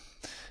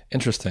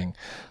 Interesting.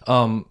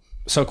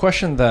 So a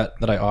question that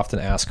I often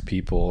ask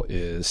people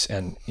is,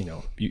 and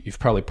you've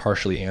probably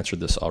partially answered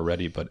this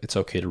already, but it's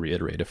okay to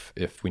reiterate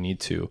if we need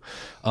to.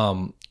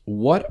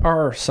 What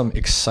are some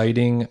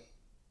exciting,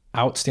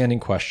 outstanding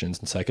questions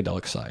in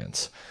psychedelic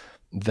science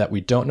that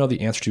we don't know the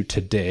answer to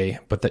today,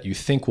 but that you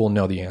think we'll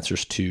know the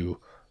answers to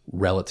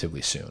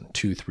relatively soon,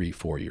 2, 3,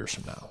 4 years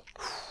from now?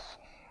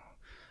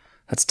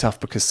 That's tough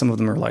because some of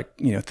them are like,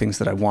 things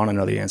that I want to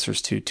know the answers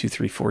to 2,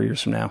 3, 4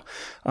 years from now.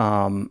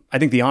 I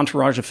think the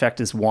entourage effect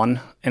is one,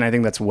 and I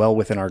think that's well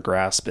within our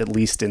grasp, at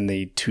least in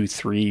the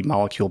 2-3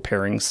 molecule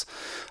pairings.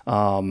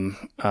 That'll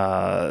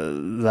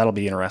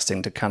be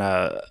interesting to kind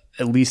of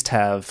at least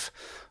have,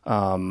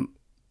 a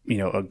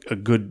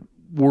good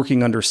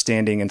working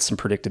understanding and some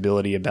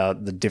predictability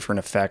about the different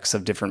effects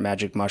of different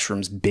magic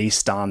mushrooms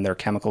based on their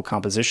chemical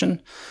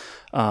composition.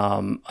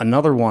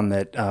 Another one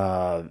that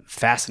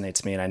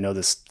fascinates me, and I know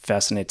this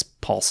fascinates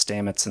Paul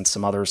Stamets and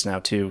some others now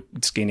too,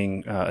 it's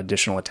gaining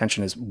additional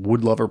attention, is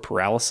wood lover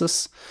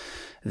paralysis.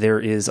 There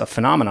is a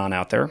phenomenon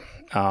out there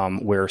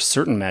where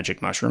certain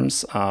magic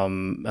mushrooms,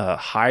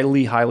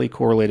 highly, highly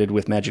correlated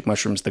with magic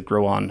mushrooms that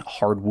grow on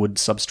hardwood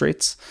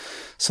substrates.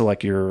 So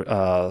like your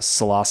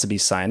psilocybe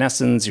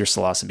cyanescens, your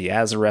psilocybe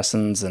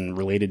azarescens, and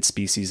related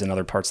species in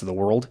other parts of the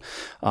world.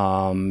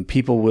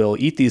 People will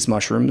eat these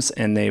mushrooms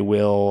and they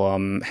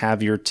will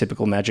have your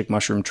typical magic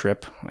mushroom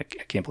trip. I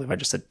can't believe I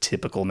just said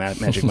typical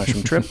magic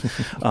mushroom trip.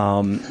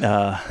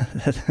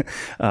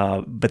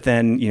 But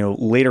then,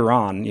 later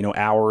on,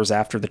 hours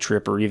after the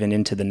trip or even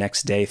into the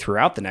next day,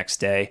 throughout the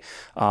next day,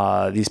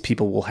 these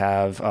people will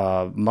have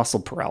muscle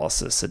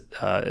paralysis.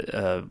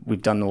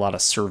 We've done a lot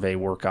of survey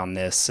work on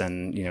this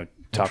and,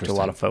 talked to a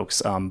lot of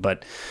folks.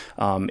 But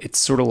it's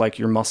sort of like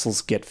your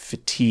muscles get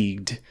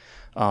fatigued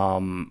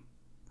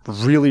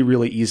really,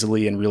 really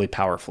easily and really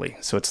powerfully.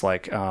 So it's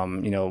like,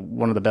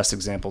 one of the best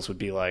examples would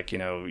be like,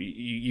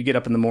 you get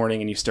up in the morning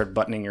and you start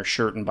buttoning your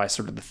shirt, and by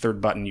sort of the third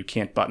button, you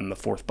can't button the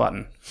fourth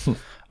button.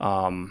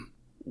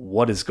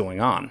 What is going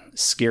on?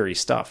 Scary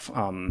stuff.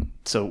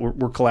 So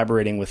we're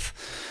collaborating with,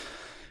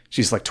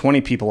 like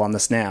 20 people on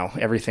this now,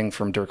 everything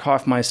from Dirk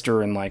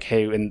Hofmeister and like,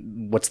 hey,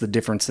 and what's the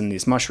difference in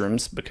these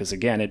mushrooms? Because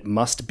again, it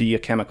must be a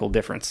chemical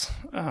difference.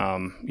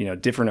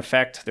 Different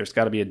effect. There's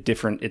got to be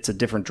it's a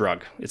different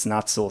drug. It's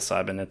not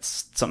psilocybin.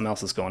 It's something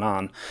else is going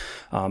on.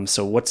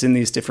 So what's in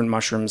these different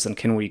mushrooms, and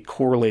can we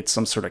correlate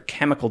some sort of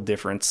chemical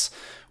difference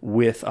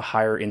with a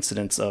higher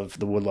incidence of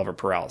the wood lover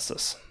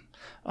paralysis?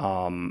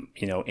 And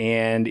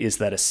is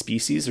that a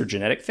species or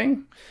genetic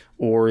thing,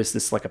 or is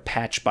this like a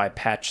patch by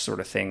patch sort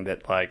of thing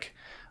that like,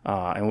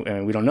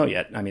 and we don't know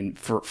yet. I mean,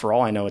 for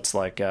all I know, it's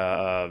like,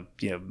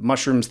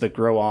 mushrooms that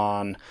grow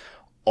on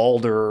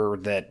alder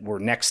that were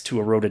next to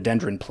a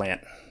rhododendron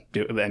plant.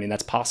 I mean,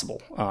 that's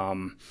possible.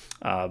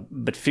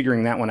 But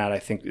figuring that one out, I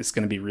think, is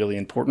going to be really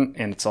important.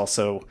 And it's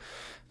also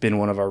been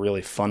one of our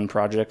really fun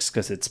projects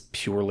because it's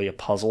purely a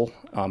puzzle.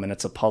 And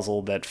it's a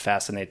puzzle that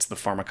fascinates the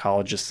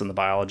pharmacologists and the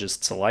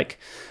biologists alike.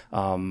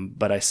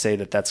 But I say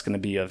that that's going to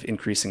be of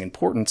increasing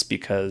importance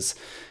because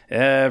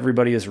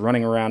everybody is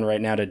running around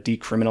right now to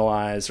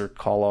decriminalize or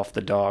call off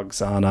the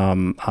dogs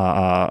on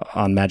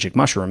magic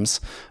mushrooms,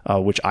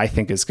 which I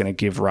think is going to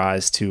give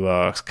rise to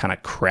a kind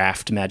of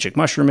craft magic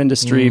mushroom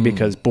industry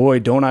because, boy,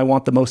 don't I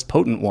want the most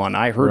potent one.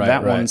 I heard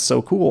that one's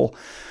so cool.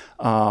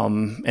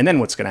 And then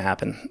what's going to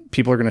happen?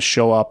 People are going to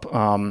show up,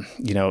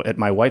 at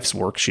my wife's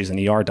work. She's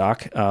an ER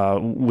doc,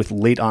 with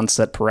late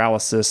onset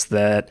paralysis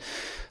that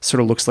sort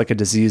of looks like a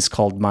disease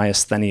called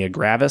myasthenia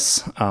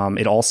gravis.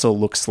 It also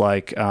looks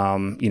like,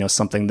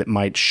 something that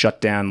might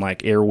shut down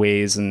like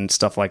airways and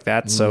stuff like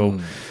that.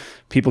 So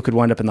people could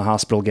wind up in the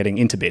hospital getting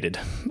intubated,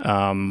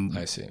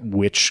 I see.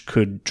 Which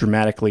could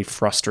dramatically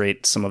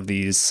frustrate some of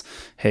these,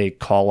 hey,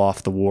 call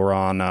off the war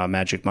on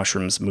magic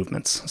mushrooms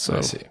movements. So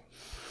I see.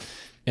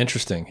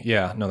 Interesting.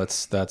 Yeah, no,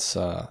 that's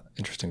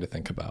interesting to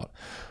think about.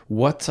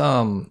 What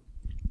are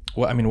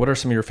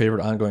some of your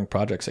favorite ongoing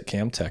projects at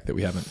CamTech that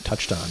we haven't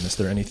touched on? Is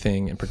there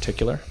anything in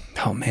particular?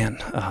 Oh man.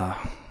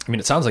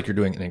 It sounds like you're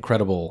doing an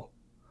incredible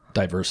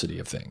diversity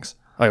of things?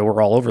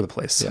 We're all over the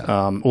place. Yeah.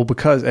 Well,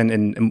 because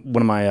and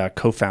one of my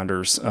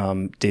co-founders,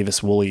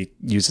 Davis Woolley,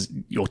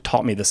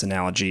 taught me this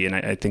analogy, and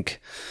I think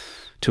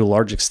to a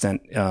large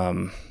extent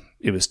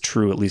it was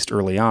true at least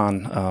early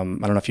on. I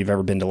don't know if you've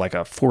ever been to like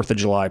a 4th of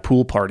July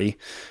pool party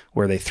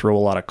where they throw a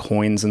lot of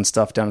coins and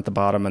stuff down at the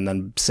bottom and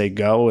then say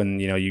go,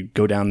 and you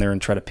go down there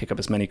and try to pick up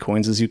as many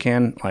coins as you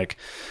can. Like,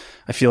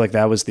 I feel like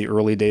that was the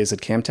early days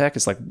at Camtech.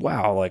 It's like,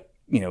 wow, like,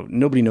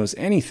 nobody knows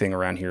anything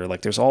around here.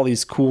 Like, there's all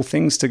these cool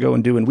things to go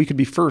and do, and we could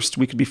be first.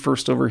 We could be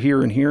first over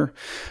here and here.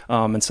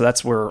 And so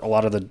that's where a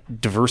lot of the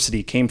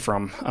diversity came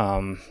from.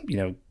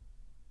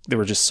 There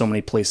were just so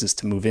many places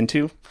to move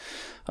into.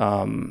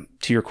 To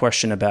your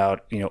question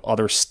about,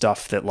 other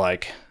stuff that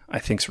like I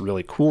think's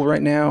really cool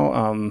right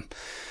now.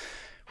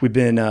 We've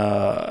been,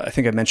 I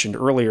think I mentioned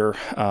earlier,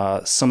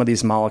 some of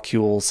these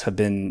molecules have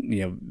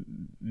been,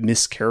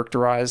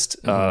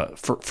 mischaracterized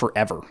for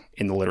forever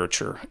in the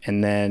literature.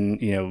 And then,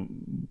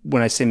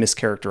 when I say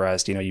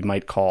mischaracterized, you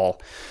might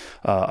call,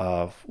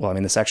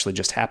 this actually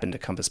just happened to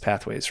Compass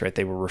Pathways, right?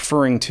 They were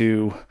referring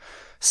to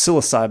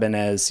psilocybin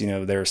as,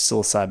 their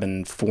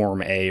psilocybin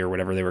form A or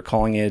whatever they were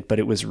calling it, but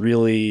it was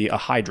really a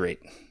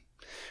hydrate,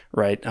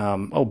 right?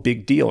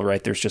 Big deal,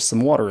 right? There's just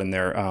some water in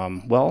there.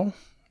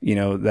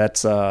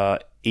 That's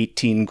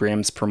 18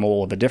 grams per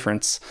mole of a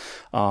difference.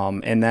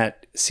 And that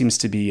seems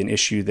to be an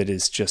issue that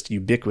is just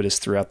ubiquitous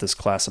throughout this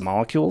class of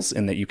molecules,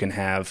 in that you can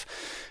have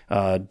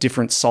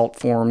different salt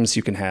forms.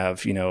 You can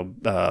have,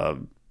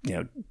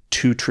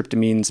 2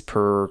 tryptamines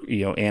per,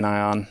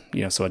 anion,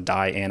 so a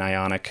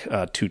dianionic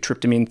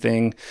 2-tryptamine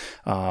thing.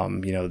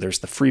 There's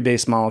the free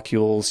base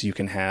molecules. You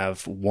can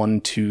have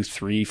 1, 2,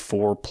 3,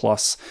 4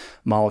 plus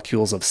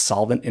molecules of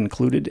solvent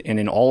included. And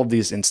in all of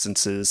these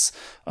instances,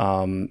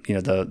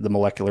 the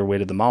molecular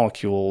weight of the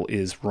molecule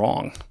is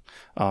wrong.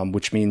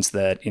 Which means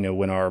that,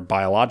 when our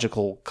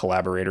biological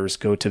collaborators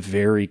go to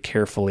very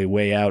carefully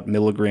weigh out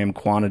milligram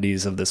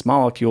quantities of this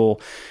molecule,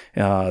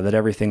 that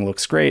everything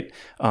looks great,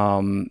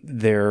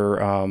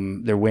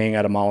 they're weighing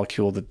out a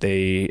molecule that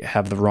they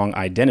have the wrong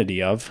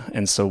identity of.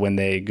 And so when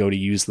they go to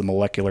use the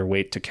molecular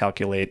weight to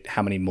calculate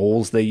how many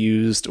moles they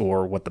used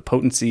or what the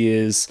potency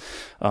is,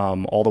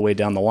 all the way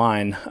down the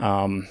line,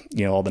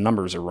 all the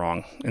numbers are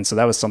wrong. And so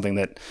that was something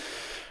that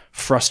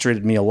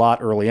frustrated me a lot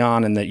early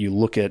on, in that you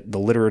look at the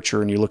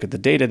literature and you look at the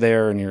data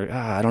there and you're,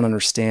 I don't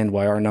understand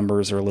why our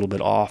numbers are a little bit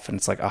off. And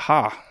it's like,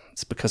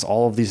 it's because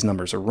all of these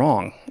numbers are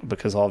wrong,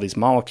 because all these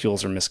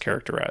molecules are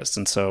mischaracterized.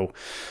 And so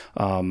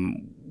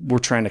we're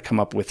trying to come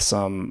up with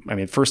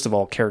first of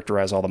all,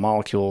 characterize all the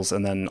molecules,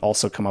 and then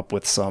also come up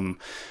with some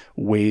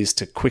ways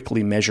to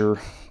quickly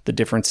measure the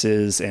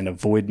differences and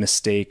avoid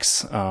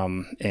mistakes,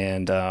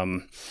 and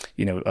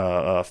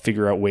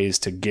figure out ways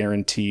to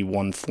guarantee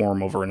one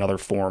form over another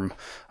form,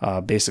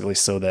 basically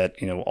so that,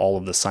 all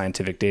of the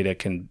scientific data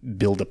can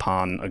build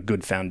upon a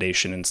good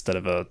foundation instead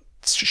of a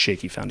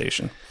shaky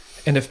foundation.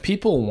 And if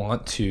people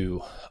want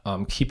to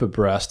keep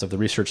abreast of the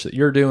research that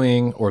you're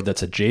doing or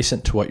that's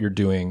adjacent to what you're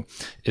doing,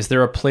 is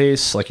there a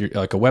place like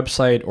a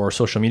website or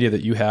social media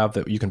that you have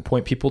that you can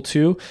point people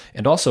to?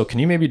 And also, can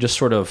you maybe just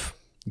sort of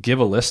give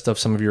a list of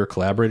some of your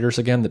collaborators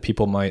again that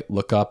people might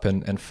look up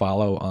and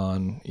follow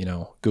on,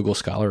 Google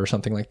Scholar or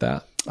something like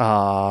that?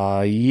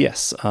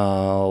 Yes.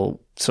 So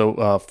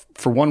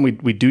for one,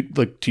 we do,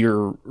 like to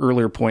your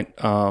earlier point,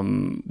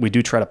 we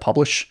do try to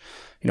publish.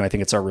 I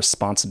think it's our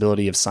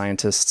responsibility of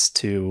scientists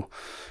to,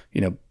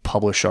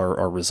 publish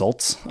our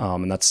results.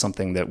 And that's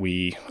something that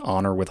we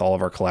honor with all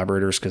of our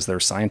collaborators because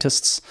they're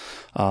scientists.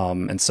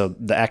 And so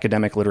the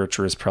academic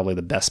literature is probably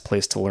the best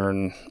place to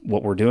learn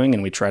what we're doing.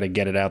 And we try to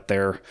get it out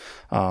there,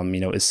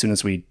 as soon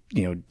as we,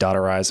 dot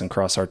our I's and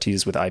cross our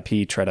T's with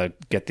IP, try to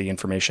get the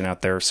information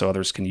out there so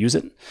others can use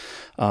it.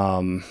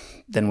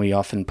 Then we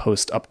often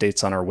post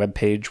updates on our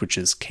webpage, which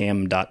is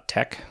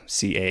cam.tech,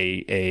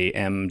 CAAM.TECH.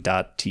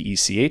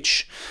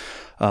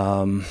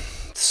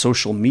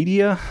 Social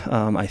media,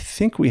 I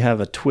think we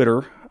have a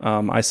Twitter.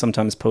 I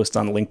sometimes post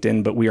on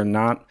LinkedIn, but we are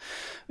not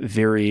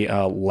very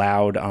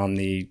loud on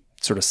the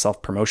sort of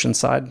self-promotion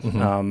side.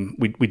 Mm-hmm.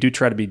 We do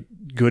try to be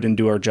good and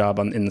do our job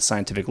in the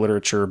scientific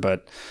literature,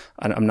 but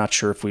I'm not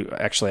sure if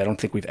I don't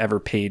think we've ever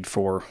paid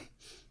for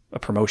a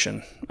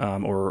promotion.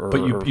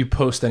 But you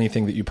post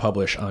anything that you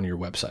publish on your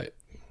website?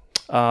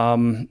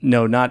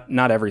 No,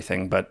 not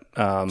everything, but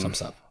some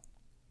stuff.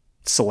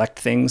 Select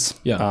things.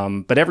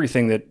 Yeah. But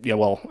everything that,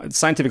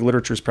 scientific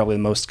literature is probably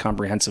the most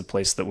comprehensive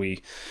place that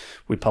we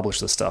publish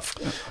this stuff.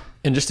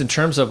 And just in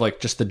terms of like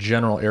just the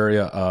general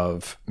area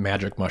of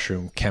magic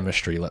mushroom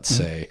chemistry, let's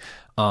say,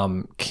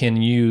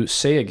 can you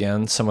say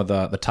again some of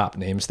the top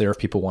names there if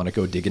people want to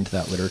go dig into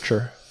that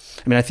literature?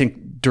 I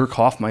think Dirk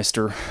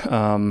Hofmeister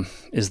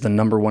is the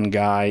number one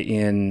guy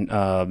in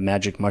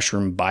magic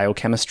mushroom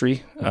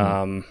biochemistry.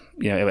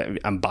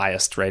 I'm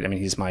biased, right? I mean,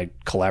 he's my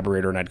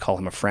collaborator, and I'd call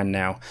him a friend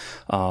now,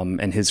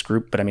 and his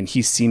group. But I mean,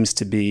 he seems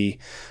to be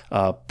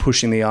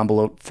pushing the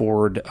envelope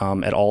forward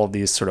at all of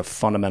these sort of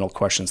fundamental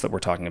questions that we're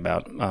talking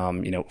about.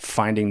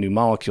 Finding new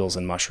molecules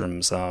in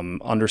mushrooms,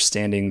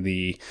 understanding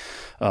the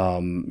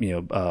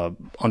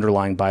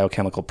underlying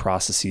biochemical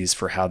processes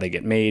for how they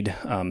get made,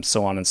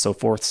 so on and so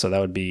forth. So that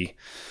would be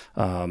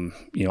on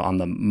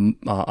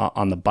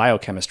the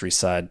biochemistry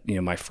side,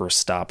 my first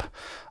stop.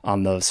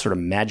 On the sort of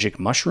magic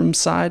mushroom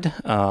side,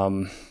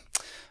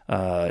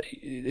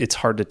 it's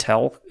hard to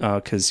tell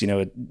because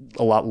a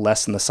lot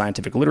less in the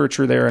scientific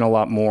literature there, and a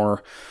lot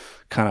more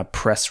kind of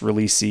press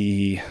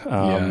releasey.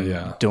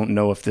 Don't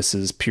know if this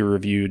is peer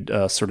reviewed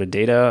sort of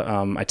data.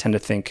 I tend to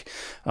think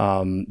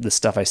the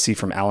stuff I see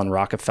from Alan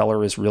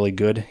Rockefeller is really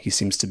good. He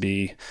seems to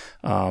be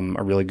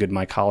a really good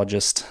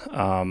mycologist.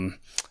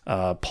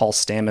 Paul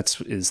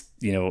Stamets is,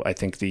 I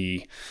think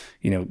the,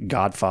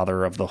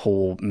 godfather of the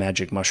whole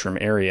magic mushroom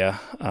area.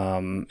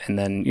 And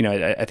then,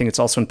 I think it's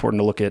also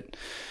important to look at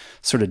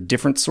sort of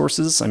different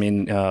sources. I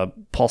mean,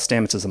 Paul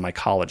Stamets is a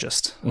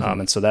mycologist.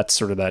 And so that's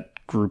sort of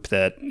that group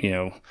that,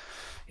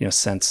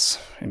 since,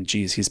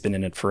 he's been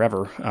in it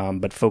forever,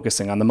 but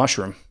focusing on the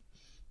mushroom,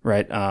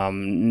 right?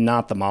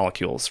 Not the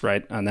molecules,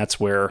 right? And that's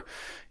where,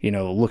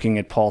 looking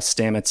at Paul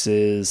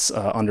Stamets's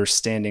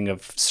understanding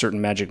of certain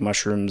magic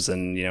mushrooms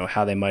and,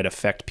 how they might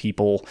affect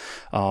people.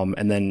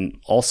 And then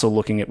also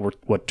looking at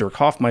what Dirk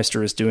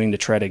Hoffmeister is doing to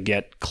try to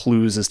get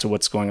clues as to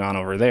what's going on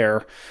over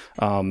there.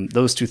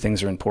 Those two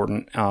things are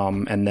important.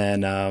 And then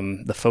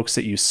the folks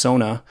that use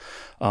Sona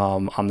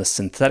on the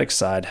synthetic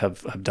side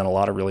have done a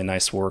lot of really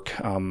nice work.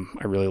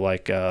 I really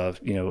like,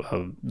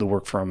 the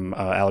work from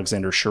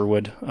Alexander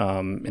Sherwood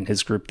and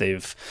his group.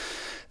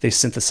 They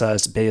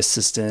synthesized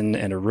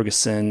baeocystin and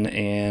arugacin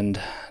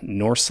and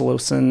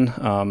norsilocin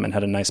and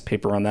had a nice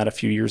paper on that a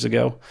few years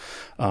ago.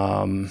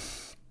 So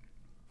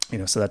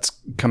that's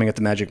coming at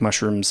the magic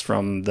mushrooms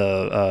from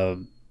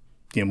the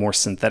more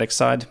synthetic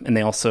side. And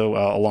they also,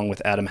 along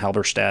with Adam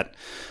Halberstadt,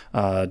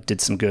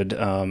 did some good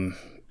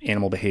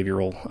animal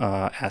behavioral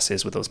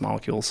assays with those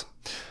molecules.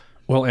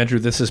 Well, Andrew,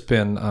 this has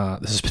been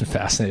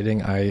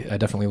fascinating. I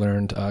definitely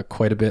learned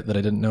quite a bit that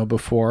I didn't know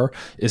before.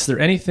 Is there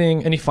any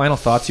final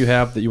thoughts you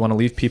have that you want to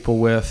leave people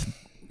with,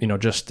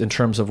 just in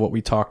terms of what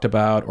we talked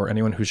about, or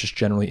anyone who's just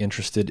generally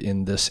interested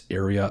in this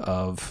area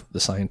of the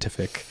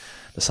scientific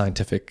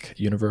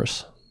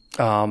universe?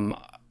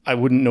 I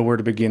wouldn't know where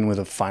to begin with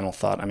a final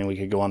thought. I mean, we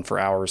could go on for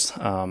hours,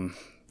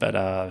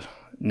 but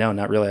no,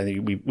 not really. I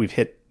think we've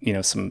hit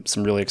some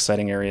really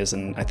exciting areas,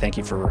 and I thank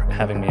you for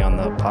having me on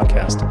the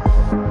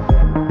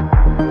podcast.